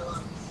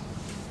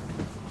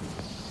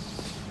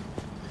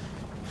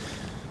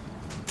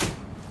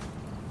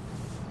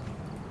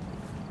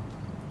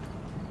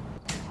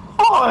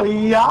 Oh,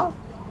 yeah.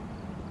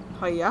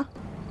 Oh yeah?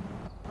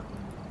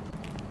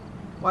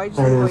 Why'd you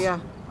say oh yeah?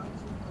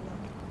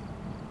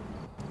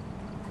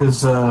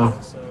 Because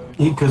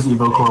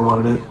Evo Core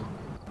wanted it.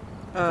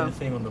 There's a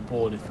thing on the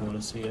board if you want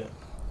to see it.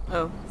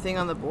 Oh, thing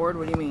on the board?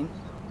 What do you mean?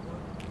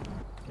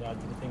 Yeah, I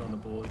did a thing on the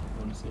board if you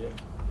want to see it.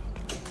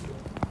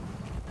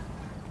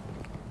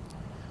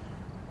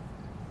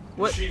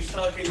 What? She's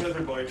talking with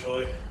her boy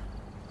toy.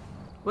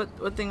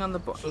 What thing on the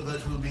board? So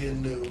that will be a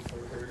no for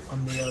her.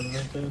 On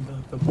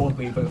the board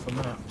where you vote for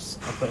maps,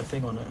 I put a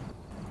thing on it.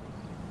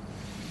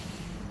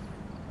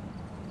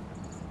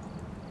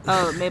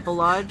 Oh, Maple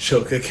Lodge?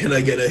 Shoka, can I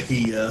get a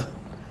he? Oh,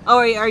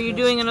 are you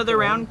doing another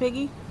round,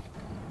 Piggy?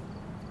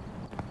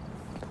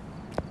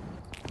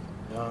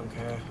 I don't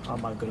care. I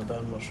might go to bed,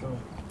 I'm not sure.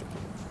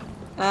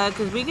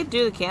 Cause we could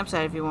do the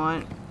campsite if you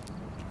want.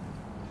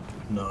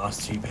 No,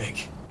 that's too big.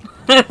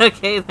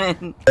 Okay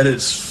then. That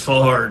is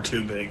far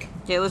too big.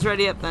 Okay, let's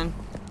ready up then.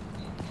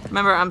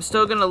 Remember, I'm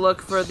still gonna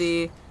look for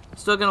the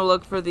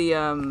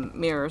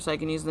mirror, so I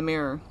can use the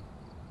mirror.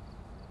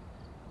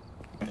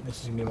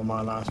 This is gonna be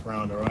my last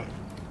round, alright?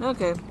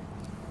 Okay.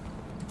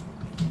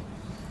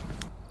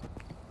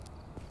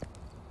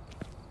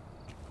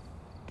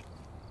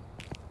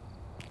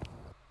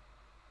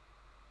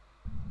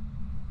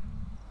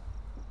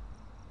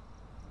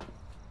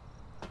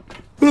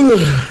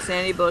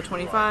 Sanity below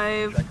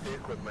 25,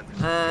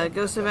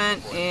 ghost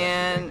event,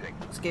 and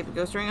escape a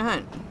ghost during a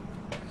hunt.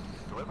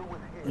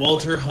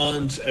 Walter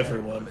hunts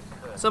everyone.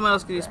 Someone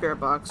else could use spirit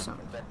box. So.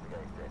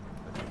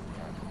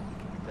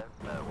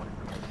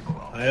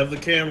 I have the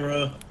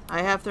camera.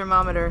 I have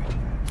thermometer.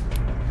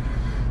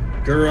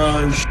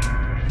 Garage.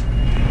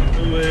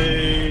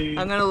 Away.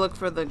 I'm gonna look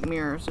for the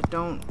mirror, so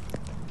don't.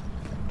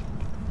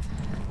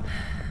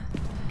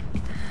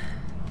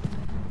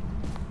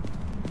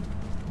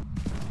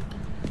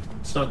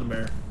 It's not the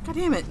mirror. God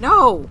damn it,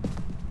 no!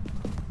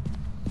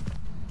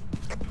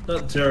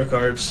 Not the tarot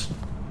cards.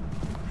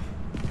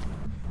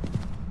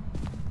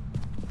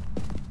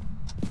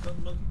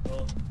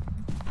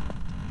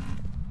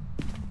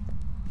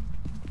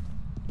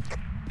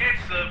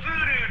 It's the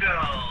voodoo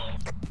doll!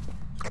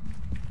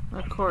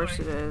 Of course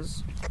it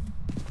is.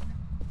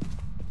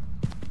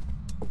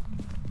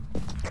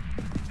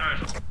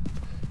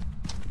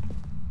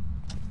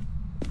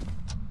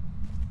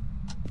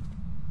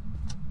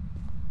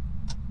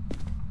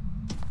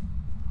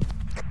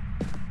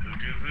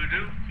 Voodoo,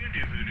 voodoo,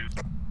 voodoo, voodoo.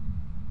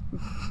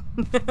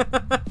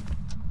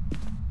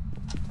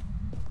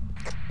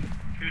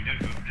 Voodoo,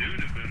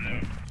 voodoo, voodoo.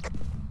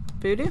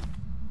 Voodoo?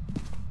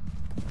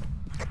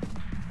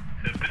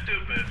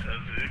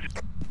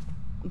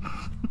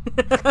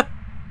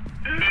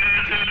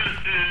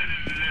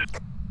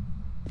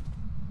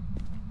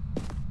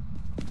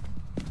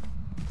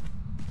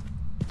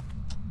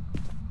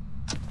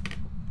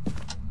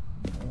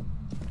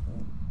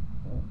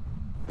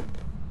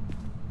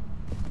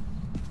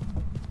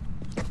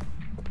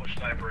 What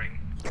should I bring?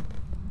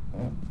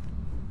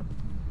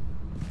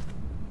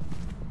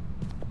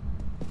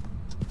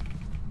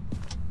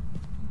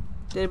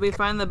 Did we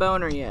find the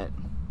boner yet?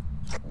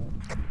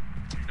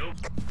 Nope.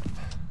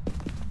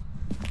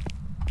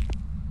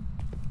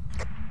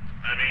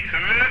 I mean, I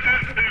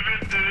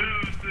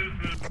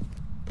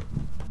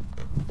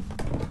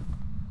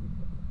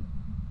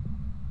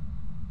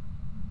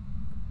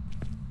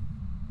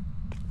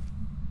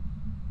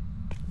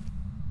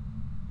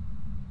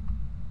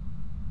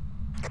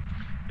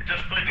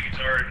just played the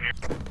guitar in here.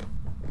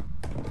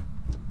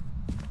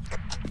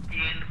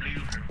 In the blue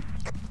room.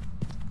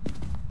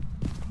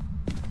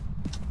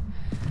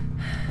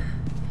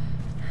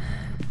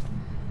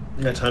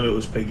 That time it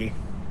was Piggy.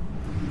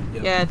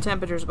 Yep. Yeah,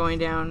 temperature's going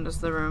down. That's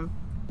the room.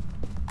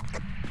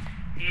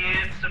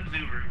 It's the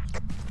blue room.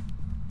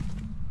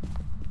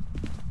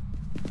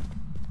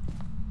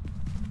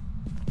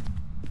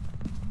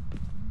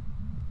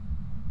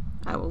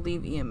 I will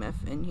leave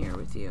EMF in here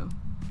with you.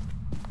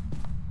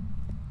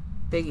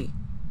 Biggie.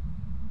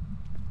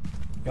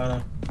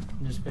 Gotta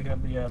just pick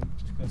up the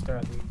just gonna stare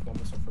at the one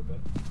myself for a bit.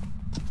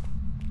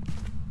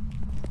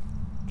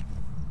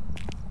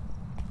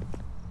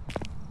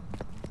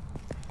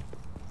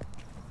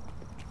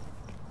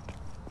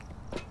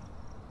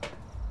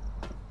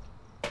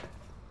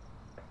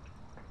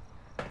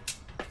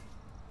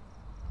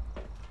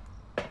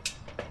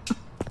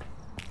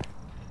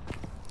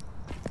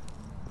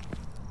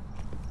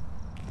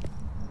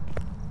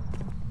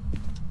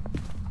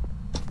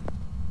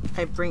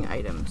 I bring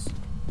items.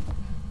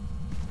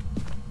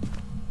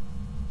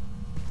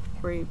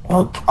 Free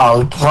I'll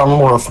come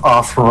with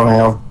offering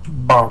a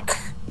book.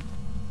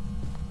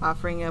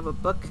 offering of a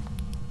book.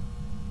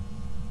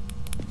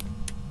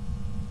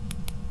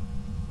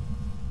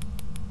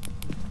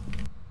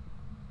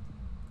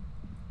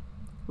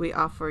 We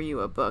offer you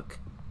a book.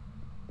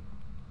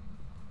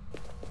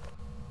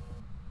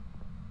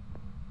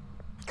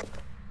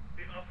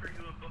 We offer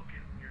you a book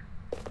in your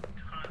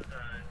trying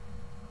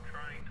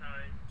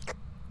time.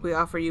 We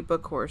offer you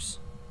book horse.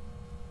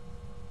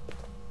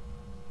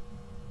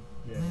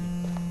 Yeah.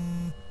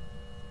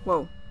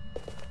 Whoa.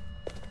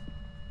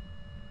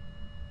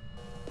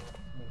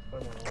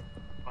 Let's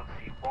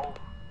see. Well,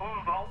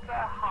 Walter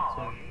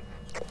Hans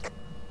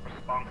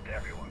responds to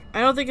everyone.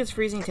 don't think it's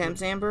freezing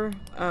temps, Amber.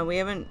 We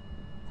haven't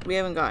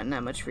gotten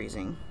that much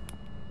freezing.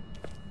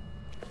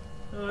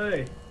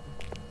 Hey.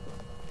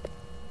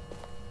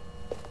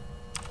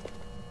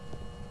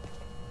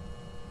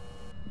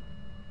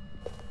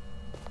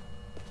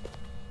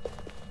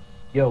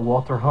 Yo,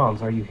 Walter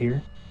Hans, are you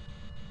here?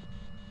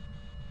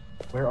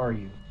 Where are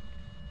you?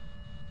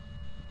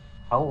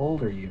 How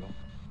old are you?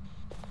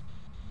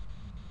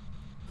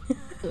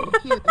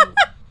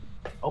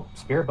 Oh,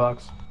 spirit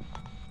box.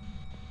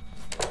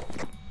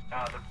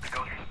 The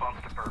ghost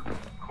responds to burp,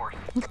 of course.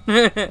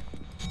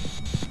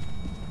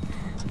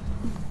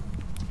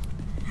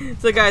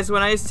 So guys,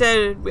 when I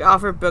said we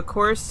offer book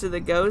course to the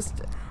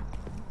ghost,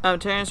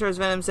 Tyrannosaurus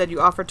Venom said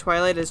you offer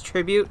Twilight as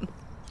tribute. So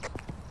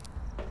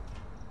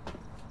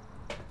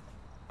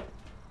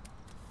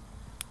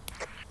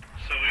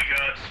we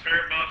got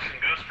spirit box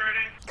and ghost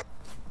writing?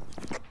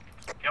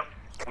 Yep,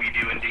 we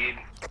do indeed.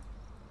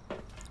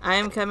 I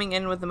am coming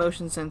in with the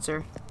motion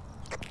sensor.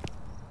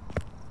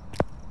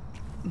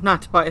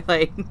 Not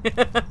Twilight.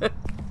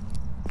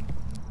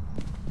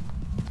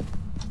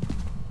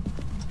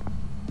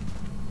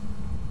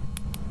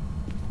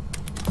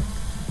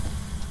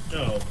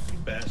 Oh, you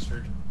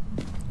bastard.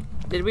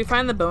 Did we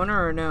find the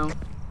boner or no?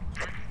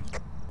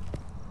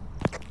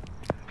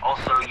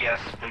 Also,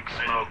 yes, Big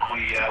Smoke,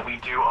 we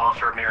do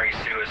offer Mary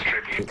Sue as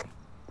tribute.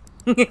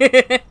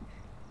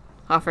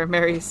 Offer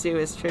Mary Sue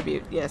as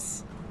tribute,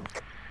 yes.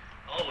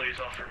 Always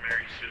offer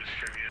Mary Sue as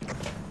tribute.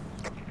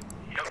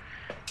 Yep.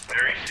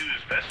 Mary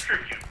Sue's best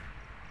tribute.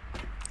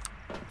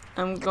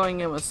 I'm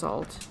going in with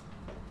salt.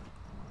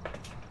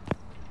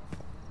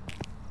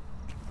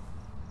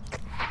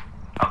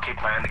 I'll keep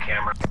an eye on the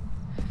camera.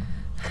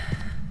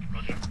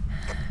 Roger.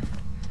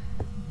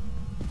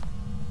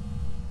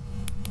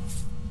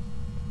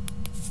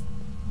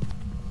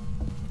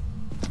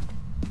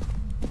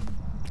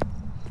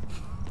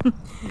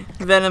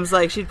 Venom's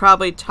like, she'd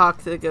probably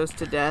talk the ghost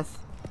to death.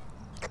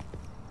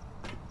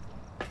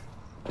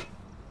 The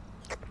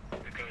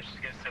ghost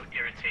just gets so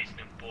irritated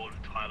and bored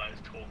with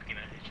Twilight's talking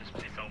that it just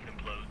itself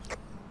implodes.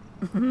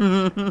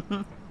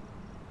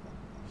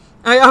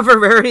 I offer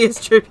Rarity as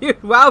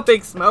tribute. Wow,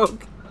 Big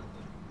Smoke.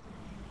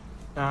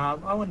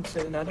 I wouldn't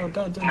say no. Don't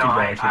do No, I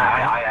Rarity like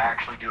that.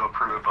 actually do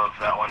approve of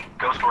that one.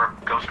 Ghost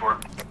orb, ghost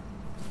orb.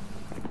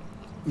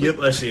 Yep,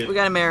 I see We it.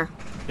 got a mare.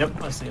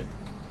 Yep, I see it.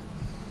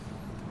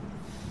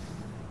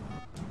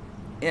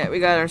 Yeah, we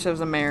got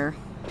ourselves a mare.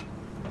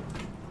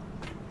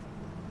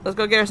 Let's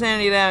go get our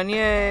sanity down.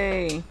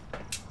 Yay!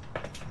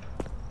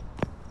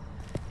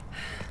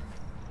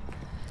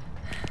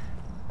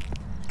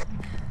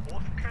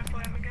 What's the curse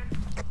lamb again?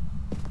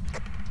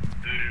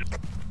 Voodoo.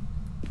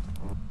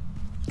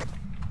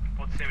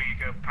 What's say we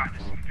go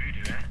practice some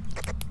voodoo, eh?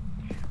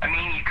 I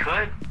mean, you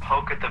could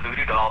poke at the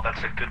voodoo doll.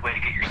 That's a good way to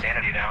get your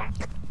sanity down.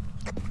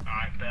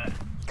 Alright, bet.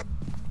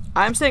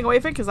 I'm staying away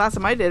from it because last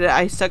time I did it,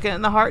 I stuck it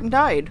in the heart and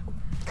died.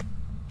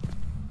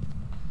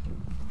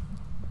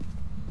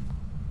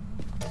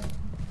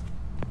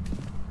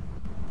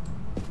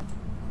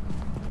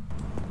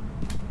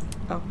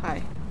 Oh,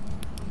 hi.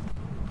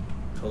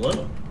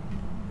 Hello.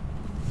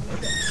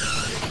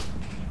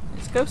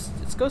 It's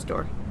Ghost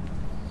Door.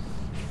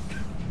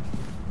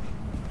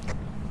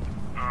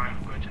 Alright,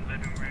 I'm going to the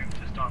living room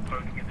to start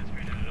poking at this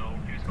voodoo doll.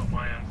 Who's got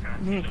my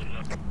sanity loaded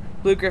up?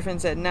 Blue Griffin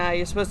said, nah,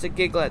 you're supposed to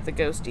giggle at the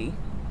ghosty.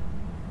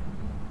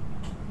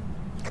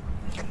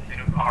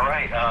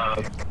 Alright, I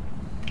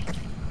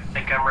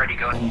think I'm ready to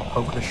go.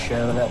 Poke the shit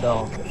out of that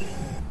doll.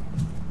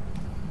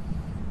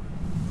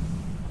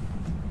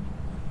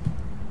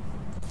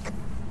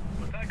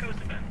 Was that a ghost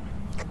event?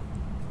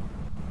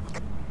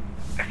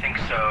 I think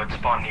so. It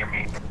spawned near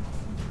me.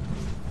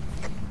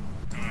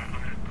 Alright, I'm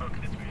going to poke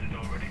at this voodoo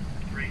doll. Ready?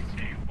 3,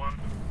 2, 1.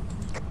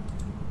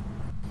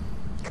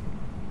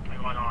 I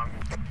got an arm.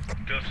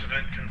 Ghost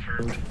event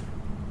confirmed.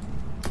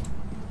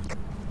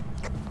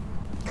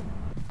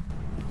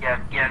 Yeah,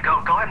 go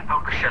ahead and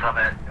poke the shit out of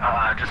it.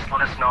 Just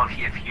let us know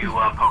if you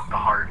poke the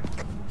heart.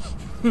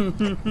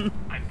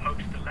 I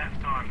poked the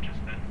left arm just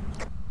then.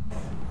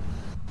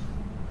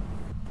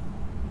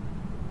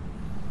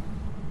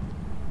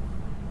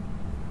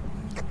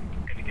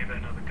 I'm gonna give it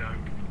another go.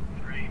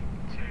 3,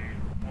 2,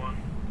 1.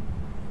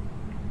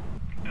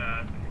 In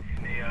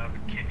the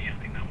kidney, I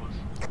think that was.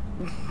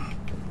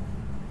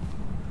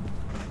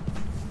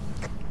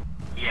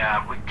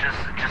 Yeah, we just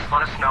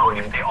let us know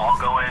if they all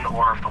go in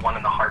or if the one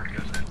in the heart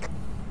goes in.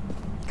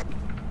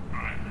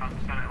 Alright, how's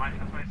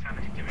my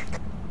sanity doing?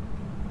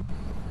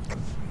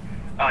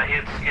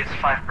 It's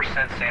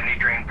 5% sanity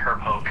drain per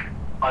poke,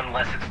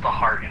 unless it's the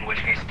heart, in which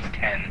case it's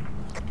 10.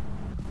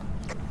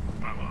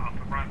 Right, well, I'll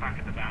put right back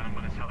at the van. I'm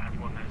gonna tell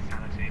everyone their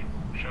sanity.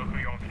 Shoko,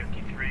 you're on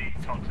 53.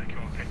 Toxic, you're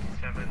on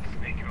 57.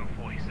 Snake, you're on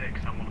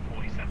 46. I'm on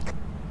 47.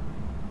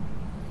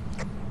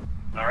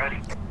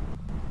 Alrighty.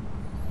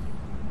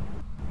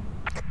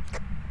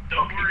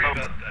 Don't worry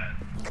about that.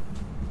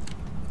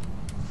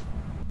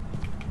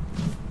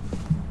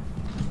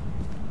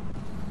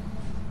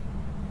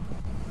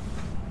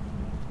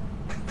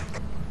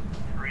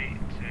 Three,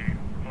 two,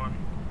 one.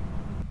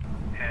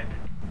 Head.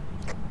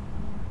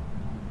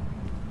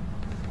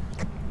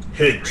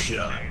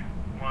 Headshot.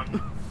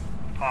 One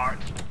part.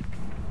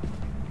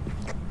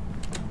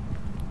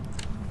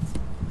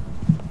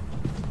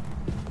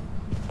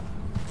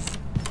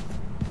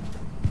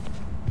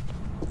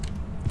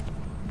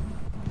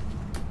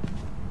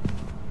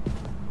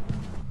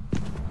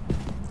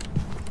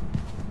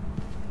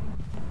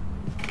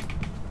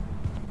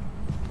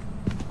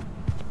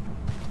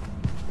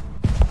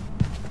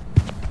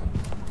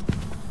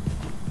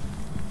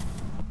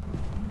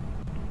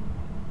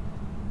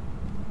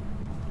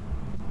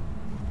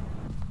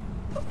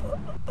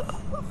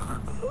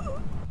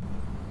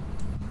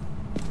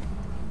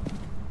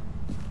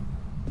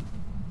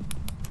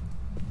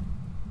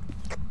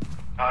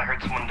 I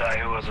heard someone die.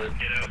 Who was it?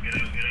 Get out, get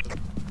out, get out.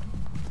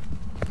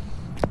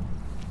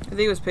 I think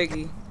it was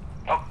Piggy.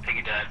 Oh,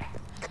 Piggy died.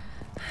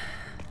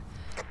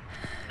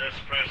 No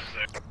surprises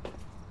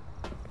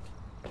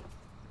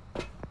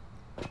there.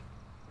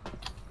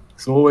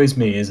 It's always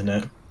me, isn't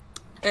it?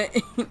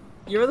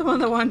 You're the one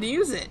that wanted to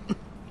use it.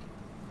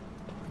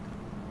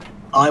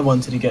 I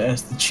wanted to get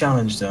us the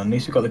challenge done. At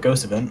least we got the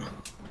ghost event.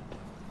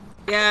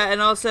 Yeah,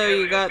 and also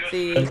you got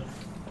the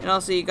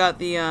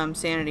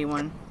sanity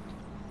one.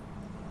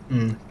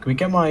 Can we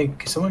get my?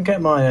 Can someone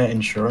get my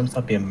insurance?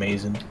 That'd be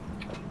amazing.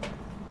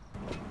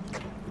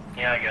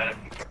 Yeah, I got it.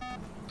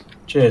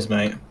 Cheers,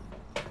 mate.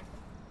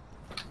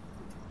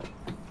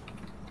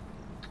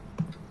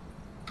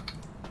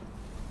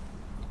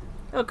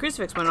 Oh,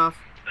 crucifix went off.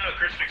 No,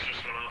 crucifix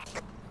just went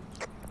off.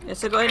 Yeah,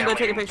 so go ahead and go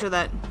take a picture of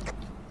that.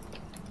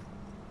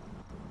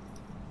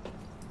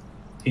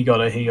 He got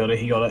it. He got it.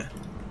 He got it.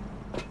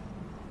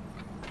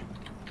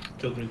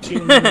 Killed my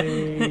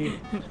teammate.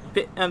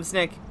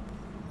 Snick.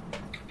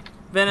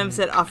 Venom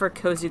said offer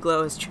Cozy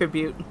Glow as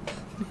tribute.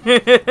 I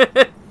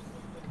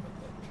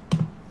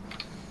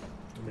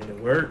mean, it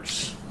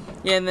works.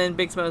 Yeah, and then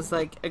Big Smoke's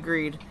like,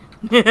 agreed.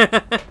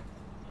 Okay,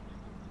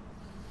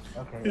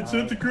 It's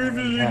at the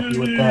grievous. happy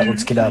with that.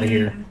 Let's get out of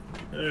here.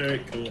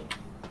 Alright, cool.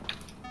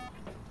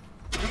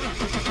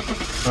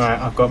 Alright,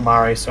 I've got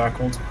Mare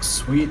circled.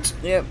 Sweet.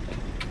 Yep.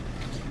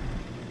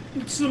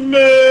 It's a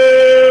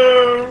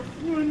mare! A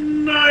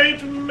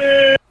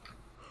nightmare!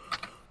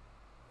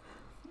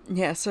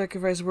 Yeah,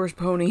 sacrifice worst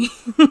pony.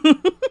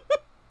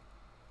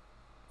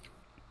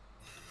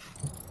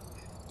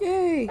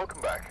 Yay!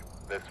 Welcome back.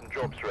 There's some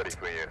jobs ready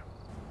for you.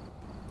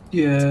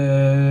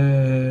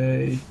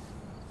 Yay.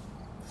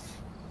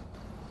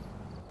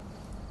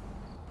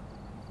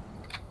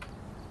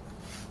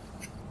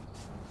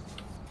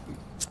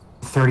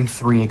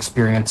 33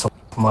 experience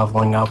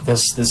leveling up.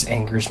 This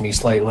angers me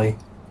slightly.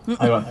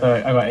 I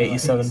got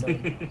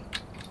 87.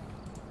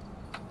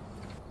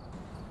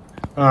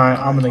 Alright,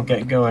 I'm gonna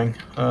get going.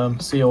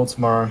 See you all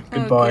tomorrow.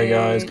 Goodbye, Okay,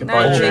 guys.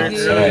 Goodbye, night, Jax.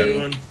 Jiggy.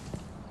 Everyone.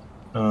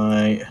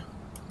 Night.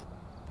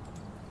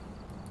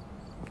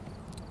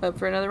 Up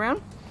for another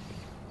round?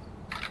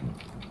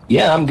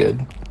 Yeah, I'm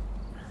good.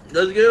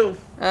 Let's go.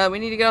 We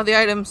need to get all the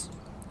items.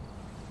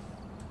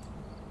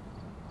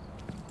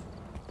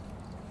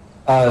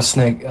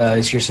 Snake,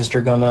 is your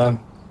sister gonna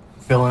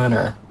fill in,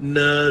 or?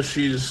 No,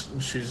 she's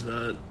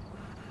not.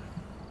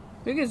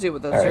 We can do it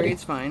with us, Alrighty. sir.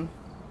 It's fine.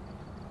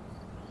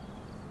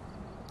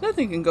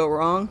 Nothing can go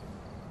wrong.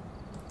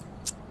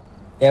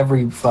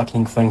 Every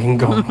fucking thing can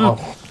go wrong.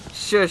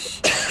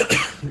 Shush.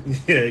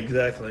 Yeah,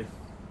 exactly.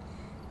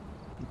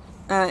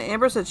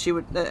 Amber said she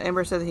would.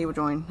 Amber said that he would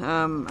join.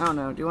 I don't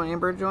know. Do you want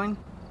Amber to join?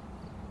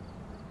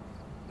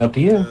 Up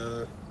to you.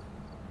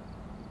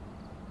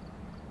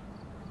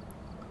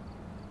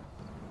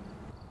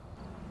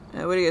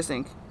 What do you guys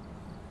think?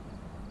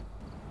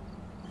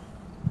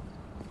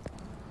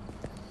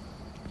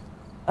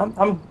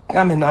 I'm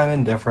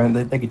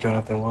indifferent. They can join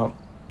if they want.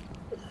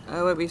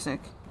 What be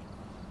sick?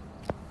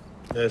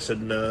 I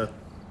said no.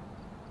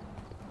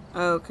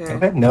 Okay.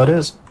 Okay, no it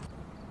is.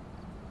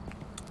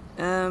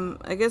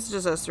 I guess it's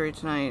just us three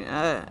tonight.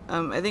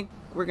 I think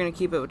we're gonna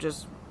keep it with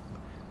just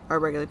our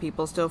regular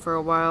people still for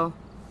a while.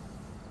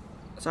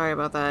 Sorry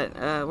about that.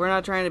 We're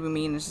not trying to be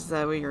mean. It's just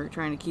that we are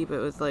trying to keep it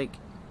with like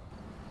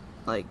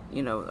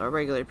you know, our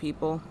regular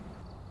people.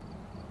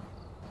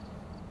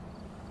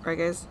 Right,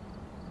 guys?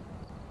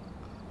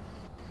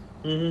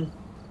 Mm-hmm.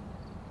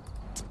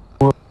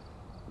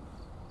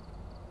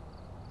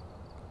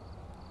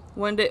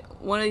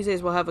 One of these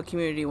days we'll have a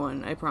community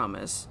one, I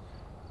promise.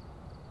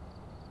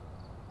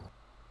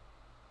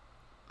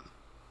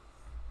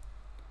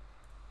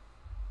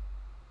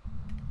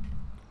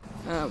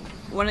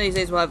 One of these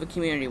days we'll have a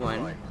community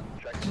one.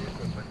 Check the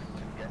equipment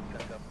and get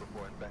set up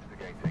before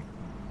investigating.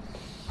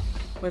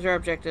 What's our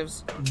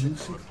objectives?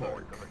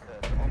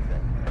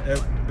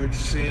 Average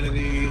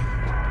sanity,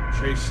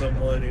 chase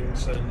someone,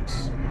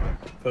 incense,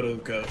 photo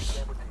of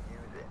ghosts.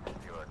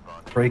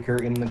 Breaker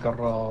in the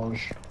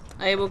garage.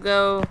 I will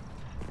go.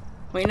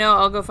 Wait, no,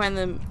 I'll go find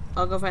the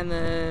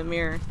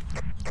mirror.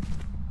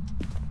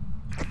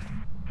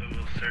 We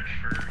will search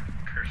for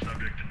cursed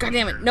object. God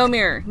damn it! No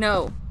mirror.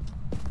 No.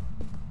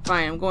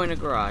 Fine, I'm going to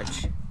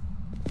garage. It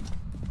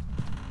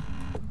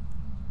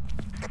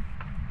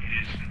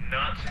is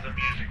not the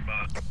music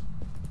box.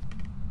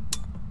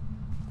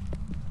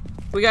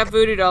 We got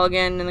Voodoo Doll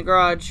again in the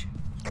garage.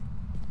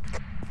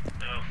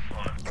 Oh,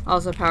 fun.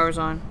 Also, power's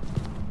on.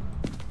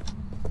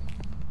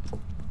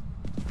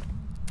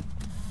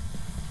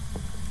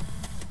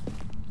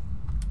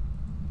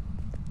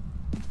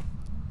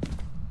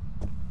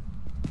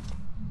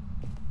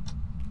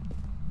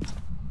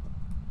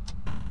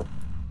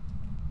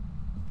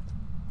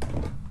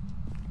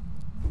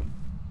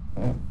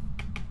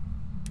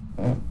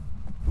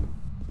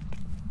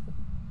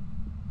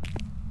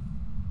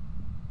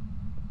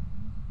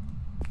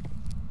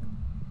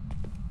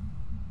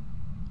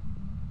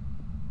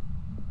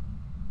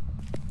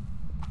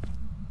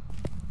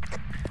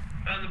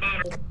 Found the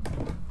boner.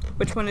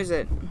 Which one is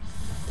it?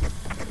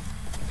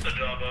 The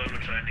jawbone,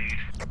 which I need.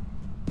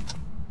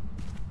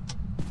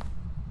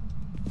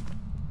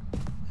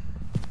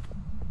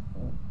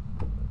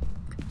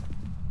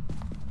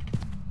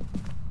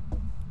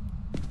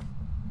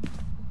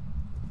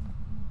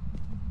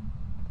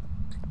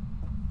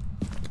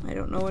 I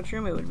don't know which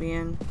room it would be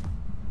in.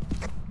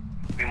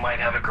 We might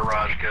have a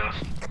garage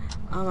ghost.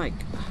 Oh my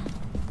god.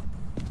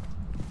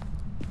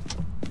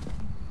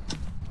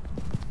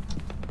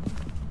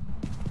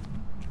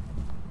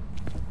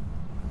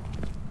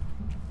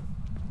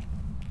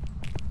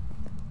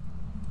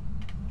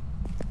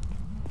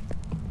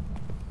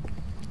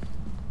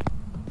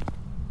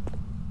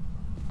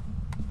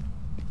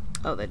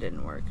 Oh, that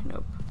didn't work.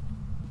 Nope.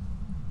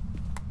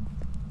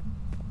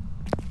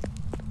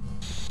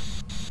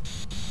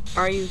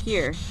 Are you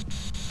here?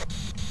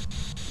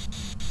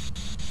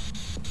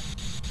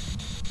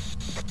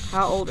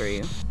 How old are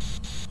you?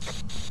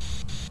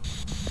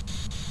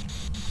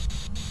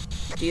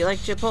 Do you like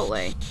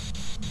Chipotle?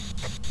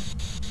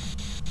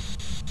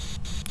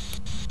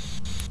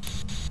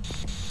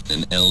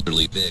 An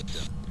elderly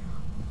victim.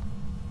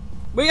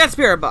 We got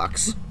Spirit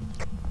Box.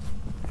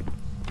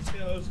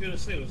 Yeah, I was gonna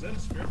say, was that a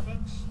spirit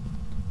box?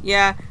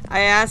 Yeah,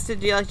 I asked it,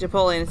 do you like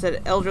Chipotle, and it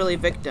said elderly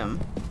victim.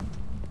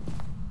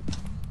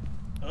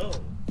 Oh.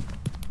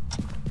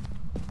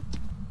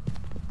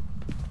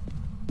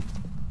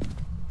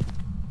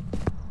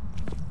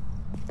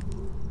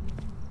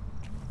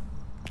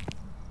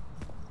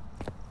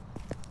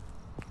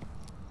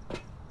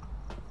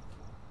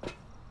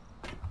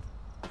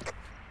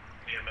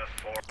 EMF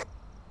 4.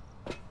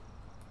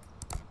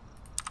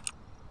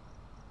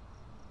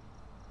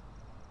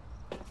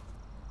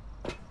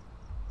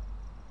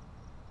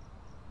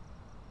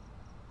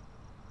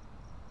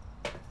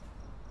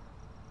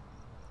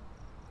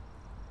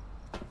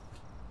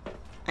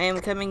 I am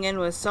coming in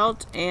with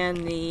salt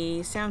and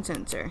the sound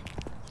sensor.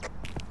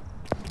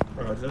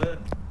 Roger that.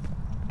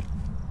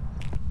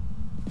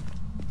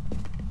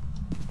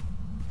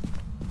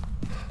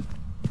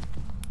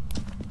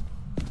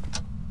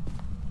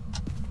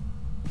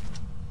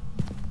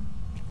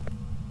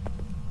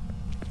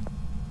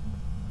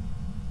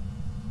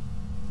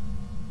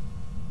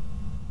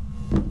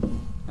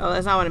 Oh,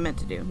 that's not what I meant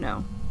to do.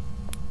 No.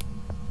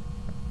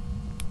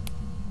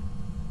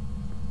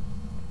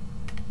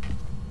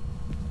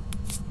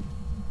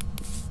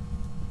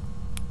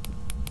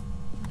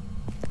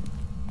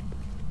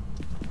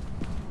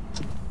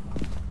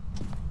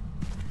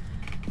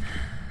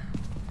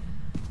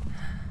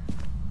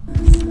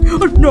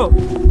 Oh, no!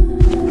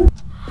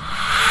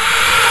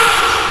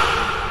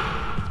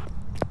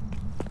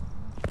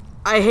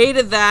 I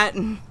hated that.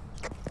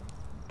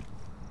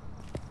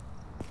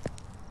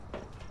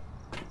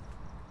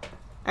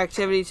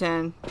 Activity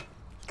 10.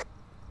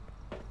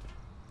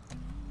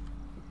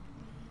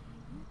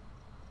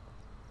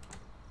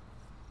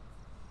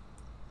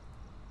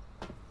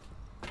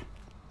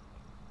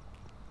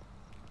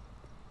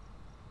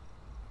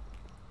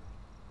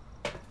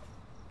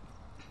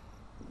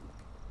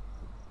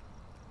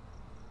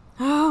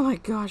 Oh my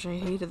gosh, I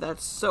hated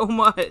that so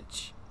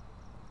much.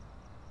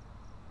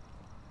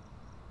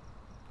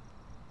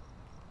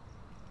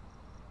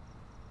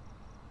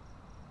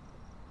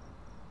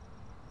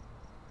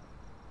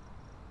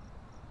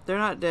 They're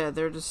not dead,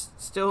 they're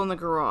just still in the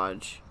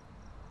garage.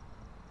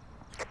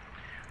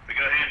 We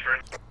got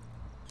handprint.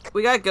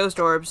 We got ghost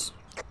orbs.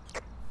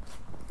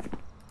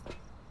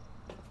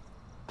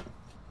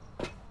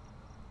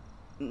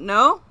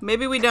 No?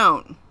 Maybe we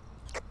don't.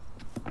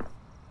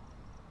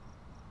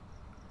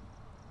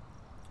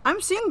 I'm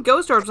seeing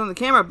ghost orbs on the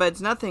camera, but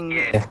it's nothing.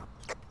 Yeah.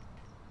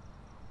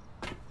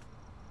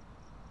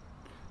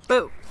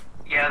 But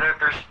yeah,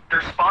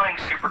 they're spawning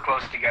super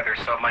close together,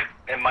 so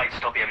it might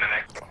still be a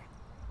mimic.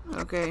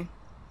 Okay.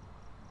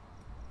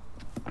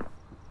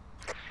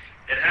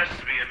 It has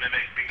to be a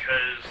mimic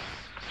because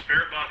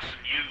Spirit Box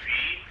and UV,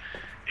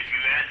 if you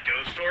add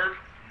Ghost Orb,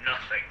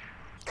 nothing.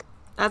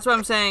 That's what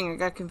I'm saying, I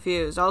got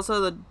confused. Also,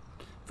 the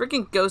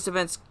freaking ghost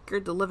event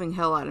scared the living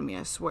hell out of me,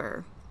 I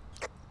swear.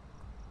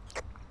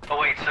 Oh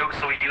wait, so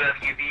we do have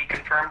UV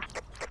confirmed?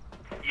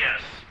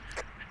 Yes.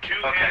 Two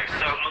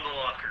handprints on the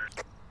locker.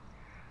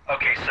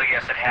 Okay, so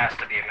yes, it has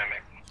to be a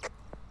mimic.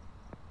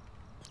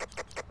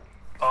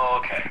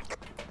 Oh, okay.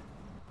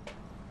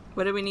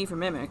 What do we need for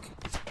mimic?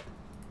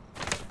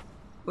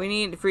 We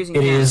need freezing.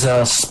 It is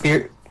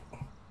spirit.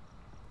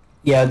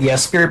 Yeah,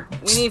 spirit.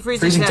 We need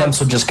freezing temps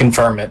will just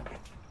confirm it. Well,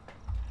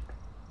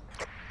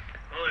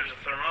 there's a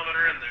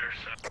thermometer in there,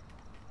 so.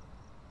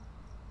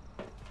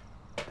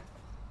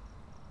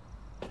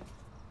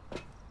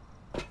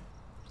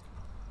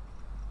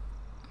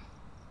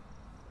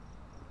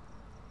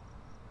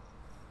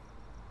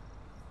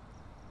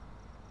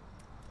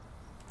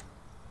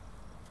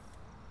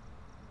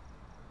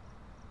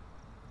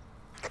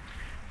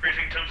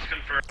 Freezing temps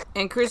confirmed.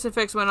 And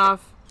crucifix went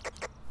off.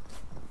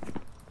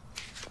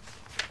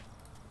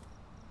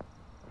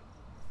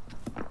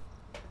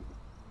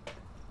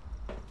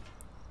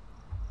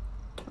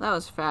 That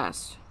was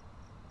fast.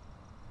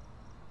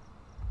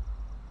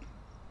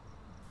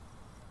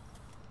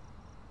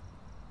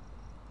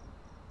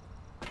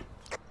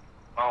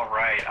 All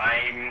right,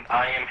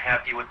 I am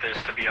happy with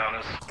this, to be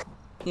honest.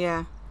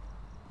 Yeah.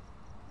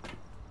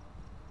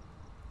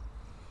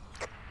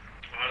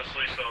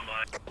 Honestly, so am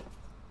I.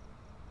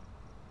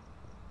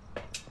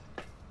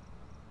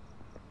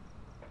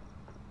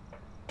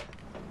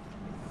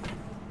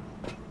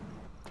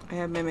 I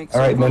have mimic.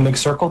 All right, mimic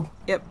circled.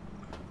 Yep.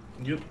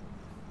 Yep.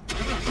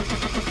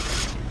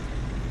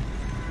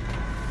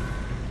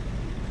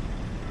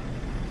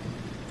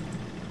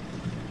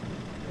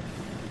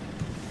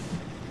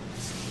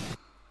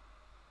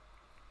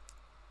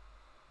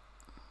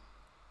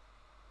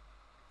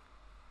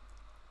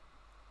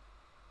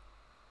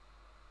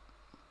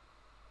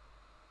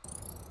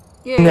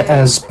 Yeah.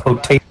 As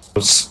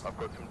potatoes. I've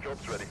got some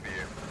jobs ready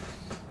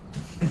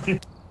for you.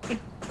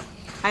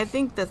 I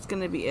think that's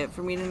gonna be it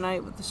for me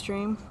tonight with the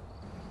stream.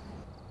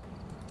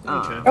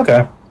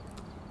 Okay.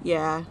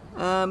 Yeah.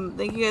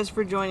 Thank you guys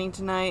for joining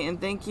tonight,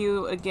 and thank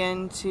you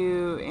again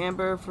to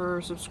Amber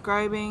for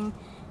subscribing,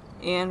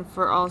 and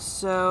for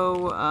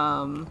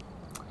also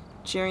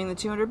sharing the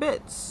 200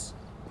 bits.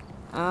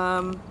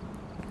 I'll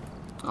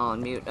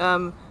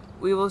unmute.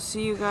 We will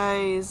see you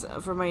guys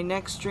for my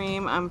next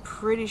stream. I'm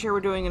pretty sure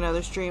we're doing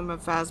another stream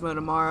of Phasmo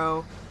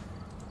tomorrow.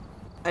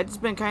 I've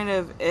just been kind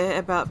of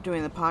about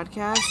doing the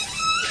podcast.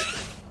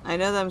 I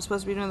know that I'm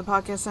supposed to be doing the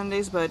podcast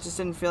Sundays, but I just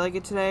didn't feel like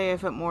it today. I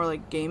felt more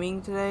like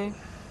gaming today.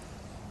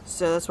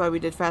 So that's why we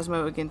did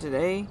Phasmo again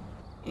today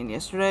and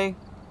yesterday.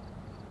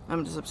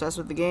 I'm just obsessed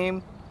with the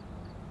game.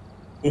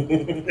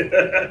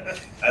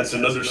 That's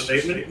another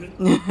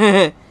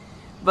statement.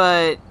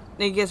 But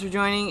thank you guys for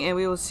joining, and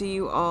we will see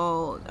you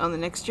all on the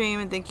next stream.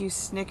 And thank you,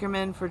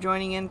 Snickerman, for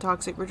joining in,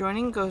 Toxic for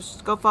joining. Go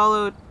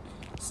follow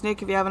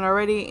Snick if you haven't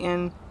already,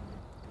 and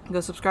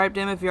go subscribe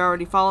to him if you're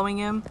already following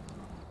him.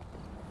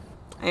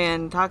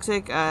 And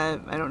Toxic, I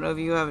don't know if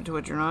you have a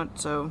Twitch or not,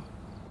 so...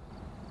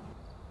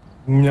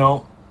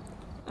 No.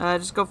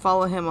 Just go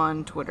follow him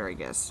on Twitter, I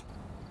guess.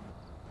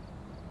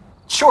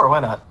 Sure,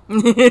 why not?